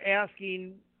was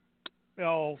asking,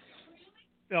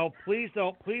 please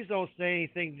don't say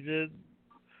anything to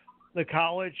the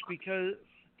college because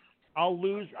I'll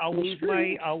lose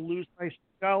my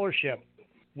scholarship.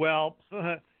 Well,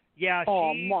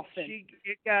 muffin.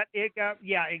 It got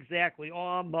exactly.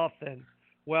 Oh, muffin.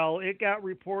 Well, it got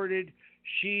reported.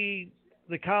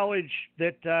 The college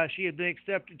that she had been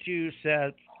accepted to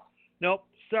said, nope,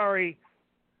 sorry.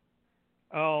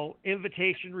 Oh,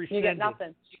 invitation rescinded. You get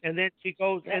nothing. And then she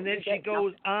goes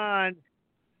on,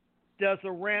 does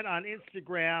a rant on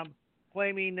Instagram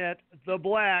claiming that the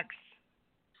blacks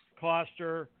cost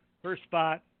her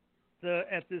spot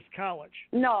at this college.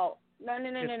 No.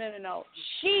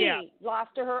 She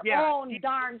lost to her own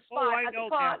darn spot at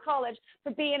the college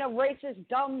for being a racist,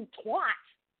 dumb twat.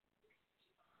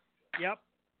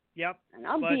 Yep. And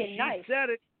I'm being nice. Said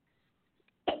it.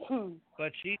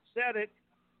 But she said it.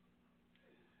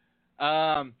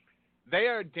 They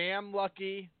are damn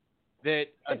lucky that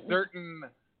a certain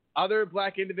other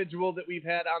black individual that we've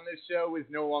had on this show is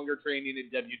no longer training in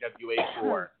WWA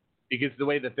 4. Because the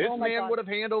way that this man would have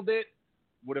handled it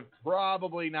would have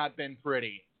probably not been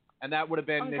pretty. And that would have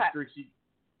been Mr.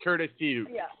 Curtis Hughes.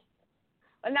 Yeah.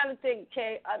 Another thing,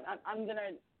 Kay, I'm going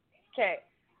to, Kay,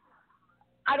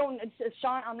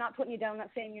 Sean, I'm not putting you down. I'm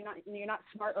not saying you're not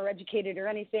smart or educated or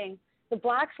anything. The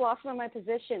blacks lost my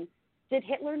position. Did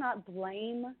Hitler not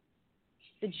blame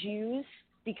the Jews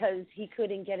because he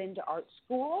couldn't get into art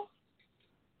school?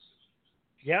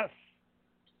 Yes,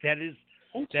 that is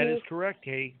correct,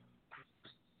 Kay.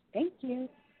 Thank you.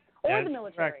 Or the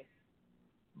military. Correct.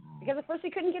 Because at first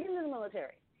he couldn't get into the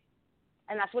military.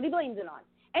 And that's what he blames it on.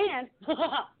 And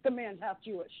the man's half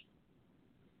Jewish.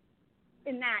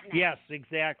 In that night. Yes,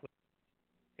 exactly.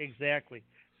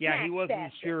 Yeah, he wasn't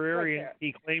as Aryan as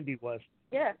he claimed he was.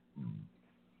 Yeah.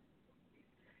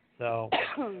 So.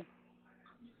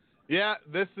 Yeah,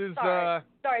 this is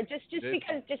sorry.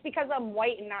 Just because I'm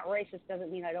white and not racist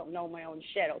doesn't mean I don't know my own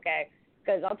shit, okay?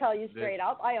 Because I'll tell you straight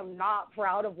up, I am not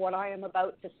proud of what I am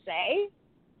about to say,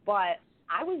 but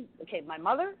my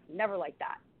mother, never like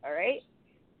that, all right?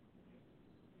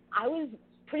 I was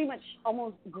pretty much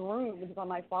almost groomed by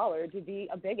my father to be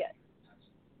a bigot,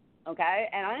 okay?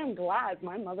 And I am glad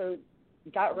my mother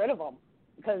got rid of him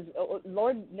because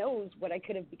Lord knows what I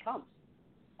could have become.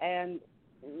 And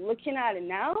looking at it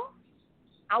now,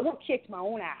 I would have kicked my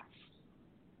own ass.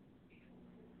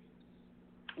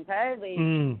 Okay? Like,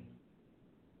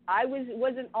 I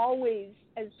wasn't always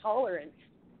as tolerant,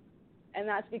 and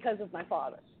that's because of my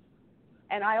father.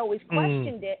 And I always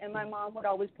questioned it, and my mom would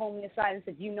always pull me aside and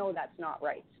said, you know that's not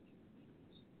right.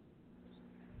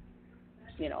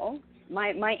 You know? My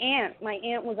aunt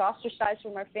was ostracized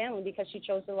from our family because she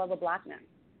chose to love a black man.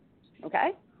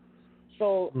 Okay?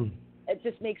 So it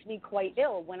just makes me quite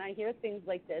ill when I hear things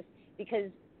like this,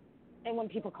 and when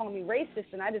people call me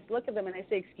racist, and I just look at them and I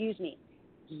say, excuse me,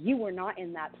 you were not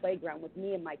in that playground with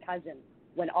me and my cousin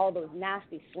when all those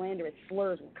nasty, slanderous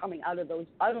slurs were coming out of those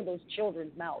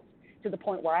children's mouths, to the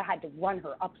point where I had to run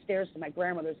her upstairs to my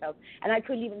grandmother's house, and I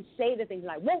couldn't even say the things,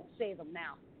 and I won't say them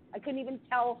now. I couldn't even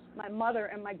tell my mother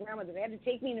and my grandmother. They had to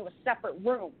take me into a separate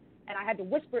room, and I had to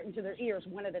whisper it into their ears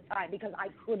one at a time because I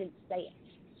couldn't say it.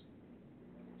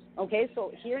 Okay,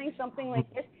 so hearing something like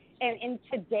this, and in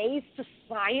today's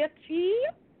society,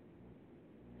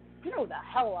 grow the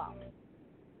hell up.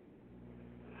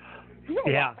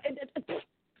 Yeah.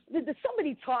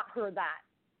 Somebody taught her that.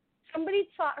 Somebody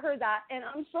taught her that, and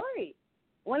I'm sorry.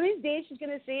 One of these days she's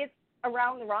going to say it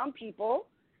around the wrong people,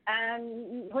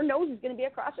 and her nose is going to be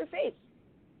across her face.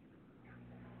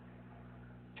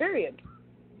 Period.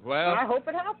 Well, and I hope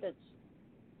it happens.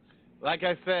 Like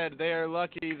I said, they are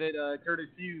lucky that Curtis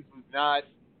Hughes was not.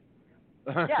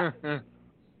 Yeah.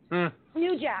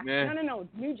 New Jack. Nah. No.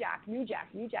 New Jack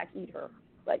eat her.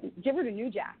 Like, give her to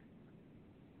New Jack.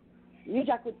 New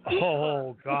Jack would eat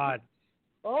her. God.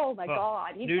 Oh, my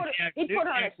God. He'd put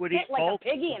her on a would spit eat like both. a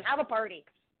piggy and have a party.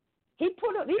 He'd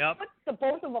put the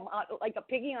both of them on, like a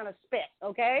piggy on a spit,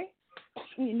 okay?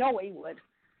 You know he would.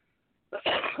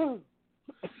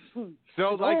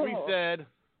 So, like we said,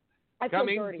 I feel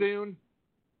coming dirty. soon.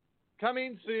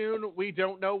 Coming soon, we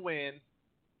don't know when.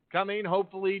 Coming,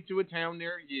 hopefully, to a town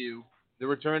near you. The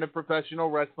return of professional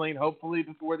wrestling, hopefully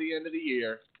before the end of the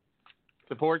year.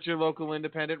 Support your local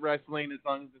independent wrestling as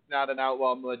long as it's not an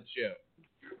Outlaw Mud show.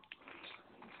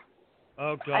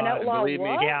 Oh, God. An outlaw Believe me.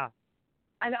 what? Yeah.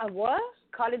 What?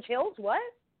 Cottage Hills? What?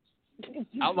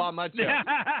 Outlaw Mud show.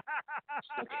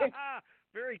 Okay.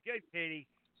 Very good, Katie.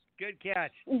 Good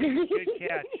catch. Good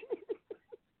catch.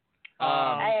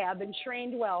 Hey, I've been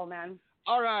trained well, man.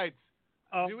 All right.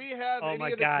 Do we have any my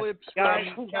of the God. clips Guys,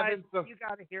 from Kevin? you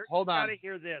gotta hear. Hold on. You gotta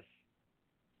hear this.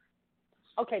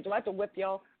 Okay, do I have to whip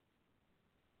y'all?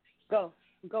 Go.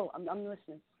 I'm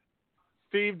listening.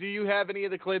 Steve, do you have any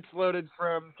of the clips loaded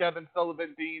from Kevin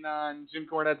Sullivan being on Jim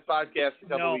Cornette's podcast a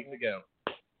couple weeks ago?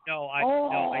 No, I do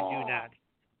not.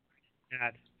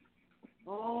 Not.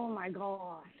 Oh my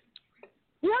God.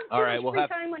 You have All right, too much free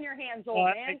time on your hands,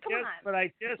 old man. Come on. But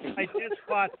I just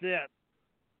caught this.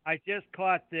 I just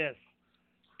caught this.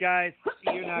 Guys,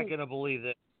 you're not going to believe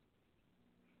it.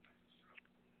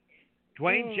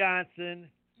 Dwayne Johnson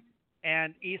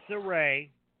and Issa Rae,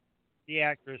 the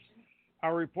actress,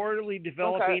 are reportedly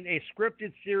developing a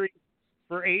scripted series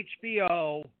for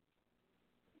HBO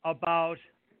about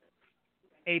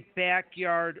a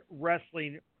backyard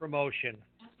wrestling promotion.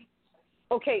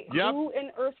 Okay, Yep. who in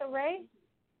Eartha Rae?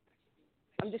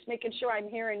 I'm just making sure I'm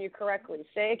hearing you correctly.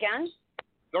 Say again.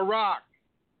 The Rock.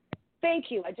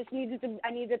 Thank you. I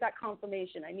needed that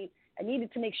confirmation. I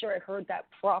needed to make sure I heard that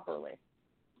properly.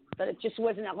 That it just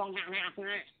wasn't a long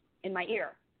in my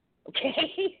ear.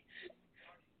 Okay?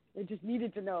 I just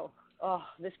needed to know. Oh,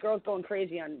 this girl's going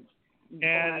crazy on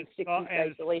 6 weeks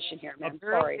isolation here, man.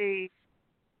 Sorry.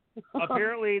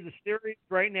 Apparently, the series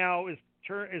right now is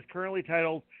currently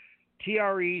titled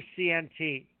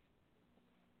TRECNT.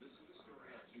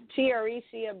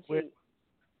 TRECMT.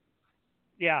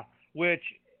 Yeah, which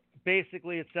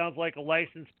basically it sounds like a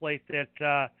license plate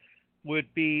that would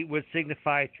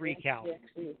signify 3 count.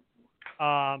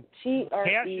 TRECNT.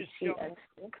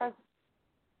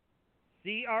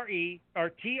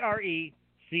 TRECNT.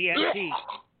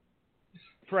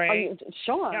 Trey.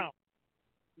 Sean. Count.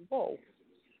 Whoa.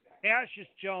 Cassius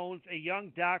Jones, a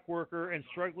young dock worker and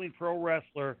struggling pro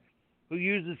wrestler who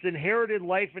uses inherited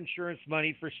life insurance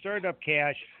money for startup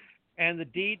cash and the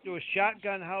deed to a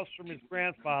shotgun house from his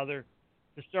grandfather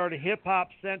to start a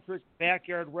hip-hop-centric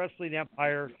backyard wrestling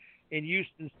empire in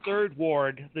Houston's 3rd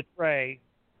Ward, the Trey,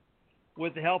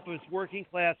 with the help of his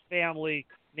working-class family,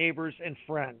 neighbors, and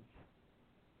friends.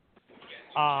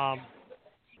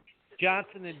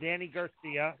 Johnson and Danny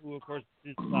Garcia, who, of course,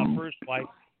 is his first wife,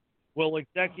 will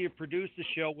executive produce the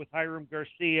show with Hiram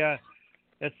Garcia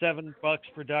at $7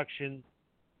 Productions.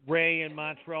 Ray and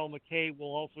Montreal McKay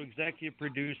will also executive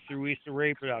produce through Issa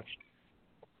Rae Productions.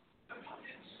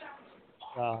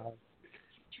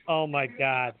 Oh, my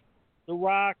God. The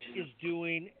Rock is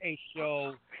doing a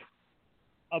show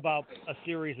about a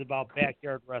series about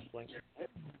backyard wrestling.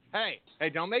 Hey,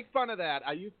 don't make fun of that.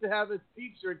 I used to have a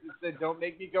T-shirt that said, "Don't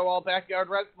make me go all backyard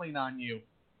wrestling on you."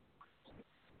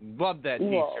 Love that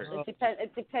T-shirt. Well,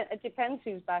 it depends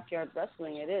whose backyard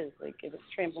wrestling it is. Like if it's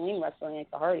trampoline wrestling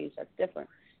like the Hardys, that's different.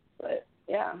 But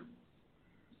yeah.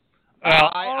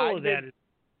 All of that is.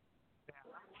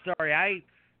 Sorry, I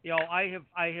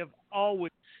have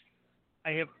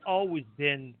always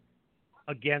been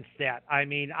against that. I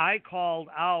mean, I called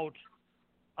out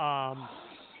some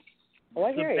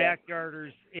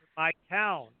backyarders in my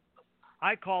town.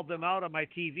 I called them out on my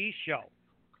TV show.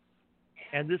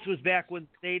 And this was back when the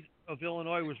state of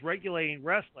Illinois was regulating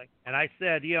wrestling. And I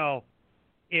said,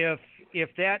 if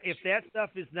that stuff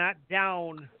is not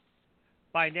down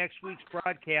by next week's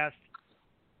broadcast,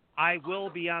 I will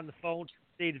be on the phone to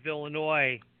the state of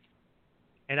Illinois,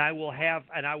 and I will have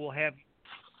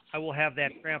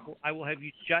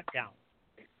you shut down.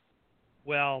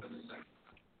 Well,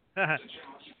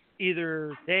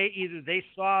 either they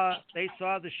saw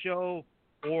the show,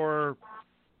 or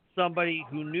somebody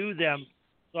who knew them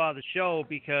saw the show,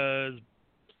 because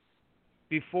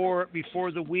before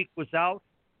the week was out,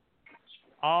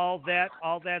 all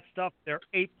that stuff, their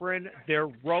apron, their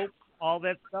rope, all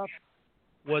that stuff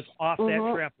was off that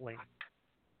trampoline.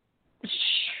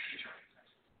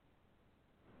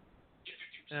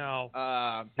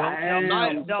 Now,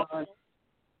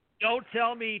 don't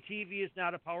tell me TV is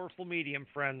not a powerful medium,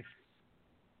 friends.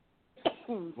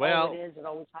 Well, it is. It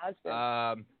always has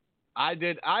been. I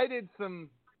did some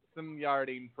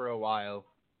yarding for a while,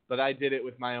 but I did it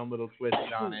with my own little twist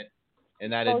on it,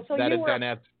 and that had been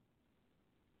after.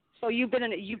 So you've been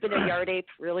a yard ape,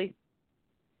 really?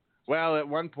 Well, at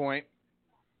one point,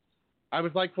 I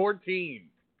was like 14.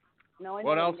 No, I know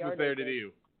what else was there to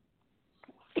do?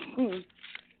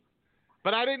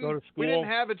 But I didn't. We didn't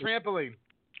have a trampoline.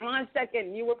 Hold on a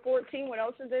second. You were 14. What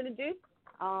else is there to do?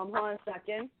 Hold on a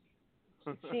second.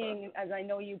 Seeing as I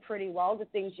know you pretty well, the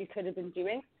things you could have been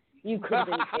doing. You could have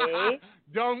been gay.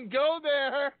 Don't go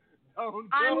there.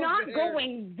 I'm not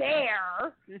going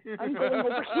there. I'm going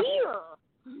over here.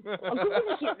 I'm going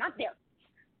over here, not there.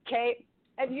 Okay?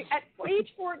 At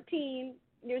age 14,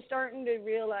 you're starting to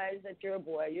realize that you're a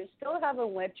boy. You're still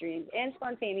having wet dreams and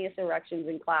spontaneous erections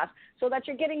in class, so that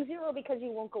you're getting 0 because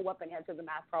you won't go up and answer the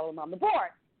math problem on the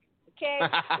board. Okay?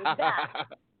 There's that.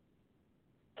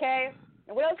 Okay?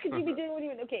 And what else could you be doing when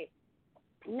you were, okay?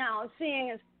 Now,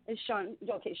 seeing as Sean's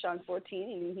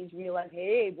 14, and he's realized,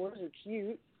 hey, boys are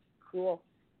cute. Cool.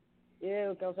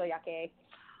 Ew, girls are yucky.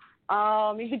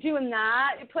 You've been doing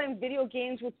that. You're playing video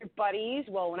games with your buddies.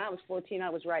 Well, when I was 14, I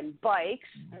was riding bikes.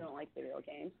 I don't like video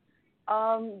games.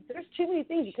 There's too many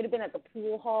things. You could have been at the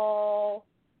pool hall,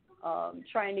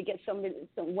 trying to get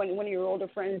one of your older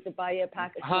friends to buy you a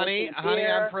pack of Honey,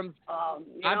 beer.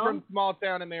 I'm from small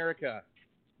town America.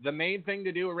 The main thing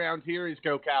to do around here is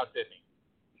go cow sitting.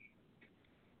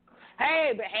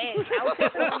 Hey, cow sitting.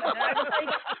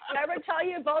 Did I ever tell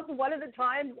you about one of the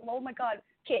times? Oh my God.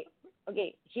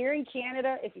 Okay, here in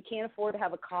Canada, if you can't afford to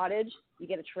have a cottage, you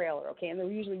get a trailer, okay? And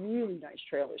they're usually really nice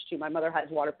trailers, too. My mother has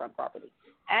waterfront property.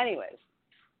 Anyways,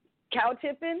 cow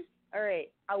tipping, all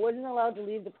right, I wasn't allowed to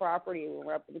leave the property when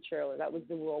we're up at the trailer. That was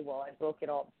the rule. Well, I broke it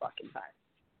all the fucking time.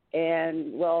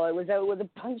 And, well, I was out with a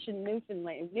bunch of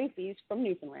Newfies from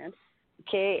Newfoundland,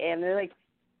 okay? And they're like,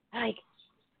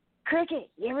 Cricket,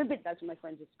 you ever been, that's what my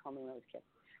friends used to call me when I was a kid.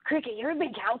 Cricket, you ever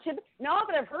been cow tipping? No,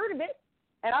 but I've heard of it.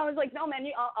 And I was like, no,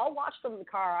 man, I'll watch from the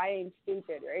car. I ain't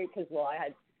stupid, right? Because, well, I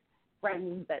had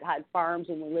friends that had farms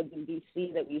when we lived in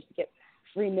B.C. that we used to get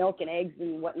free milk and eggs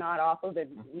and whatnot off of,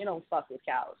 and, fuck with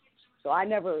cows. So I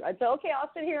said, okay, I'll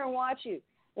sit here and watch you.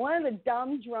 One of the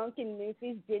dumb, drunken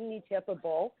Newfies, didn't he tip a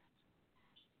bull?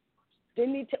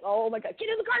 Oh, my God, get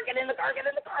in the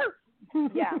car.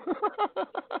 Yeah.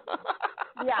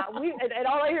 Yeah, and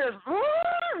all I hear is,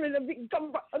 and I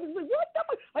was like, what?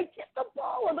 I tipped the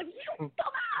ball. I'm like, you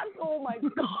dumbass. Oh, my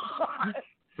God.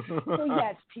 So,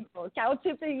 yes, people, cow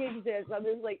tipping exists. I'm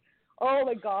just like, oh,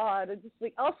 my God. I'm just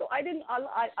like, also,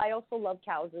 I also love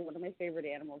cows. They're one of my favorite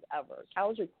animals ever.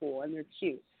 Cows are cool, and they're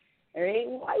cute. All right?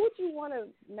 Why would you want to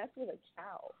mess with a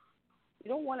cow? You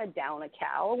don't want to down a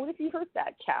cow. What if you hurt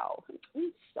that cow?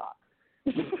 You suck.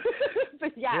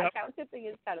 But, yeah, Cow tipping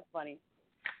is kind of funny.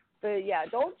 But, yeah,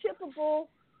 don't tip a bull.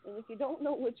 And if you don't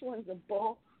know which one's a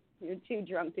bull, you're too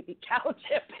drunk to be cow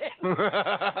tipping.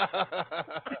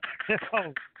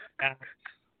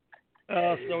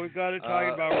 So we've got to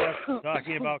talk about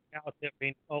talking about cow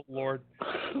tipping. Oh, Lord.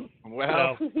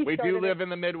 Well, we do live in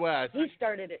the Midwest. He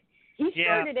started it. He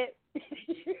started it.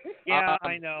 Yeah,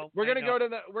 I know. We're gonna go to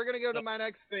my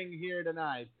next thing here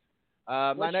tonight.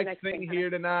 My next thing here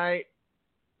tonight.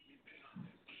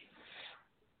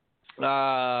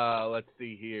 Let's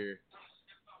see here.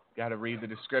 Got to read the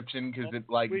description because it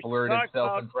blurred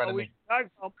itself in front of me. We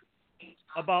talk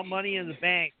about Money in the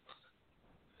Bank.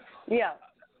 Yeah.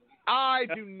 I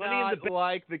do not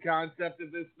like the concept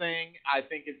of this thing. I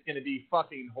think it's going to be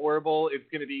fucking horrible. It's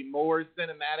going to be more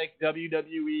cinematic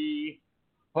WWE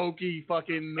hokey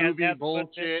fucking movie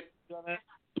bullshit. That's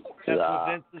what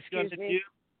Vince is going to do.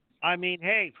 I mean,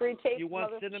 hey, you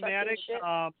want cinematic?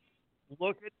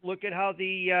 Look at how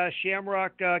the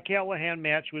Shamrock Callahan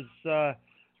match was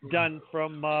done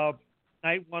from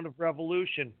night one of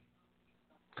Revolution.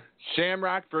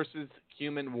 Shamrock versus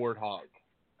Human Warthog.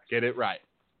 Get it right.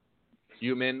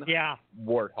 Human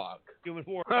Warthog. Human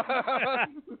Warthog.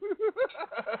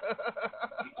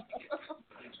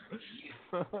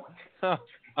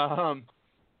 I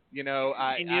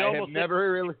have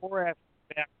never really.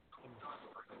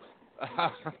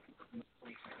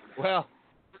 Well,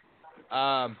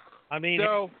 I mean,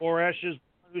 Boresh is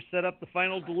who set up the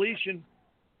final deletion.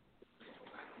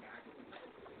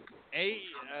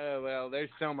 Well, there's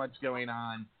so much going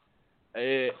on.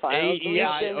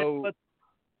 AEIO.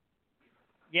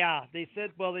 Yeah, they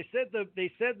said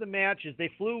the matches. They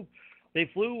flew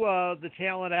the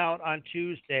talent out on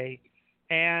Tuesday,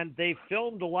 and they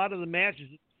filmed a lot of the matches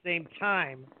at the same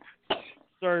time.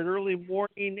 Started early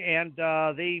morning, and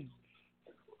they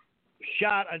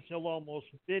shot until almost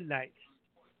midnight.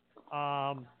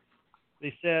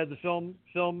 They said the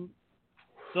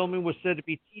filming was said to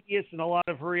be tedious and a lot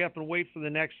of hurry up and wait for the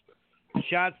next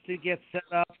shots to get set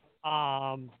up.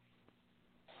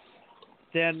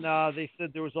 Then they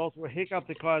said there was also a hiccup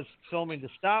that caused filming to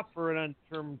stop for an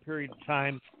undetermined period of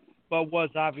time, but was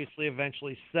obviously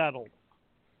eventually settled.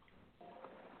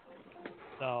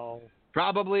 So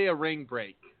probably a ring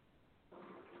break.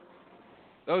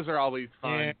 Those are always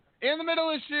fun. In the middle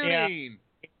of shooting. Yeah.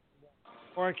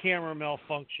 Or a camera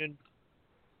malfunction.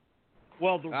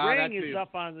 Well, the ring is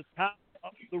up on the top.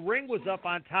 The ring was up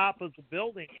on top of the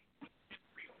building.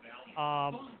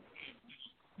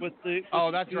 With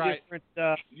that's right.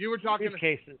 You were talking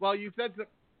cases. Well, you said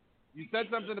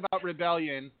something about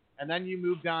Rebellion, and then you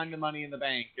moved on to Money in the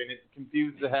Bank, and it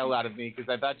confused the hell out of me because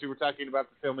I thought you were talking about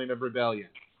the filming of Rebellion.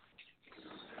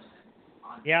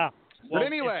 Yeah. Well, but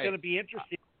anyway, it's going to be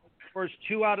interesting. Of course,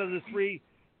 2 out of the 3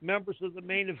 members of the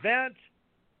main event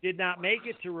did not make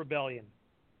it to Rebellion.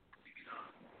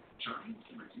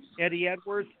 Eddie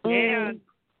Edwards and,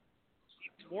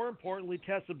 more importantly,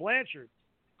 Tessa Blanchard,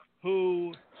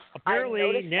 who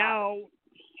apparently now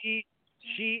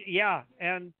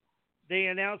and they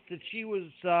announced that she was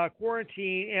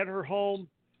quarantined at her home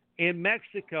in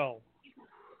Mexico.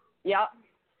 Yeah.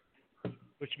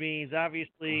 Which means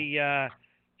obviously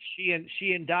she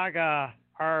and Daga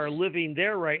are living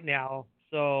there right now.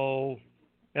 So,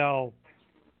 Now,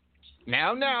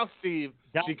 Steve,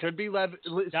 she could be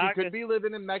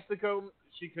living in Mexico.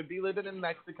 She could be living in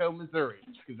Mexico, Missouri,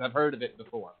 because I've heard of it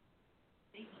before.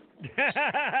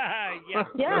 Yeah,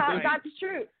 that's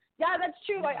true. Yeah, that's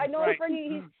true. I know a friend.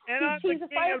 He's a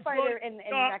firefighter in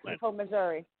Mexico,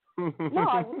 Missouri. No,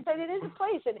 I said it is a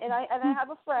place, and I have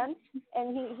a friend,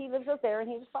 and he lives up there, and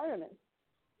he's a fireman.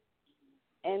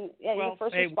 And he's a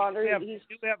first responder.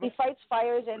 He fights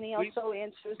fires, and he also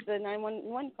answers the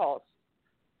 911 calls.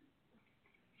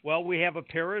 Well, we have a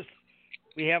Paris.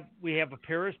 We have a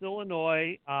Paris,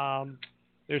 Illinois.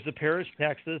 There's a Paris,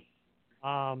 Texas.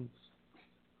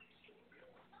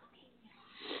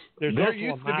 There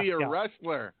used to be a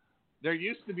wrestler. There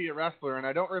used to be a wrestler, and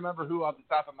I don't remember who off the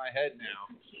top of my head now,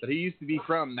 but he used to be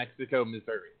from Mexico,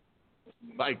 Missouri.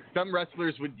 Like, some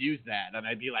wrestlers would use that, and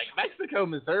I'd be like, Mexico,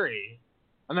 Missouri?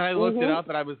 And then I looked it up,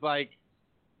 and I was like,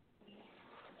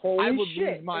 holy I would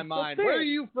shit, lose my mind. Where are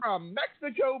you from?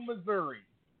 Mexico, Missouri.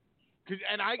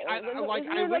 And I'm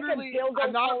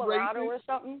not Colorado racist. Or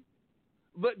something?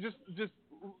 But just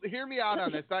hear me out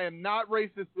on this. I am not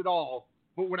racist at all.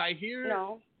 But when I hear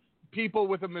people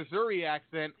with a Missouri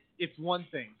accent, it's one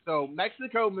thing. So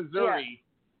Mexico, Missouri,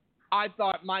 I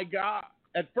thought, my God.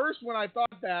 At first, when I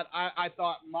thought that, I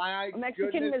thought, my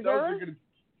Mexican goodness, Missouri? those are going to.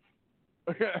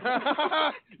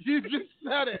 You just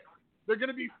said it. They're going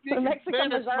to be speaking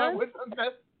Spanish, but with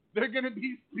they're going to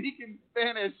be speaking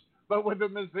Spanish, but with a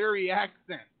Missouri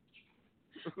accent.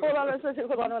 Hold on.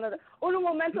 Un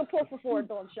momento, por favor,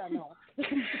 Don Chano.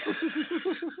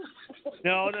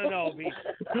 No.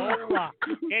 Hola.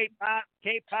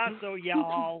 Que paso,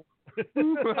 y'all?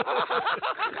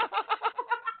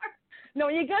 No,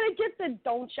 you gotta get the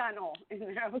Don Chano in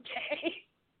there, okay?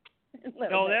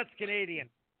 No, that's Canadian.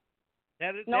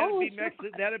 That'd No, be it's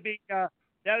not.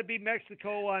 that'd be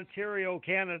Mexico, Ontario,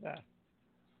 Canada.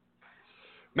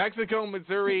 Mexico,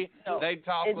 Missouri, No, they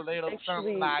talk a little actually,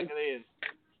 something like this.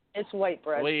 It's white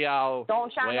bread. We all.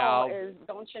 Don't you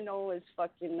know is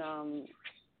fucking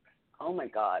oh my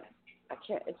God. I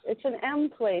can't it's an M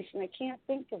place and I can't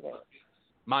think of it.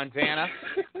 Montana?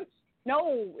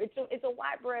 No, it's a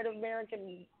white bread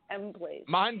American M place.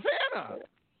 Montana?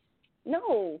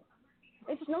 No,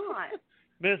 it's not.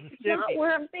 Mississippi. It's not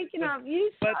where I'm thinking of.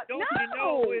 You But suck. don't No. you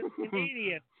know it's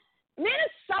Canadian?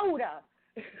 Minnesota.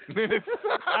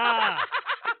 Ah,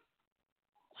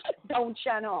 Don't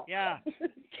you know? yeah.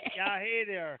 Yeah, hey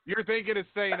there. You're thinking of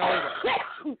saying over.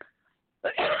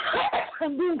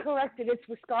 I'm being corrected. It's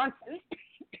Wisconsin.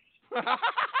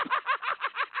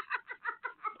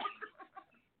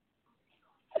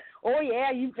 Oh yeah,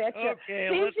 you betcha. Okay,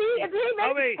 See, let's see. hey,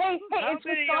 how it's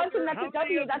many Wisconsin. other- That's how a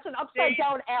W. many That's an other upside states-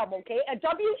 down M. Okay, a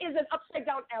W is an upside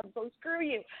down M. So screw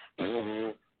you.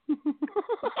 Okay.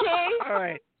 All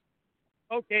right.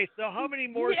 Okay, so how many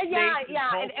more states? Yeah. and And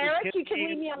cultures Eric, you can we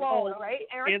leave me know alone, all right? in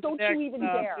Eric, the don't next, you even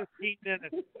dare. 15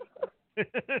 minutes.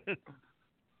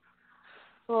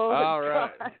 Oh, All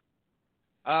right.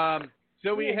 God.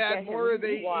 So we Yeah, had get more him. of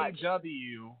You watch.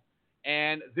 AEW,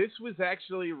 and this was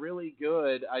actually really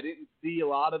good. I didn't see a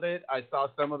lot of it. I saw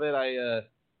some of it. I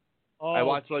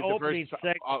watched like the opening first.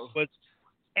 segment was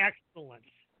excellent.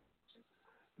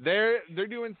 They're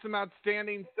doing some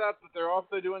outstanding stuff, but they're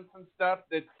also doing some stuff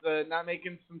that's not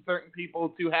making some certain people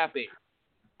too happy.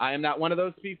 I am not one of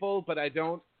those people, but I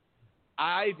do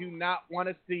not want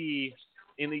to see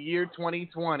in the year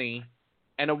 2020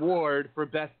 an award for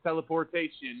best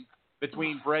teleportation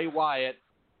between Bray Wyatt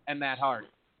and Matt Hardy.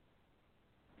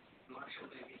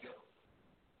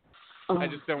 I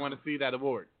just don't want to see that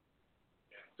award.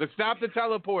 So stop the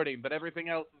teleporting, but everything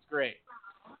else is great.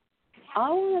 I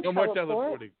want to No more teleport.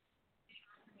 teleporting.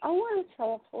 I want to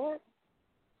teleport.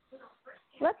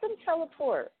 Let them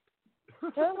teleport.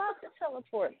 They're allowed to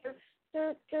teleport.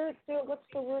 They're what's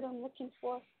the word I'm looking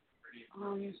for?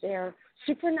 They're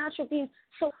supernatural beings.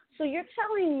 So you're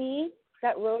telling me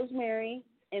that Rosemary,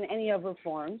 in any of her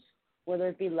forms, whether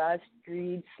it be lust,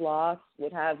 greed, sloth,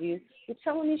 what have you, you're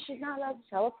telling me she's not allowed to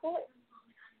teleport?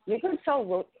 You're going to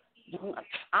tell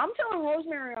I'm telling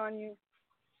Rosemary on you.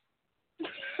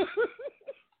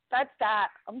 That's that.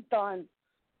 I'm done.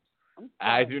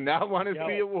 I do not want to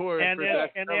see award for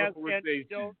best and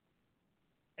teleportation.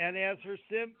 as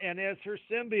her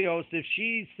symbiote, if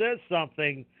she says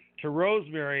something to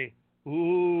Rosemary,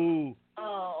 ooh,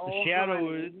 the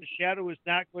shadow is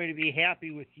not going to be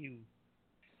happy with you.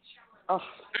 Oh,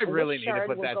 I really need to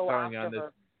put that song on this.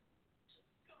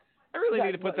 I really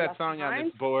need to put that song on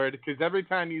this board because every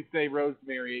time you say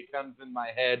Rosemary, it comes in my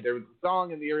head. There was a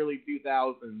song in the early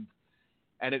 2000s,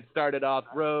 and it started off,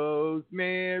 Rosemary,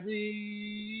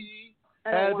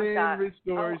 heaven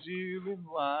restores you in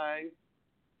life.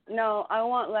 No, I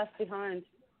want Left Behind.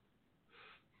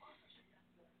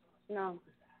 No,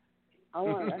 I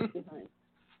want Left Behind.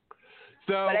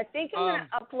 So, but I think I'm going to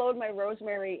upload my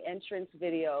Rosemary entrance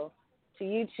video to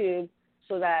YouTube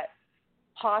so that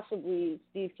possibly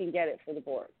Steve can get it for the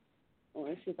board. I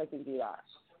want to see if I can do that.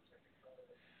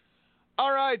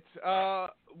 All right.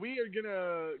 We are going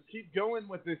to keep going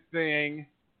with this thing.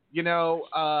 You know,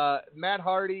 Matt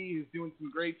Hardy is doing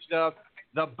some great stuff.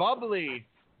 The Bubbly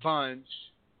Bunch,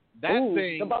 that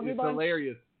thing is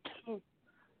hilarious.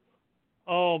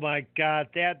 Oh my God,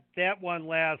 that one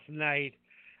last night.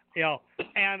 You know,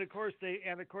 and of course they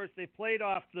played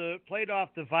off the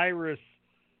virus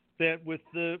that with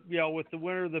the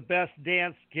winner of the best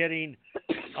dance getting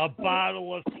a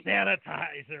bottle of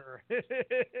sanitizer.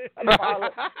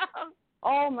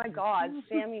 Oh my God,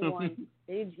 Sammy won.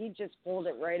 He just pulled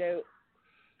it right out.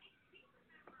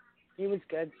 He was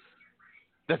good.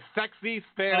 The sexy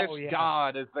Spanish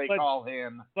god, as they call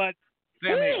him. But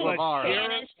Sammy Guevara.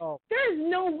 Spanish. There's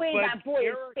no way that boy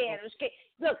is Spanish. Okay,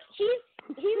 look, he's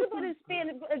about as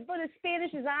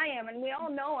Spanish as I am, and we all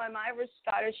know I'm Irish,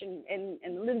 Scottish, and a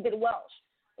little bit of Welsh.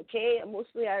 Okay, I'm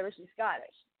mostly Irish and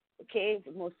Scottish. Okay,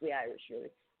 but mostly Irish really.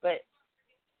 But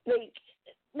like,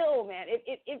 no man,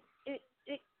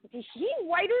 he's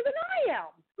whiter than I am.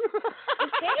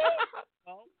 Okay.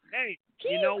 Well, hey,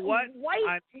 you know what?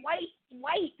 White.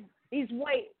 He's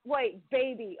white,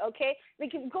 baby. Okay, they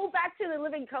can go back to the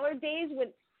Living Color days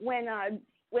when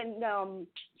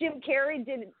Jim Carrey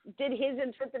did his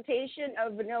interpretation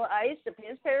of Vanilla Ice, of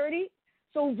his parody.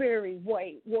 So very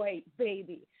white,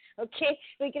 baby. Okay,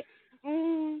 like,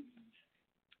 I'm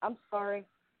sorry.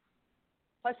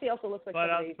 Plus, he also looks like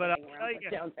somebody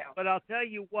downtown. But I'll tell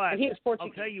you what. And he was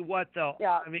Portuguese. I'll tell you what, though.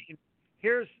 Yeah. I mean,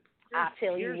 here's I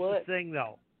tell you what. Here's the thing,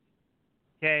 though.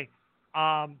 Okay,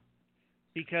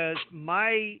 because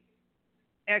my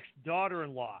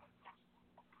ex-daughter-in-law,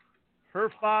 her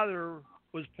father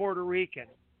was Puerto Rican.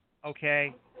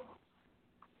 Okay,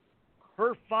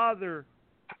 her father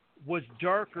was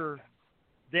darker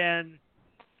than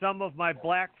some of my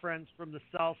black friends from the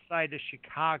south side of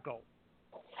Chicago.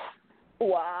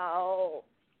 Wow.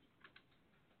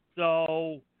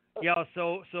 So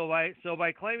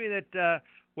by claiming that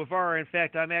Guevara, in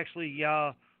fact, I'm actually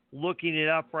looking it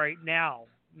up right now.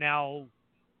 Now,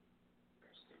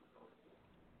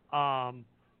 now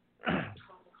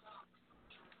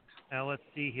let's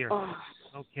see here.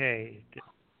 Okay, did it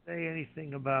say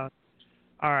anything about?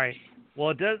 All right. Well,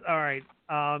 it does. All right.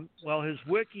 Well, his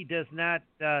wiki does not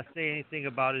say anything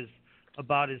about his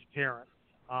parents.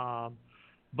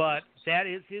 But that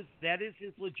is his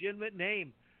legitimate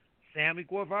name, Sammy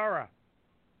Guevara.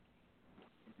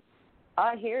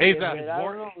 I hear you, but I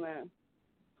don't know, man.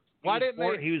 Why didn't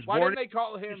they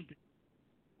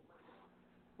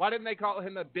call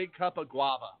him a big cup of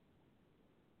guava?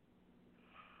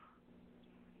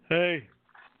 Hey.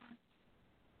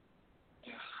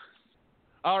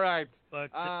 All right.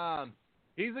 But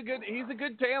he's a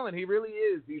good talent. He really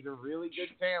is. He's a really good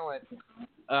talent.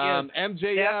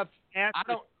 MJF.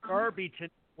 After Darby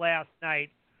last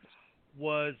night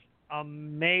was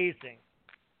amazing.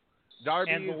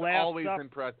 Darby is always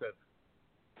impressive.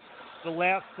 The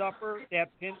Last Supper, that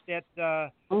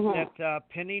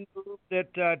pinning move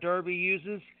that Darby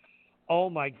uses. Oh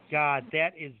my God,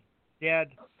 that is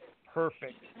dead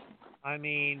perfect. I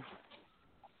mean,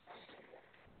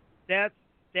 that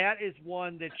is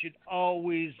one that should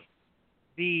always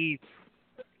be,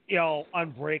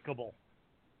 unbreakable.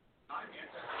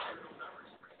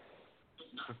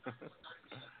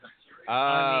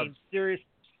 I mean, seriously,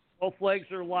 both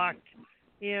legs are locked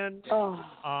in.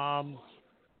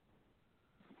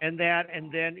 And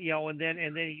then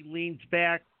he leans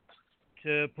back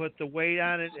to put the weight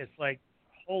on it. It's like,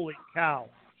 holy cow.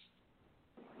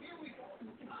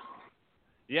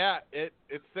 Yeah,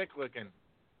 it's sick looking.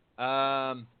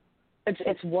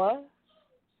 It's what?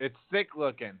 It's sick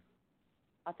looking.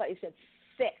 I thought you said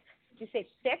sick. Did you say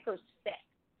thick or sick?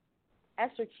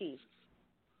 S or T?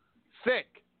 Sick.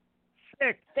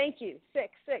 Thank you.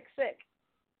 Sick.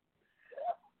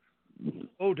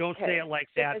 Oh, don't say it like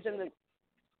that.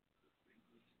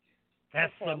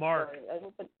 That's the mark.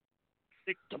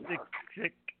 Sick.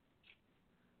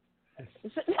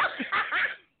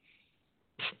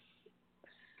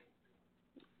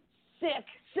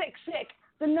 Sick.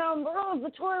 The number of the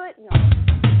toilet. No.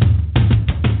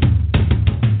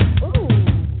 Ooh,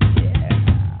 yeah.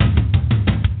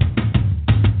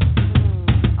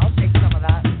 I'll take some of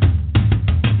that.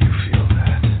 You feel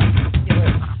that?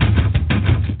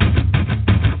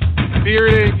 Feel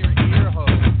it in your ear hole.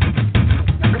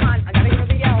 Come on, I gotta hear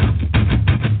the yell.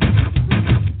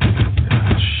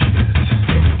 Ah, shit.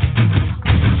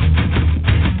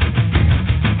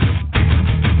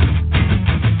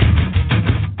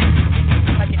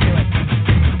 I can do it.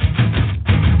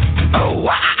 Oh,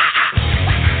 wow.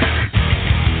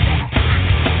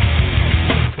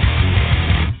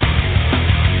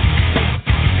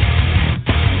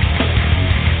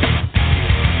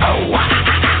 Oh, wow.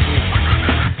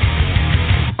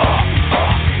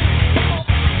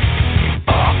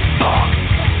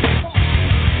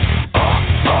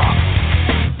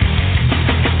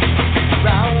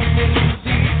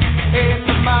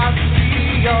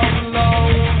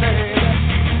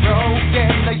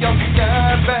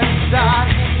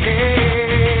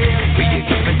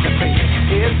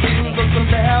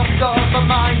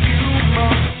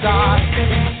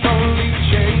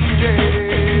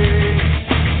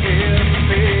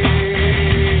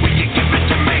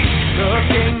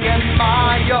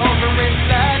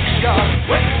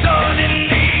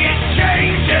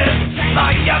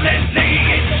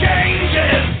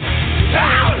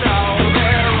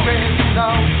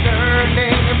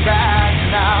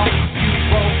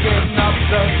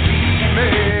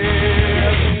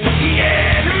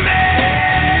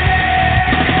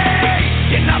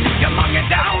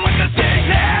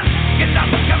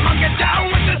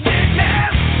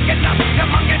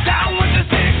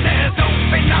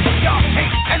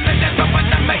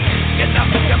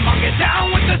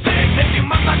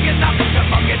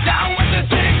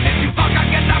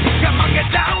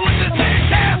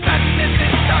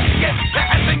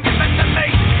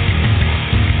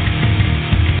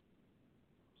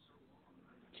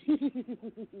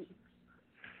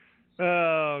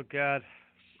 Oh God.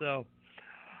 So.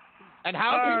 And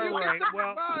how can you right, get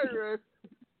the virus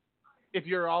if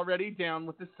you're already down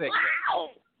with the sickness? Wow!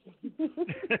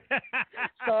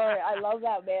 Sorry, I love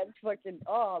that man. Fucking,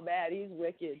 oh man, he's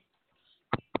wicked.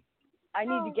 I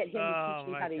need to get him to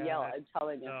teach me how to yell. I'm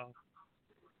telling you. No.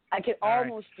 I could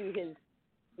almost do his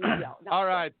yell. No. All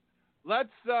right, let's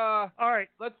right.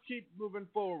 Let's keep moving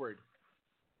forward.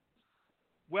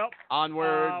 Well,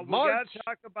 onward, we march. got to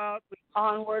talk about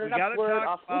onward and upward.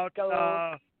 Off we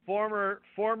go.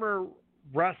 Former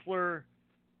wrestler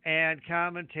and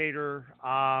commentator,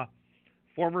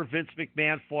 former Vince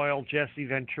McMahon foil Jesse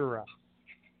Ventura.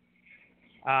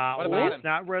 What about him?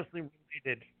 Not wrestling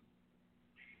related.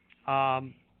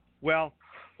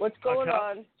 What's going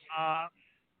on?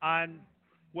 On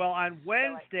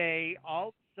Wednesday, all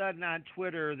of a sudden on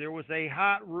Twitter, there was a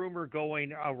hot rumor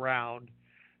going around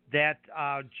that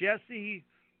Jesse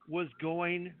was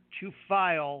going to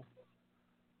file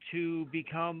to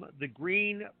become the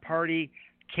Green Party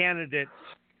candidate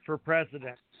for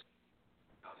president,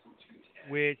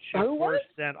 which of course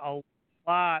sent a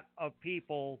lot of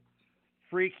people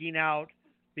freaking out,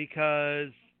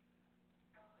 because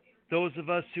those of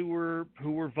us who were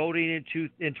voting in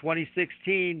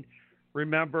 2016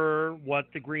 remember what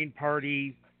the Green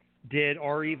Party did,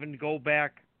 or even go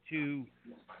back to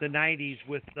the 90s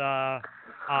with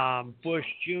Bush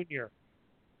Jr.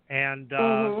 and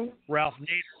Ralph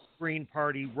Nader's Green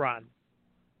Party run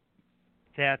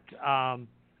that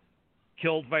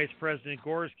killed Vice President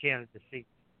Gore's candidacy.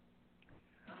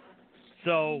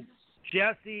 So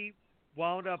Jesse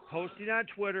wound up posting on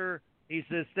Twitter. He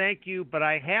says, "Thank you, but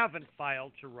I haven't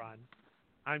filed to run.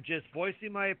 I'm just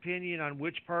voicing my opinion on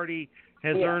which party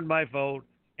has earned my vote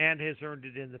and has earned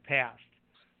it in the past."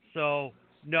 So,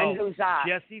 no, and who's that?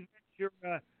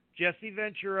 Jesse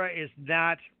Ventura is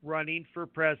not running for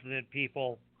president,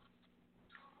 people.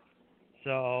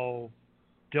 So,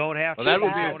 don't have to. That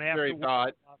would be don't a have scary to worry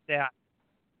thought. about that.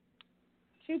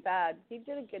 Too bad. He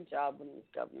did a good job when he was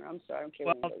governor. I'm sorry, I don't care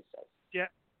what anybody says.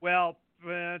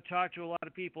 Talked to a lot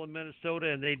of people in Minnesota,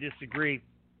 and they disagree.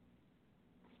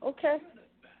 Okay.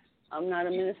 I'm not a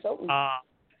Minnesotan.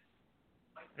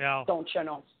 Don't you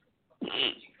know?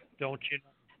 Don't you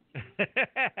know?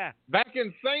 Back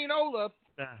in St. Olaf.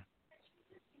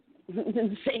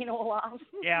 St. Olaf.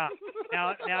 Yeah.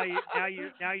 Now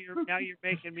you're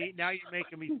making me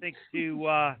think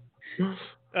to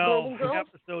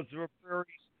episodes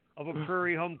of a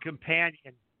prairie home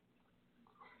companion.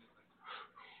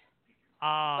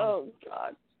 Oh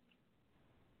God.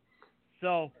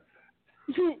 So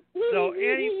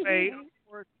anyway, of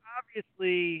course,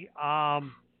 obviously,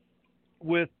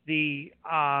 with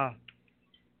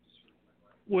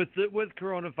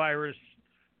coronavirus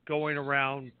going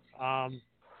around,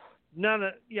 none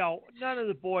of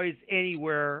the boys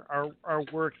anywhere are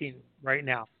working right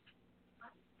now.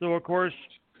 So of course,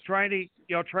 trying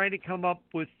to come up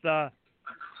with a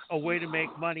way to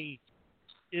make money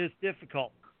is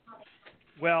difficult.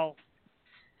 Well,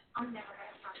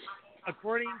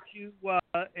 according to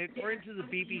the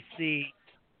BBC,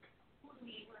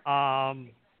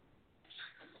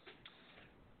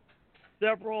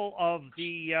 several of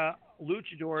the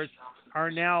luchadors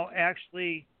are now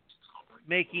actually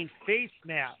making face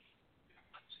masks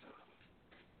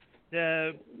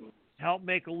to help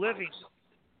make a living.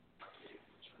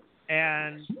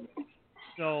 And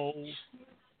El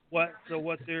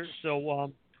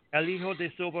Hijo de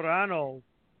Soberano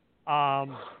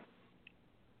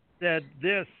said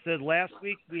last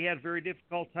week we had a very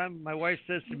difficult time. My wife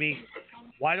says to me,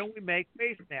 "Why don't we make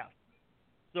face masks?"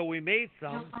 So we made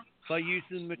some by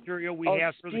using the material we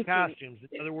have for the costumes.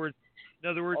 In other words,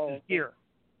 it's gear.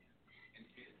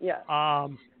 Yeah.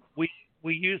 We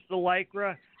use the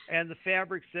lycra and the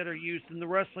fabrics that are used in the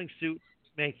wrestling suit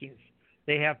makings.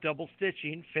 They have double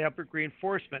stitching, fabric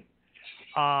reinforcement.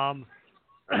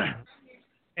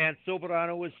 And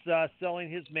Soberano was selling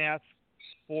his masks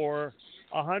for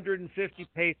 150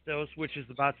 pesos, which is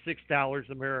about $6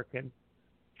 American,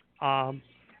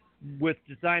 with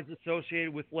designs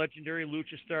associated with legendary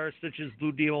lucha stars such as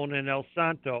Blue Demon and El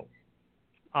Santo.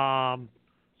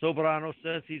 Soberano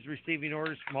says he's receiving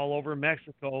orders from all over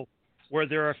Mexico, where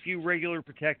there are a few regular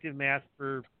protective masks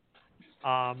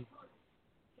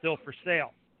still for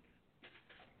sale.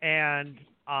 And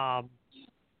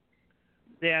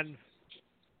then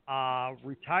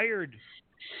retired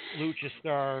lucha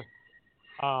star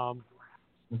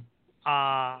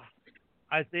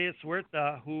Isaiah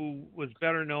Huerta, who was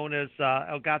better known as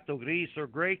El Gato Gris or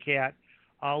Gray Cat,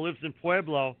 lives in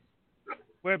Puebla,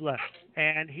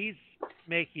 and he's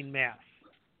making masks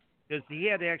because he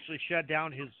had to actually shut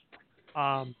down his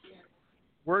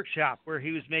workshop where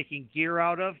he was making gear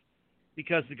out of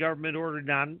because the government ordered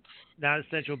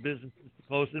non-essential businesses to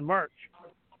close in March.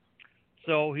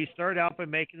 So he started out by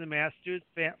making the mask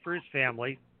for his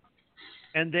family,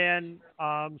 and then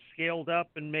scaled up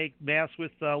and make masks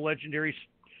with legendary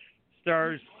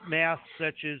stars masks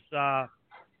such as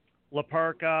La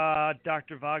Parka,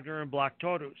 Dr. Wagner, and Black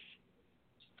Totus.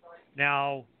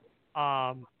 Now,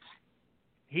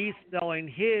 he's selling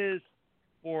his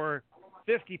for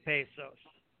 50 pesos,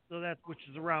 so which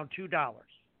is around $2.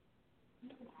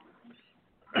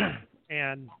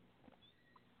 And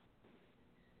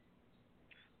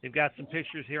they've got some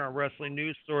pictures here on Wrestling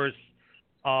News Source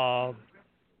of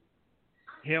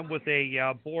him with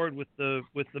a board with the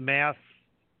masks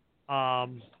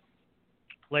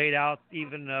laid out.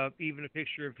 Even a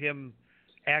picture of him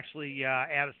actually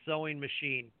at a sewing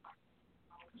machine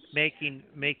making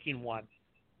one.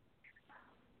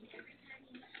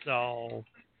 So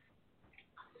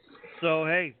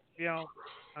hey,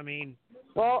 I mean.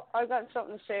 Well, I've got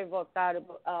something to say about that.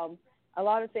 A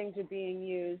lot of things are being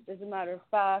used. As a matter of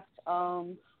fact,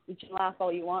 you can laugh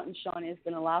all you want, and Sean is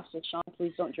going to laugh. So, Sean,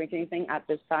 please don't drink anything at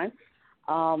this time.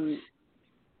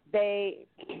 They've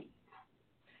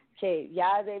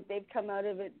come out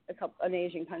of it, an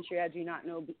Asian country. I do not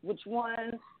know which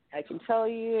one. I can tell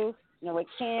you. No, I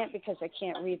can't because I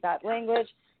can't read that language.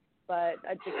 But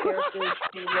the characters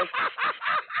do look.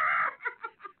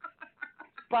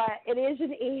 But it is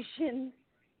an Asian.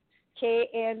 Okay,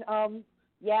 and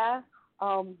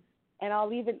and I'll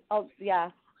leave it.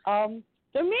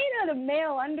 They're made out of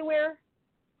male underwear,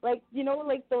 like the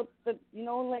like the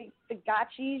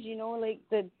gachis, like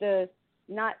the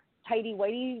not tighty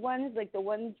whitey ones, like the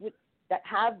ones that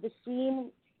have the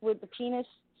seam where the penis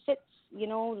sits,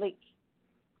 like.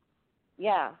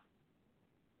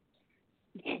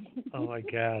 Oh my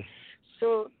gosh.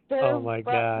 So my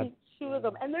God. Two of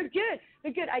them, and they're good.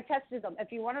 They're good. I tested them.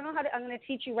 If you want to know I'm going to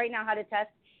teach you right now how to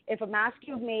test if a mask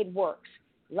you've made works.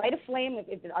 Light a flame, if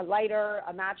it's a lighter,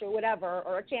 a match, or whatever,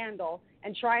 or a candle,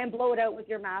 and try and blow it out with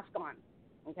your mask on.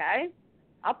 Okay?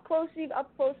 Up close, a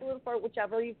little far,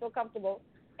 whichever you feel comfortable.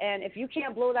 And if you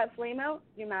can't blow that flame out,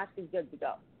 your mask is good to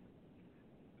go.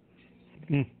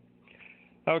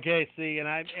 Okay. See, and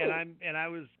I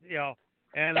was,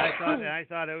 and I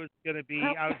thought it was going to be,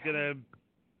 I was going to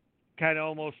kind of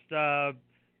almost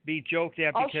be joked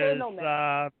at because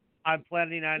I'm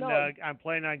planning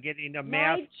on getting a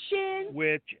mask,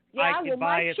 which I can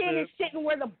buy at the. My chin is sitting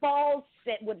where the balls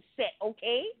would sit.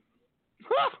 Okay.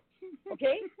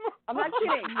 Okay, I'm not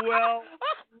kidding. Well,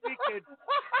 we could.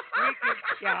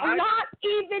 Yeah, I'm not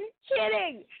even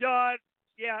kidding. Sean.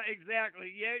 Yeah,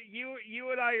 exactly. Yeah,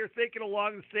 you and I are thinking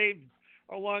along the same.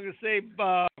 I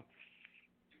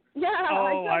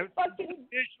got fucking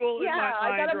visual in my mind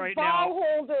I got a right ball now.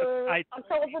 holder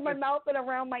over my mouth and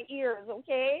around my ears.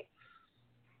 Okay.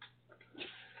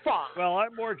 Fuck. Well,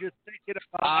 I'm more just thinking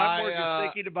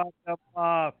about them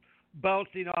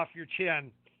bouncing off your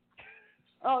chin.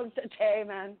 Oh, it's okay,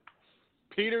 man.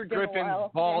 Peter Griffin's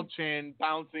ball chin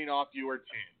bouncing off your chin.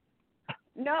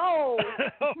 No.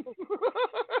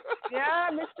 Yeah,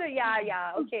 Mister.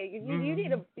 Yeah. Okay, you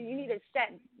need a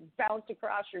set bounce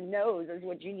across your nose is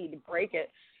what you need to break it.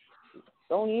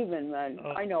 Don't even, man.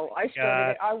 I know. I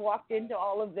started it. I walked into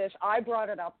all of this. I brought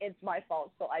it up. It's my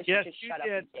fault, so I should just shut up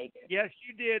and take it. Yes,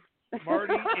 you did,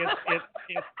 Marty.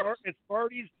 It's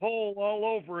Marty's pole all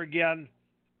over again.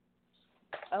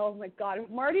 Oh my God! If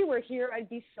Marty were here, I'd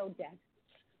be so dead.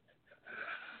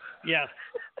 Yes.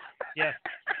 Yes.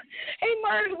 Hey,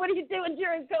 Marty, what are you doing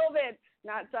during COVID?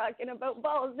 Not talking about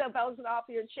balls that bouncing off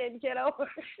your chin, kiddo.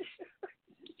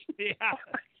 Yeah.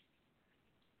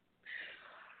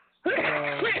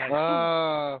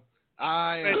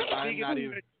 I'm not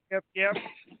even.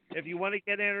 If you want to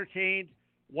get entertained,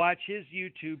 watch his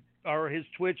YouTube or his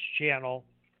Twitch channel,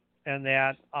 and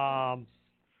that.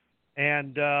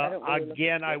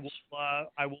 Again, I will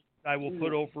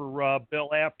put over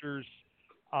Bill After's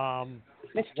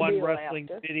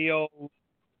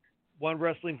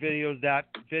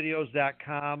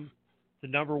onewrestlingvideos.com, the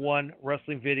number one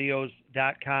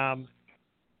wrestlingvideos.com.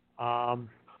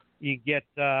 You get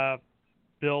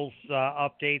Bill's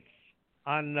updates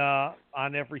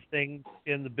on everything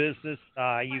in the business.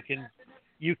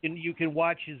 You can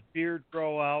watch his beard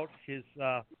grow out, his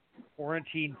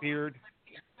quarantine beard.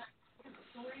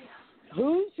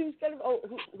 Who's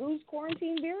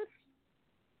quarantine beard?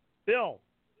 Bill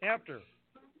After.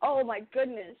 Oh my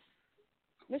goodness,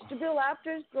 Mr. Bill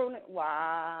After's grown it.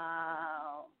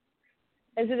 Wow.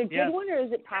 Is it a good one or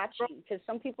is it patchy? Because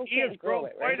some people can't grow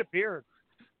it, right? Quite a beard.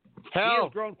 Hell, he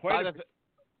has grown quite a beard.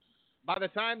 By the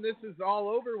time this is all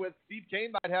over with, Steve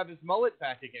Kane might have his mullet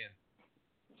back again.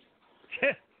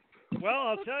 Well,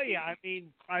 I'll tell you. I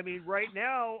mean, right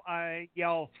now,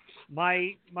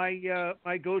 my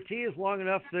goatee is long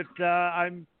enough that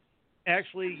I'm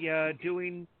actually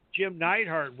doing Jim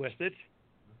Neidhart with it.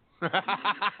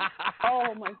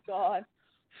 Oh my God!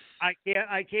 I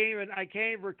can't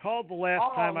even recall the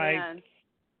last time man. I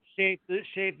shaved the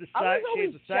I side, was always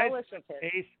shaved the side jealous of of my him.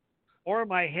 face or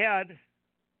my head.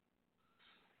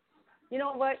 You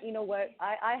know what?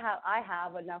 I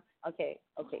have enough. Okay.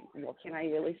 Well, can I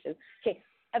really say? Okay,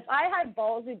 if I had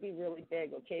balls, it'd be really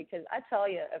big. Okay, because I tell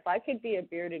you, if I could be a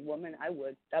bearded woman, I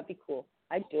would. That'd be cool.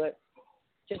 I'd do it,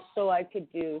 just so I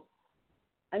could do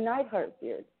a Neidhart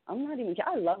beard. I'm not even.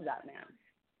 I love that man.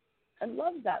 I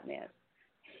love that man.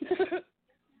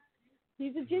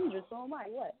 He's a ginger, so am I.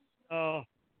 What?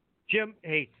 Jim.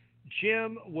 Hey,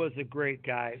 Jim was a great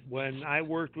guy. When I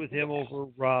worked with him over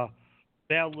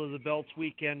Battle of the Belts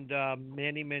weekend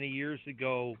many years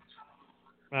ago,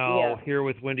 here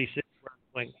with Windy City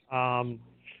Wrestling.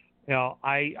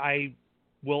 I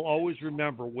will always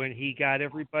remember when he got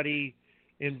everybody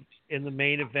in the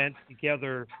main event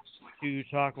together to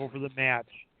talk over the match,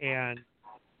 and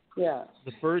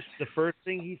the first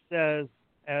thing he says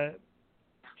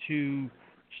to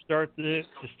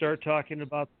start talking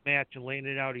about the match and laying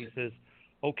it out, he says,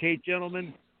 "Okay,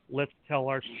 gentlemen, let's tell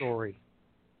our story."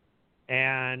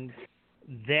 And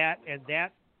that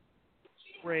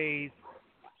phrase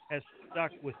has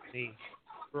stuck with me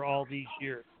for all these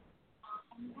years,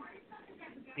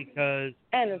 because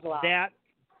that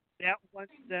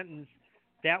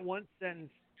one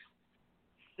sentence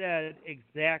said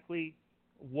exactly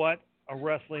what a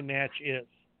wrestling match is.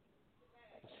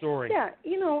 Story. Yeah,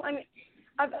 I mean,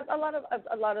 a lot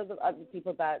of the other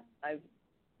people that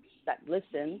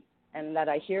listen and that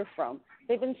I hear from,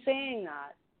 they've been saying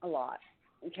that a lot.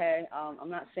 Okay, I'm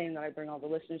not saying that I bring all the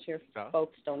listeners here. No.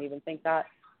 Folks, don't even think that,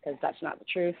 because that's not the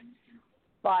truth.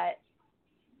 But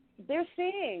they're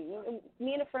saying,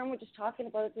 me and a friend were just talking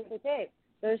about it the other day,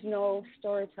 there's no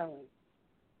storytelling.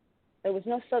 There was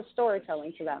no such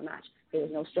storytelling to that match. There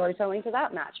was no storytelling to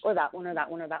that match, or that one, or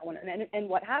that one, or that one, and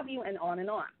what have you, and on and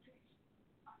on.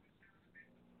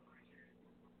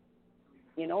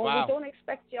 Wow. We don't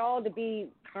expect y'all to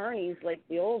be carnies like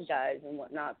the old guys and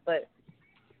whatnot, but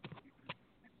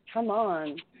come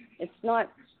on. It's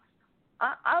not.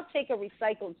 I'll take a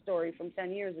recycled story from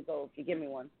 10 years ago if you give me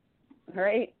one. All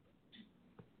right?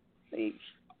 Please.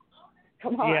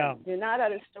 Come on. Yeah. You're not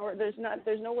out of story. There's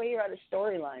no way you're out of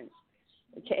storylines.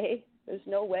 Okay? There's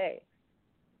no way.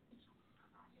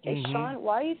 Okay, Mm-hmm. Sean,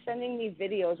 why are you sending me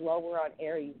videos while we're on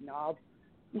air, you knob?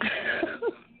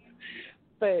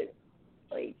 But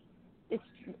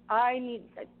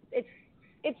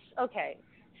it's okay.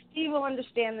 Steve will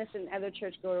understand this, and other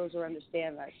churchgoers will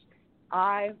understand this.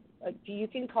 You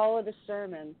can call it a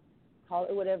sermon, call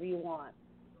it whatever you want.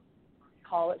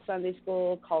 Call it Sunday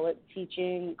school, call it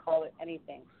teaching, call it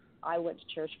anything. I went to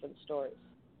church for the stories.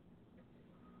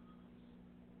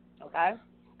 Okay?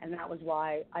 And that was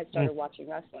why I started watching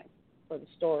wrestling, for the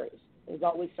stories. There was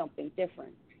always something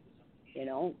different. It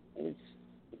was,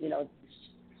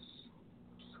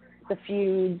 the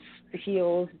feuds, the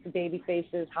heels, the baby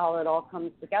faces, how it all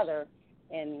comes together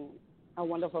in a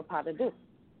wonderful pas de deux,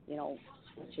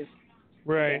 which is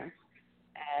right. There.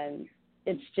 And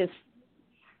it's just,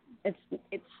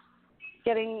 it's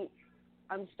getting,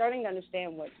 I'm starting to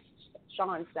understand what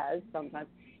Sean says sometimes.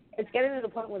 It's getting to the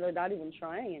point where they're not even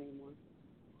trying anymore.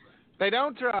 They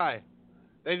don't try.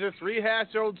 They just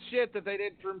rehash old shit that they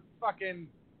did from fucking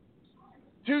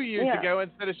 2 years ago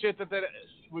instead of shit that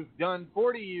was done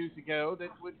 40 years ago that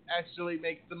would actually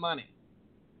make the money.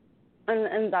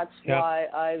 And that's why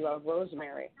I love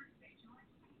Rosemary.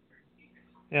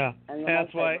 Yeah, and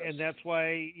that's why.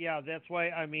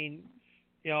 I mean,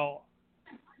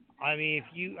 if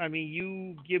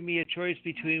you give me a choice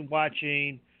between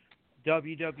watching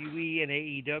WWE and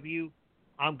AEW,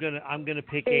 I'm gonna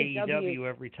pick AEW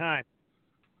every time.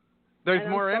 There's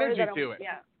more energy to it.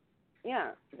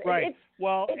 Yeah. Right. It's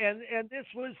this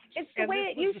was. It's the way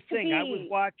it used to be. I was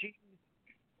watching.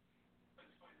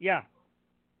 Yeah.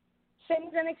 Same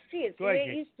as NXT. It's the way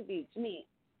it used to be to me.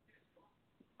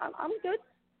 I'm good.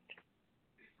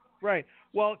 Right.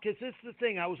 Well, because this is the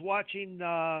thing. I was watching.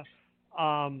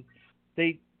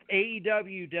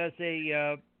 AEW does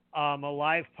a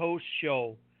live post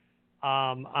show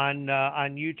on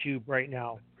YouTube right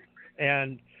now,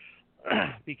 and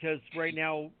because right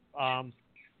now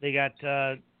they got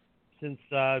since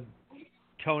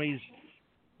Tony's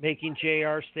making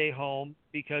JR stay home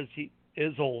because he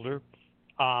is older.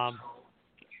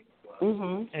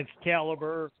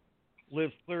 Excalibur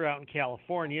lives clear out in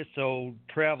California, so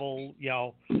travel,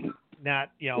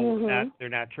 not they're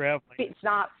not traveling. It's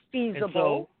not feasible. And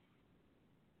so,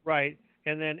 right,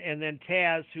 and then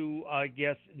Taz, who I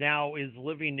guess now is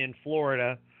living in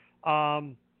Florida.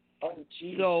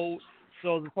 Geez. So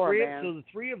the Poor three man. so the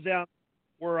three of them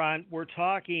were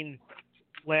talking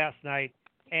last night,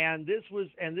 and this was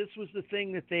the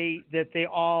thing that they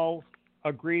all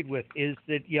agreed with, is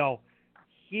that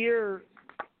here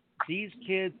these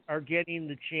kids are getting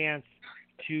the chance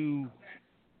to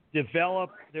develop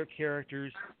their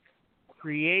characters,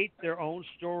 create their own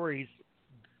stories,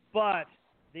 but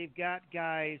they've got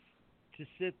guys to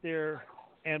sit there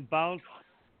and bounce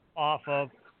off of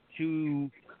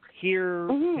to hear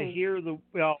the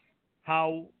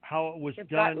how it was It's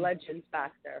done. got legends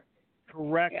back there.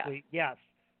 Correctly, yes.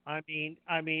 I mean,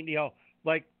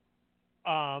 like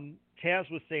Taz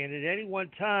was saying, at any one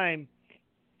time,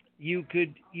 you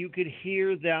could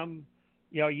hear them.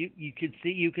 You can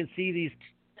see these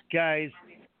guys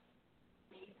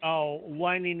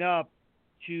lining up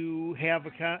to have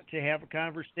a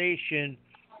conversation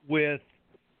with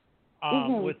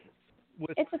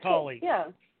It's a Tully,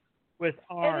 with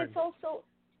Arn, and it's also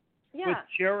with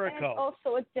Jericho. And it's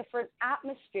also a different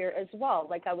atmosphere as well.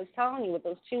 Like I was telling you, with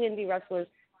those two indie wrestlers,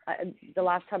 the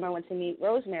last time I went to meet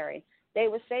Rosemary, they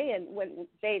were saying when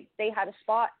they had a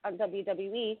spot on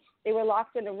WWE, they were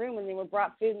locked in a room and they were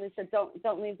brought food and they said,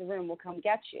 don't leave the room, we'll come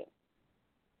get you.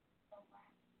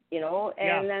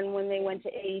 And then when they went to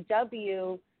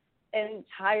AEW,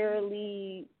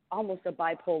 entirely almost a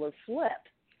bipolar flip,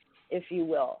 if you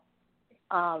will.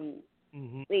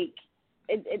 Like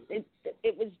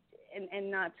it was,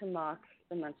 and not to mock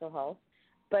the mental health,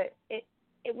 but it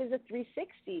was a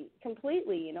 360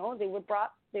 completely. They were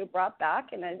brought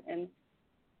back and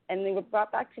they were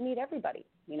brought back to meet everybody.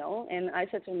 And I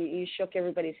said to him, you shook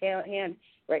everybody's hand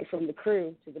right from the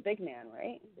crew to the big man,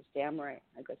 right? He was damn right.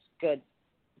 I go, good.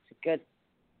 It's good.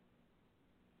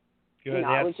 Good.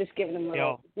 I was just giving him a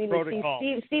little protocol.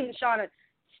 Steve and Sean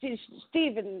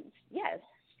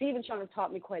have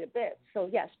taught me quite a bit. So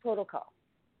yes, protocol.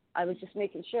 I was just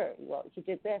making sure. Well, he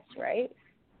did this, right?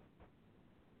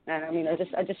 And I mean, I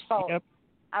just felt. Yep.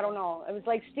 I don't know. It was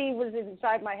like Steve was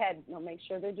inside my head. Make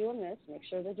sure they're doing this. Make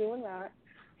sure they're doing that.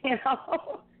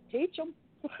 Teach them.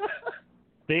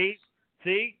 See,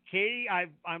 Katie,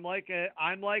 I'm like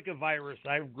a virus.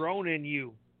 I've grown in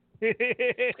you.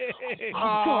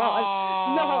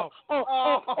 God. No.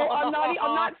 I'm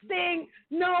not saying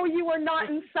no. You are not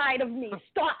inside of me.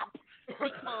 Stop.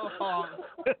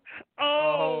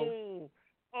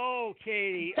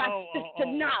 Katie. That's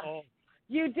enough.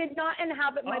 You did not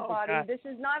inhabit my body. God. This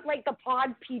is not like the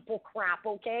pod people crap,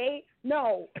 okay?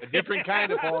 No. A different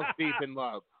kind of balls deep in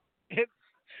love.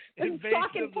 I'm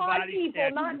talking pod people,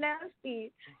 not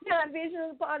nasty. Yeah, invasion of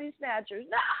the body snatchers.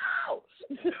 No!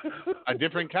 A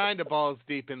different kind of balls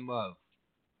deep in love.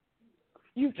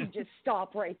 You can just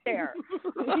stop right there.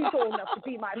 He's old enough to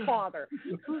be my father.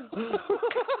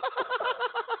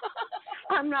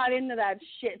 I'm not into that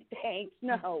shit, thanks.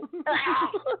 No.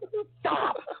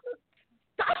 Stop.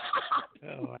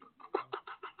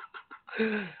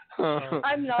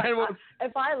 I'm not.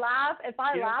 If I laugh,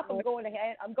 I'm going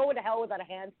to hell without a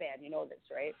handstand. You know this,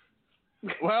 right?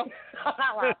 Well, I'm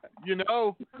not laughing. he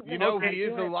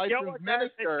is a licensed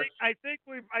minister. I think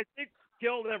we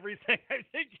killed everything. I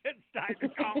think it's time to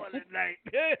call it a night.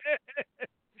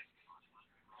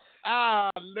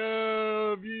 I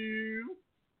love you.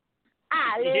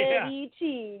 I love you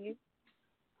too.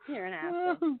 You're an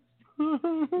asshole.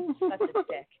 Such a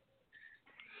dick.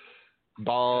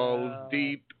 Balls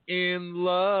deep in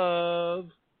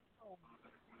love.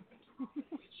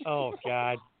 Oh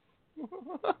God.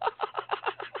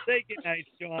 Say good night,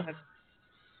 Sean.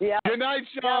 Yeah. Good night,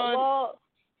 Sean. Yeah, well,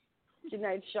 good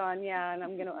night, Sean. Yeah, and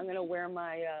I'm gonna wear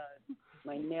my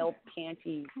my nail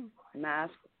panty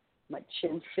mask. My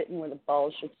chin sitting where the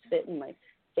balls should sit, and my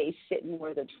face sitting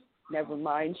where the never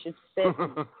mind should sit.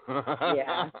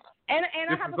 Yeah. And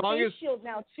I have a face shield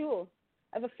now too.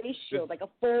 I have a face shield, like a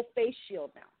full face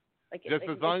shield now. Like just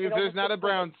as long as there's not a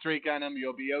brown streak on them,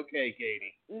 you'll be okay,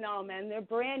 Katie. No, man, they're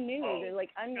brand new. They're like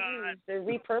unused. They're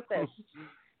repurposed.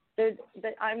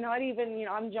 I'm not even,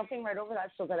 I'm jumping right over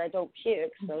that so that I don't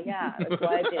puke. So yeah, that's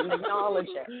why I didn't acknowledge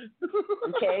it.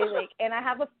 Okay, and I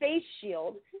have a face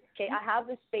shield. Okay, I have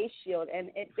this face shield, and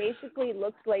it basically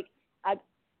looks like a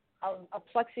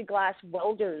plexiglass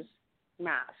welder's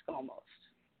mask almost.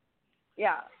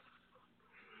 Yeah.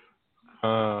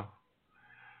 Well,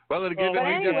 it'll give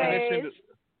a new definition.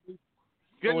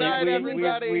 Good night,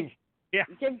 everybody.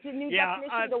 Give the new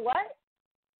definition to what?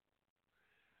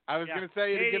 I was going to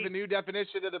say it'll give a new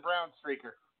definition to the brown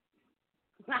streaker.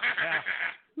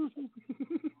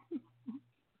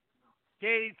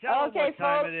 Katie, tell them what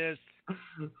time it is.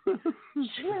 You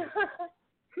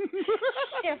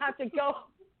have to go.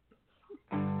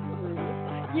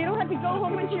 You don't have to go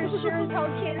home, but you sure as hell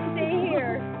can't stay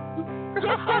here. Get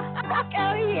the fuck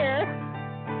out of here.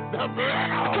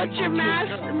 Put your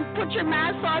mask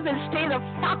on and stay the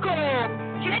fuck home.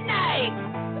 Good night.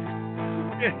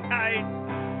 Good night.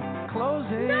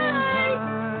 Closing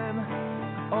time.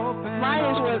 Open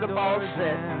Mine is where the ball doors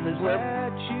sits. and Is where...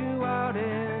 let you out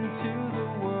into the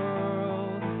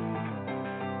world.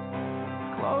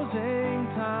 Closing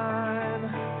time.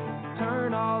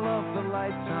 Turn all of the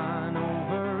lights on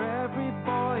over every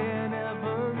boy and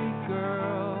every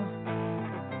girl.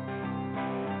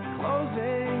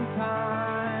 Closing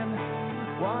time.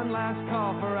 One last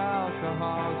call for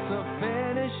alcohol, so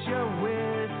finish your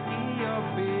whiskey or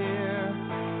beer.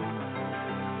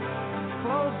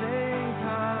 Closing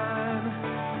time.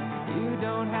 You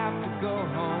don't have to go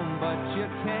home, but you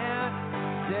can't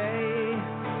stay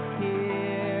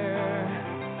here.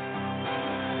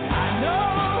 I know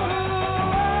who I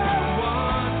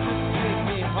want to take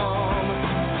me home.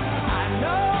 I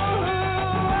know who I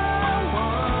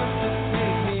want to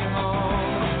take me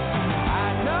home. I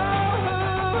know who I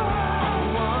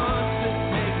want to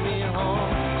take me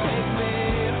home. Take me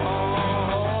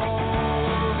home.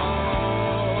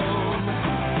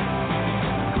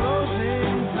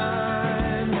 Closing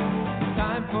time.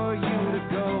 Time for you to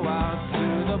go out to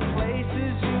the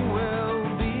places you will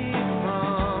be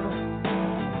from.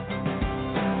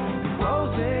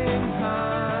 Closing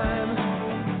time.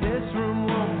 This room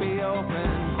won't be open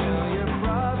till your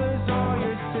brothers or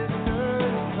your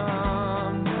sisters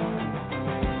come.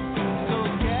 So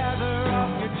gather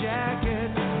up your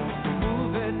jacket,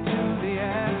 move it to the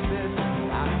exit.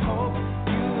 I hope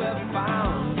you have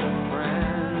found a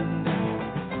friend.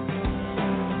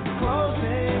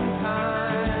 Closing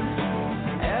time.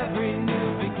 Every new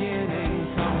beginning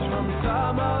comes from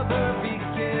some other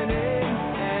beginning.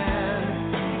 And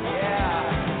yeah,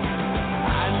 I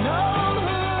know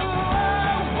who I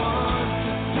want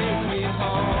to take me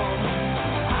home.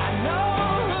 I know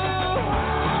who I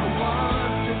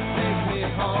want to take me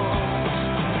home.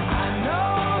 I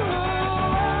know who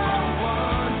I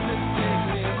want to take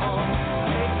me home.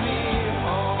 Take me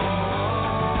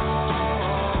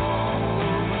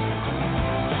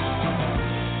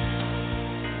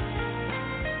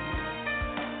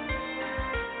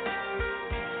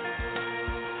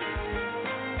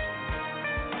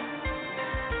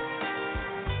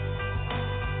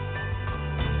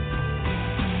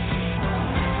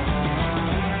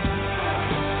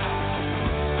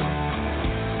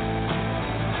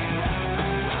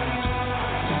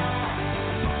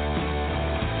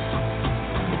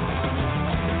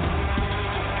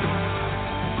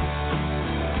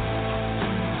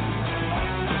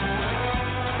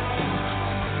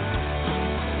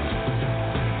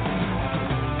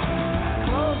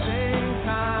closing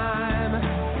time.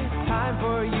 Time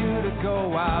for you to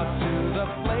go out to the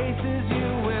places you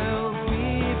will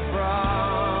be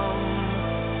from.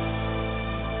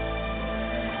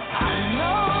 I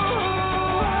know who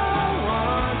I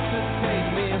want to take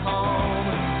me home.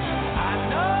 I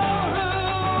know who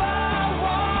I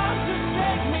want to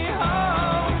take me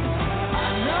home. I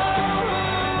know who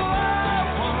I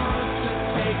want to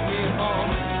take me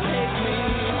home. Take me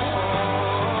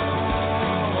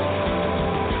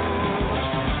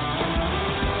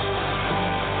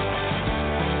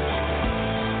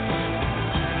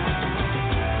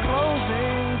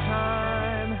Closing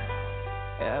time.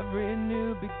 Every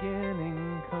new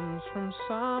beginning comes from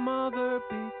some other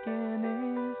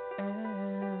beginning's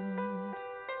end.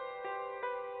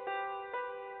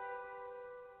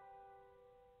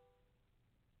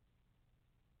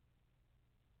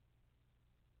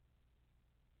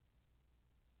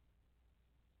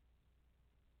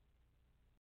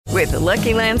 With the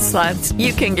Lucky Land Slots,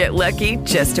 you can get lucky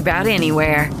just about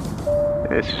anywhere.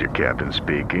 This is your captain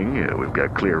speaking. We've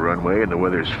got clear runway and the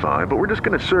weather's fine, but we're just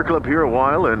going to circle up here a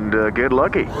while and get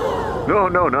lucky.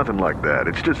 No, nothing like that.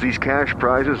 It's just these cash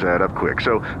prizes add up quick.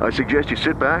 So I suggest you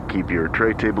sit back, keep your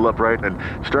tray table upright, and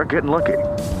start getting lucky.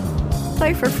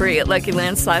 Play for free at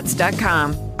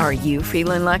LuckyLandSlots.com. Are you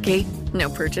feeling lucky? No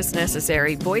purchase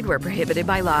necessary. Void where prohibited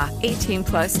by law.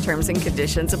 18+ terms and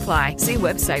conditions apply. See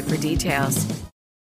website for details.